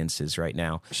 audiences right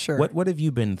now. Sure. What have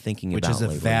you been thinking Which about is a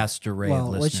lately? vast array of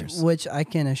Well, listeners. which I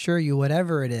can assure you,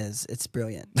 whatever it is, it's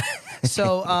brilliant.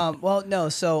 So,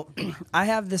 So I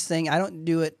have this thing. I don't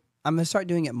do it. I'm gonna start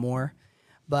doing it more,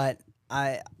 but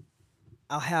I'll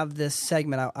have this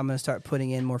segment I'm gonna start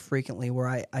putting in more frequently where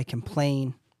I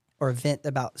complain or vent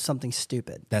about something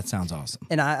stupid. That sounds awesome.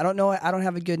 And I don't know. I don't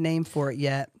have a good name for it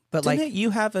yet. But Didn't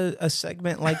you have a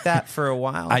segment like that for a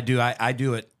while? I do. I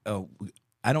do it.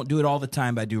 I don't do it all the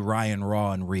time, but I do Ryan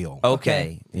Raw and Real.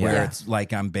 Okay. Where Yeah. it's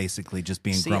like I'm basically just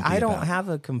being See, grumpy. I don't about it. have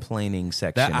a complaining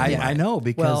section. That. in I mine. know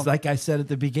because, Well- like I said at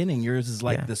the beginning, yours is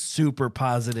like Yeah. the super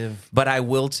positive. But I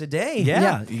will today.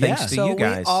 Yeah. Thanks to So you we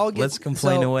guys. all get- Let's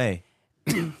complain so- away.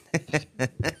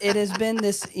 it has been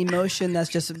this emotion that's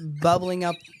just bubbling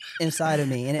up inside of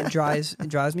me, and it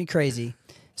drives me crazy.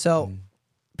 So,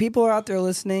 people are out there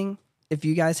listening. If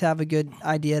you guys have a good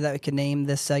idea that we could name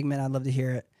this segment, I'd love to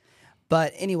hear it.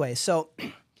 But anyway, so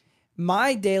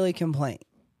my daily complaint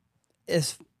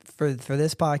is for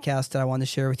this podcast that I want to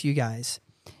share with you guys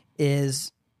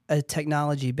is a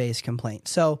technology-based complaint.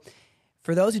 So,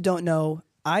 for those who don't know,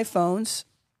 iPhones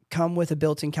come with a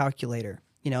built-in calculator.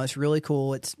 You know, it's really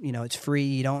cool. It's, you know, it's free.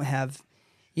 You don't have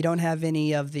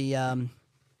any of the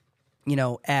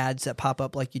ads that pop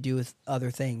up like you do with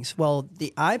other things. Well,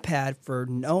 the iPad, for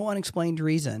no unexplained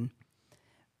reason,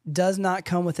 does not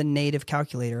come with a native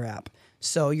calculator app.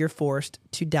 So you're forced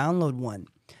to download one.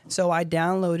 So I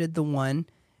downloaded the one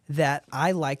that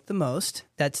I like the most.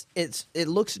 It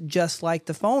looks just like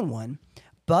the phone one,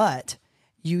 but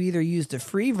you either use the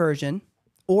free version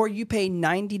or you pay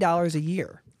 $90 a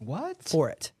year What? for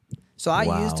it. So I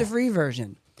Wow. used the free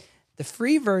version. The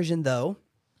free version, though,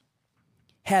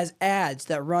 has ads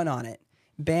that run on it.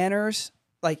 Banners,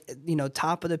 like, you know,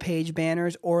 top of the page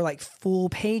banners or like full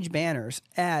page banners,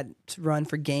 ads run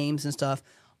for games and stuff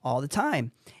all the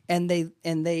time. And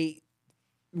they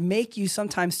make you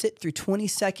sometimes sit through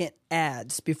 20-second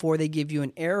ads before they give you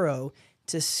an arrow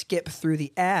to skip through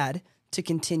the ad to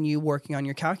continue working on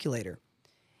your calculator.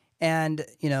 And,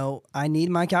 you know, I need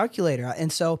my calculator.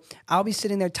 And so I'll be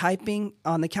sitting there typing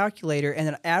on the calculator, and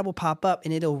then an ad will pop up,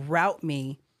 and it'll route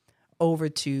me over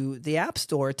to the App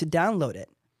Store to download it.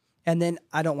 And then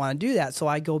I don't want to do that. So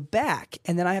I go back,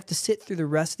 and then I have to sit through the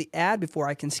rest of the ad before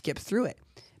I can skip through it.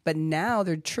 But now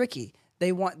they're tricky.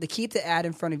 They want to keep the ad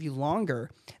in front of you longer.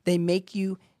 They make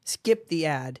you skip the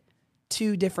ad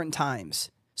 2 different times.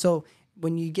 So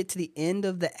when you get to the end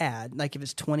of the ad, like if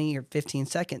it's 20 or 15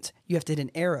 seconds, you have to hit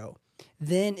an arrow.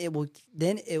 Then it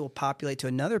will populate to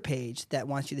another page that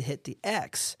wants you to hit the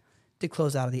X to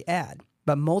close out of the ad.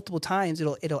 But multiple times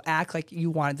it'll act like you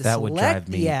wanted to That would drive select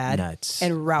me the ad nuts.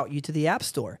 and route you to the App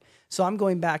Store. So I'm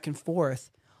going back and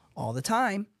forth all the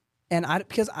time, and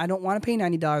because I don't want to pay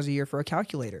 $90 a year for a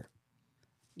calculator.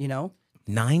 You know?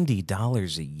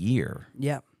 $90 a year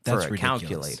Yeah. That's for a ridiculous.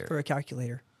 calculator. For a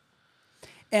calculator.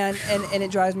 And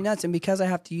it drives me nuts. And because I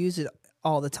have to use it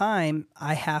all the time,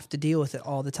 I have to deal with it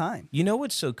all the time. You know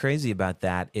what's so crazy about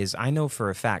that is I know for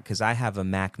a fact, because I have a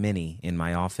Mac Mini in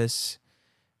my office,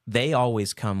 they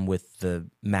always come with the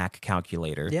Mac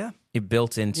calculator. Yeah. It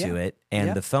built into Yeah. it, and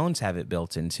Yep. the phones have it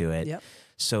built into it. Yep.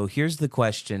 So here's the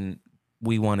question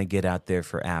we want to get out there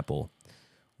for Apple.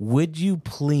 Would you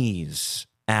please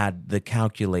add the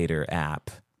calculator app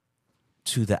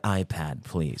to the iPad,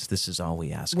 please? This is all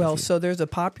we ask Well, of you. so there's a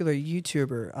popular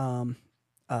YouTuber,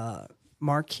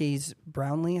 Marquise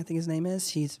Brownlee, I think his name is.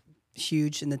 He's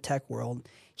huge in the tech world.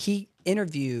 He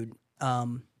interviewed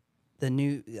the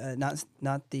new,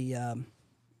 not the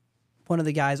one of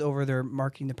the guys over their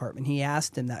marketing department. He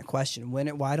asked him that question: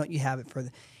 why don't you have it for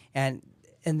the? And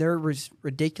their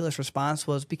ridiculous response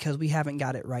was because we haven't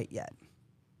got it right yet,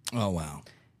 Oh, wow.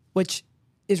 which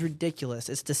is ridiculous.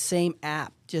 It's the same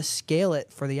app, just scale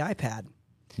it for the iPad.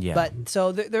 yeah. But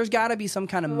so there's got to be some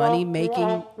kind of money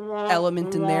making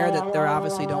element in there that they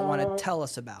obviously don't want to tell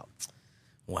us about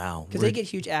wow. because they get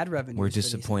huge ad revenue. We're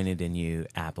disappointed in you,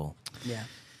 Apple. Yeah.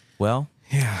 Well,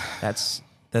 Yeah.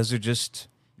 those are just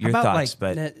your About, thoughts,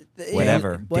 like, but Yeah,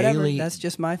 whatever. Whatever. Daily- That's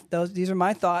just these are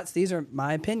my thoughts. These are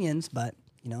my opinions. But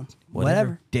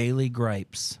whatever. Daily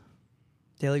gripes.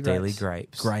 Daily gripes. Daily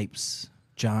gripes. Gripes.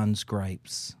 John's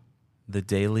gripes. The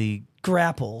daily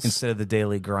Grapples. instead of the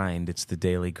daily grind, it's the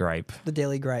daily gripe. The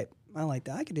daily gripe. I like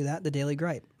that. I could do that. The daily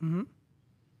gripe.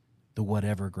 The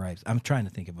whatever gripes. I'm trying to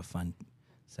think of a fun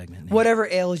segment name. Whatever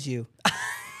ails you.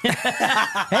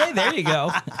 Hey, there you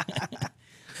go.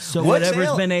 So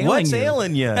whatever's been ailing What's you.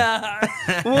 ailing you?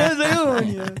 What's ailing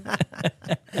you?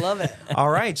 Love it. All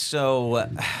right, so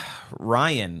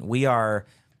Ryan, we are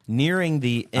nearing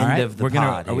the end All right, of the we're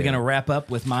pod. Are we here. going to wrap up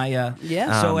with my?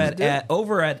 Yeah. So let's do it.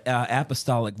 over at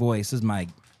Apostolic Voice, this is my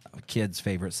kids'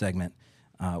 favorite segment.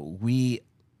 We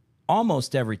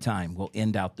almost every time will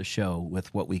end out the show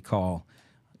with what we call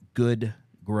good,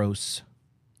 gross,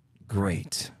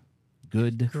 great.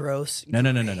 Good. Gross.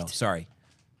 No. Sorry.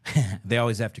 They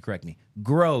always have to correct me.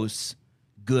 Gross,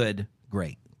 good,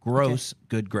 great. Gross,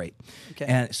 good, great. Okay.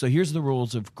 And so here's the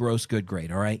rules of gross, good, great.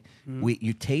 All right.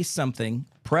 You taste something,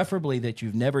 preferably that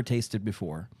you've never tasted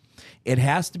before. It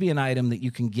has to be an item that you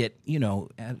can get,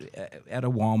 at a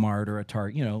Walmart or a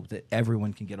Target, that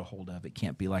everyone can get a hold of. It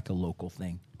can't be like a local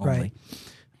thing only.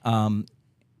 Right.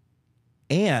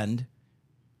 And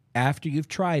after you've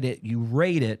tried it, you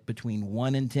rate it between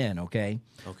 1 and 10, okay?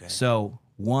 Okay. So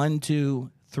 1, 2,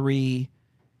 3,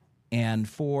 and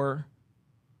 4.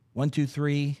 1, 2,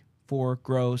 3, 4,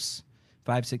 gross.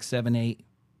 5, 6, 7, 8,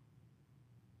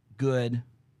 good.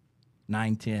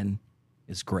 9, 10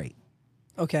 is great.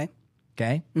 Okay.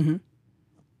 Okay?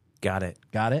 Got it.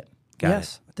 Got it?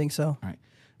 Yes, I think so. All right.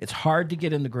 It's hard to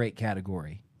get in the great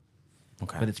category,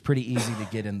 Okay. but it's pretty easy to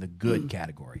get in the good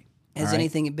category. Has All right?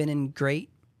 anything been in great?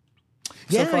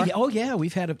 Yeah. far? Oh, yeah.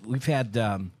 We've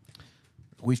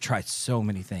tried so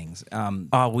many things.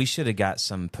 We should have got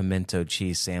some pimento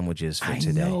cheese sandwiches for I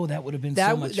today. know that would have been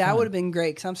That so much that fun. would have been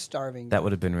great because I'm starving. That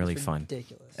would have been really fun.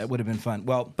 Ridiculous. That would have been fun.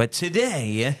 Well, But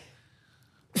today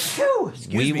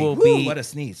we will be- what a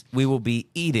sneeze. we will be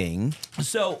eating.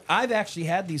 So I've actually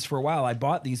had these for a while. I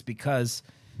bought these because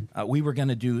we were going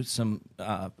to do some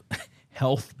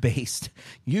health-based.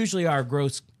 Usually our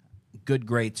gross good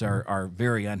greats are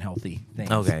very unhealthy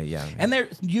things. Okay, yeah. And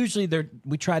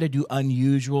we try to do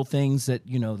unusual things that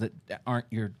that aren't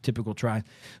your typical try.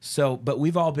 So, but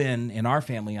we've all been in our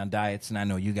family on diets, and I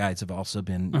know you guys have also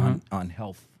been on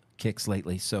health kicks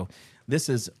lately. So this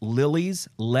is Lily's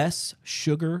Less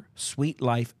Sugar Sweet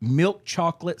Life Milk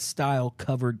Chocolate Style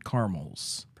Covered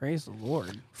Caramels. Praise the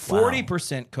Lord.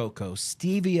 40% cocoa,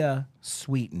 stevia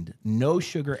sweetened, no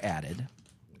sugar added.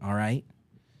 All right.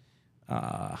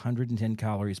 110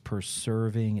 calories per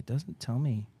serving. It doesn't tell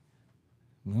me.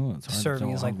 No, it's hard to Serving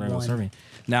tell is how like big a one. serving.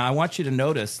 Now, I want you to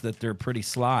notice that they're pretty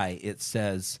sly. It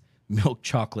says milk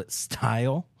chocolate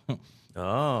style.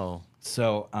 Oh,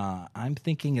 So I'm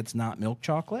thinking it's not milk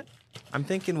chocolate. I'm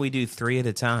thinking we do 3 at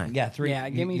a time. Yeah, 3. Yeah,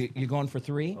 give me- You're going for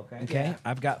 3? Okay. Yeah.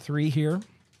 I've got 3 here.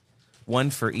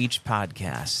 1 for each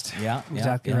podcast. Yeah.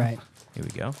 Exactly right. Here we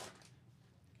go.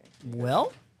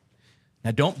 Well,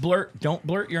 Now don't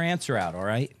blurt your answer out, all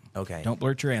right? Okay. Don't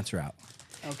blurt your answer out.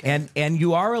 Okay. And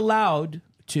you are allowed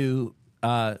to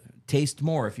taste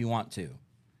more if you want to.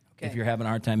 Okay. If you're having a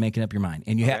hard time making up your mind.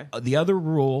 And you have the other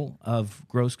rule of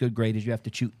gross, good, great is you have to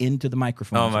chew into the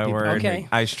microphone. Oh so my people- word! Okay.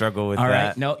 I struggle with All that.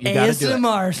 right, no, you got to do it.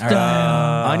 ASMR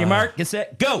style. On your mark, get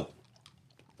set, go.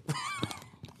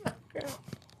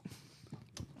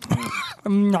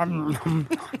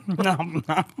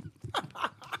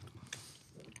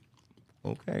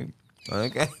 Okay.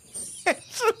 Okay.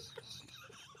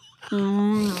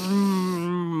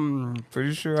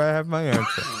 Pretty sure I have my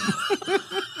answer.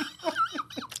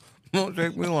 Won't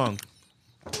take me long.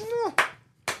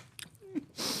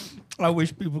 I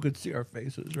wish people could see our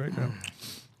faces right now.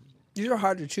 These are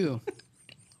hard to chew.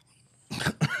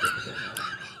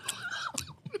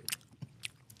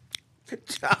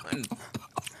 John.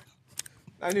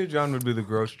 I knew John would be the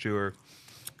gross chewer.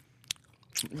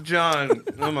 John,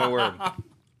 oh my word.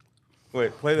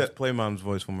 Wait, play Mom's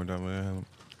voice one more time.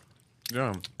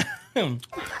 John.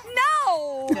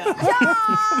 No!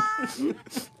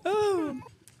 John!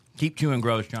 Keep chewing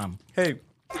gross, John. Hey,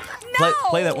 No!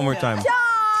 play that one more time. John!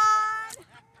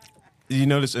 Did you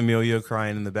notice Emilio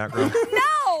crying in the background?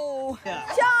 No!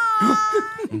 John!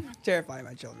 Terrifying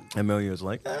my children. Emilio's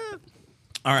like, All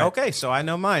right. okay, so I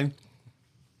know mine.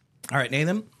 All right,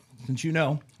 Nathan, since you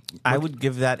know. I would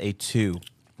give that a 2.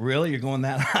 Really? You're going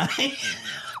that high?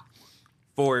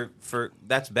 For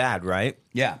that's bad, right?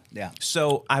 Yeah.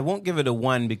 So I won't give it a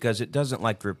 1 because it doesn't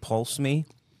like repulse me.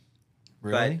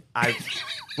 Really?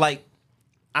 But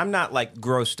I'm not like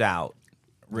grossed out.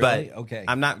 Really? But Okay.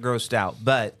 I'm not grossed out,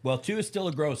 but Well, 2 is still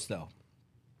a gross, though.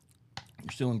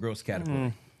 You're still in gross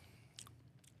category.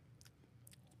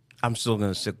 I'm still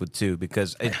going to stick with 2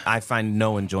 because I find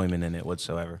no enjoyment in it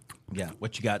whatsoever. Yeah.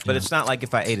 What you got, But John? it's not like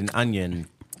if I ate an onion.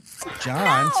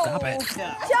 John, stop it.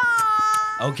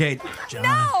 John! Okay, John.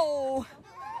 No!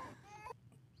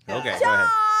 Okay, go ahead.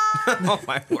 Oh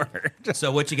my word.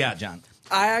 So what you got, John?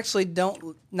 I actually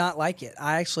don't not like it.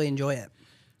 I actually enjoy it.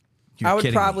 You're I would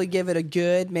kidding probably give it a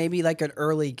good, maybe like an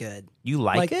early good. You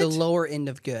like it? the lower end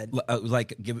of good. me.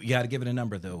 You got to give it a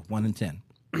number though, 1 and 10.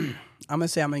 I'm gonna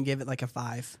say I'm gonna give it like a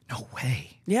 5. No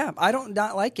way. Yeah, I don't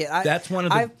not like it. That's one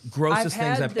of the grossest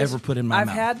things had I've ever put in my I've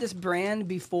mouth. had this brand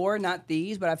before, not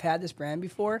these, but I've had this brand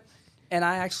before, and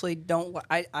I actually don't.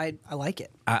 I like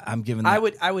it. I'm giving. I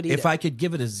That, would eat if it. I could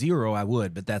give it a 0, I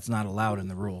would, but that's not allowed in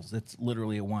the rules. It's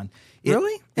literally a 1.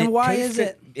 Really? And why is tasted-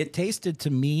 it? It tasted to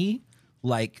me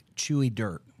like chewy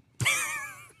dirt.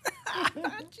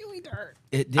 Chewy dirt.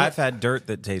 It did. I've had dirt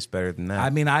that tastes better than that. I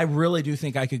mean, I really do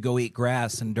think I could go eat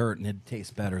grass and dirt and it'd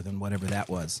taste better than whatever that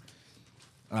was.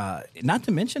 Not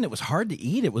to mention, it was hard to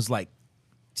eat. It was like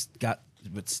it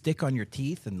would stick on your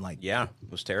teeth and like yeah, it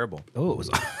was terrible. oh, it was.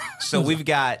 So we've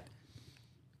got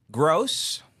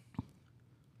gross,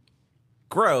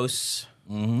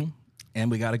 And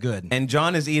we got a good. and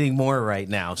John is eating more right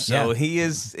now. So Yeah. he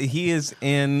is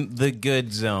in the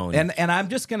good zone. And I'm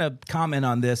just going to comment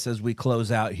on this as we close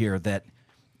out here that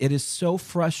it is so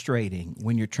frustrating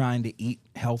when you're trying to eat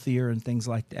healthier and things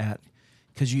like that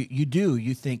because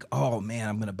you think, oh man,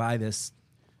 I'm going to buy this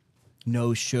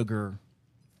no sugar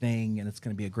thing and it's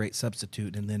going to be a great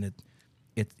substitute, and then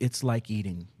it's like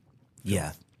eating.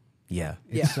 yeah.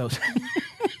 It's so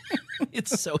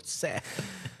it's so sad.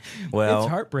 Well, It's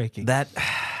heartbreaking. That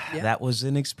was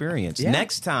an experience. Yeah.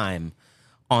 Next time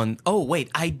on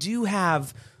I do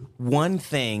have one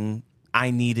thing I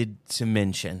needed to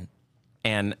mention,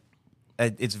 and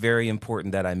it's very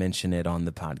important that I mention it on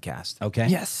the podcast. Okay.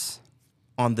 Yes.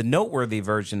 On the noteworthy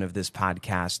version of this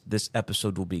podcast, this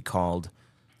episode will be called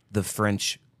The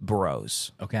French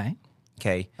Bros. Okay.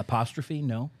 Okay? Apostrophe?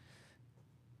 No.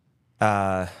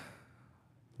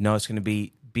 No, it's going to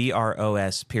be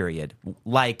BROS period.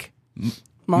 Like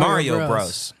Mario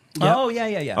Bros. Yep. Oh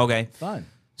yeah. Okay. Fun.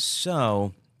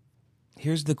 So,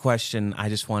 here's the question I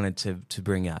just wanted to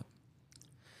bring up.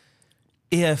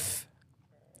 If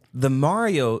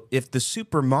the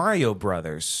Super Mario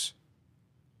Brothers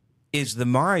is the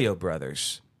Mario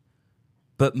Brothers,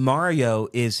 but Mario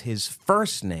is his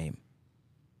first name,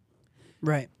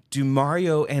 Right. do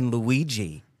Mario and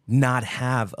Luigi not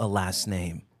have a last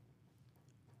name?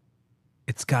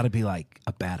 It's got to be like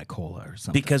a Batacola or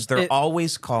something. Because they're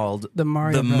always called The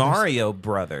Mario Brothers. Mario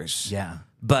Brothers. Yeah.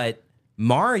 But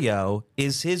Mario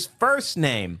is his first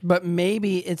name. But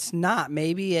maybe it's not.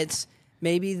 Maybe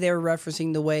they're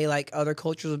referencing the way like other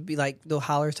cultures would be like they'll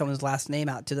holler someone's last name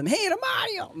out to them. Hey, the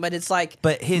Mario. But it's like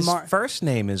But his first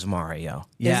name is Mario.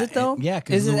 Yeah, it though? Yeah, Is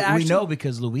because it we actually- know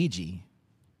because Luigi.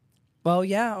 Well,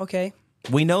 yeah, okay.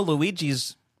 We know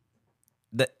Luigi's.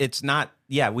 It's not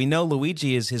we know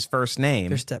Luigi is his first name.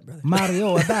 Their stepbrother.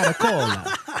 Mario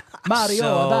Abatacola. Mario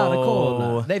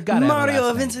Abatacola. They've got to have a Mario last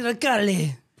name. Vincent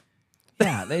Accarli.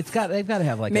 Yeah, they've got to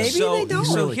have like Maybe a they don't.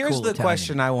 So really here's cool the Italian.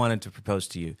 question I wanted to propose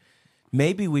to you.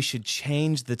 Maybe we should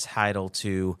change the title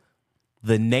to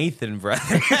The Nathan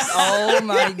Brothers. Oh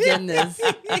my goodness.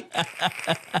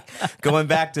 Going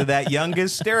back to that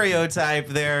youngest stereotype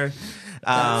there.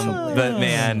 But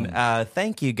man,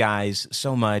 thank you guys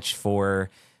so much for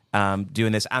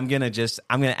doing this. I'm gonna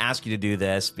ask you to do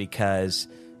this because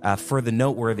for the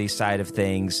Noteworthy side of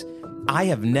things, I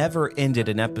have never ended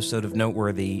an episode of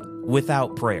Noteworthy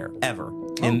without prayer ever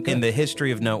in the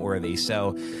history of Noteworthy.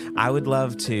 So I would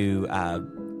love to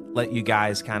let you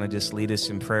guys kind of just lead us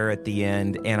in prayer at the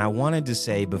end. And I wanted to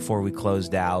say before we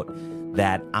closed out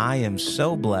that I am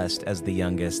so blessed as the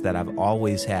youngest that I've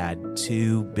always had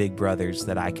two big brothers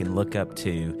that I can look up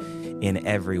to in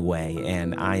every way.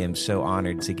 And I am so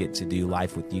honored to get to do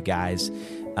life with you guys.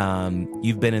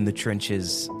 You've been in the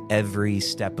trenches every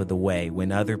step of the way.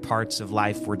 When other parts of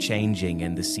life were changing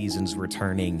and the seasons were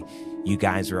turning, you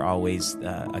guys are always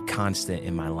a constant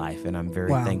in my life. And I'm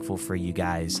very thankful for you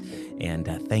guys. And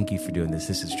thank you for doing this.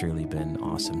 This has truly been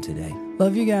awesome today.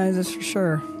 Love you guys, that's for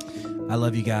sure. I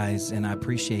love you guys, and I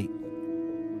appreciate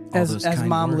all those As kind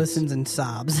mom words. listens and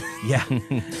sobs. Yeah.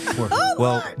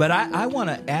 Well, But I want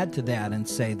to add to that and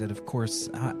say that, of course,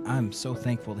 I'm so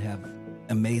thankful to have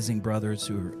amazing brothers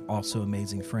who are also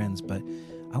amazing friends. But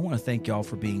I want to thank y'all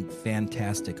for being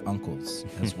fantastic uncles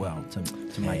as well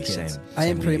to my kids. same. I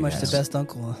am to pretty you much guys. the best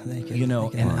uncle they could. You know,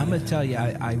 they could and have. I'm going to tell you,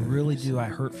 I really do. I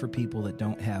hurt for people that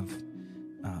don't have,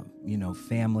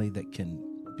 family that can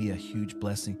be a huge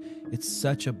blessing. It's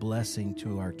such a blessing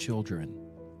to our children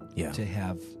to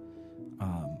have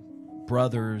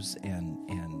brothers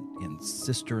and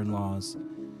sister-in-laws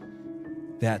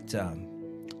that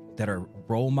are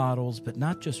role models, but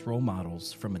not just role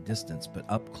models from a distance, but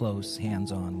up close,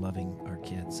 hands-on, loving our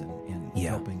kids and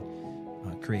helping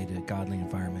create a godly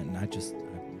environment. And I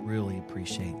really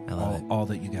appreciate all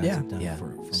that you guys have done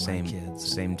for my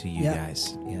kids. Same to you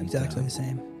guys. And, exactly the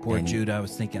same. Poor Judah. I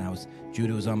was thinking,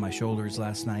 Judah was on my shoulders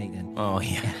last night, and Oh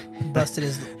yeah, Busted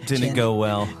his didn't chin. go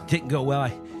well. didn't go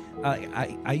well.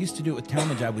 I used to do it with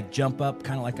Talmadge. I would jump up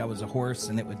kind of like I was a horse,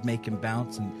 and it would make him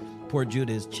bounce. And poor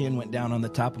Judah, his chin went down on the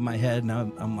top of my head, and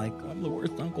I'm like, I'm the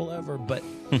worst uncle ever. But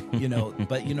you know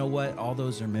what? All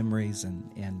those are memories,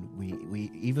 and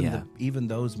we even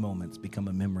those moments become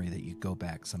a memory that you go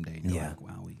back someday. And you're like,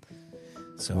 wow,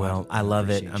 So I love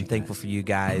it. appreciate I'm you thankful guys. for you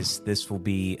guys. This will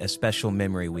be a special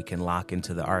memory we can lock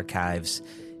into the archives.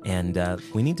 And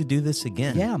we need to do this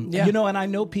again. Yeah. You know, and I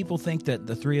know people think that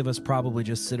the three of us probably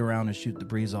just sit around and shoot the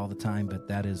breeze all the time, but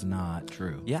that is not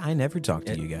true. Yeah, I never talk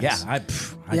to you guys. Yeah, I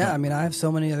I mean, I have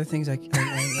so many other things I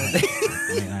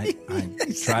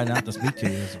try not to speak to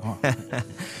you.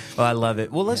 Well, I love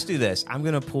it. Well, let's do this. I'm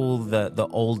going to pull the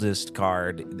oldest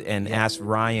card and ask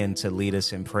Ryan to lead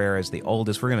us in prayer as the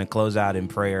oldest. We're going to close out in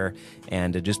prayer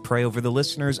and just pray over the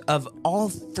listeners of all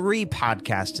three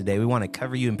podcasts today. We want to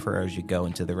cover you in prayer as you go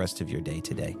into the rest of your day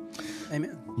today.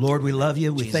 Amen. Lord, we love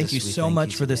you. We Jesus, thank you we so thank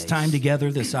much you for this today. time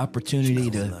together, this opportunity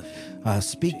to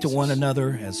speak to one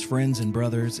another as friends and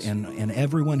brothers, and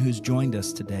everyone who's joined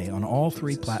us today on all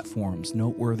three platforms,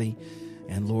 Noteworthy.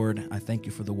 And Lord, I thank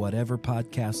you for the Whatever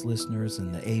podcast listeners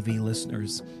and the AV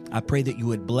listeners. I pray that you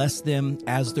would bless them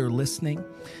as they're listening.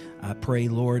 I pray,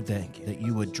 Lord, that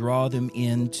you would draw them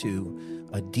into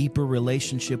a deeper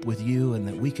relationship with you, and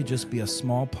that we could just be a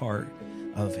small part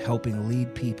of helping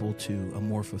lead people to a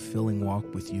more fulfilling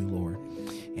walk with you, Lord.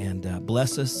 And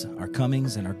bless us, our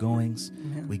comings and our goings.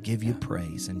 Amen. We give you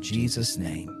praise in Jesus'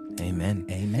 name. Amen.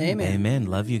 Amen. Amen. Amen.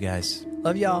 Love you guys.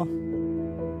 Love y'all.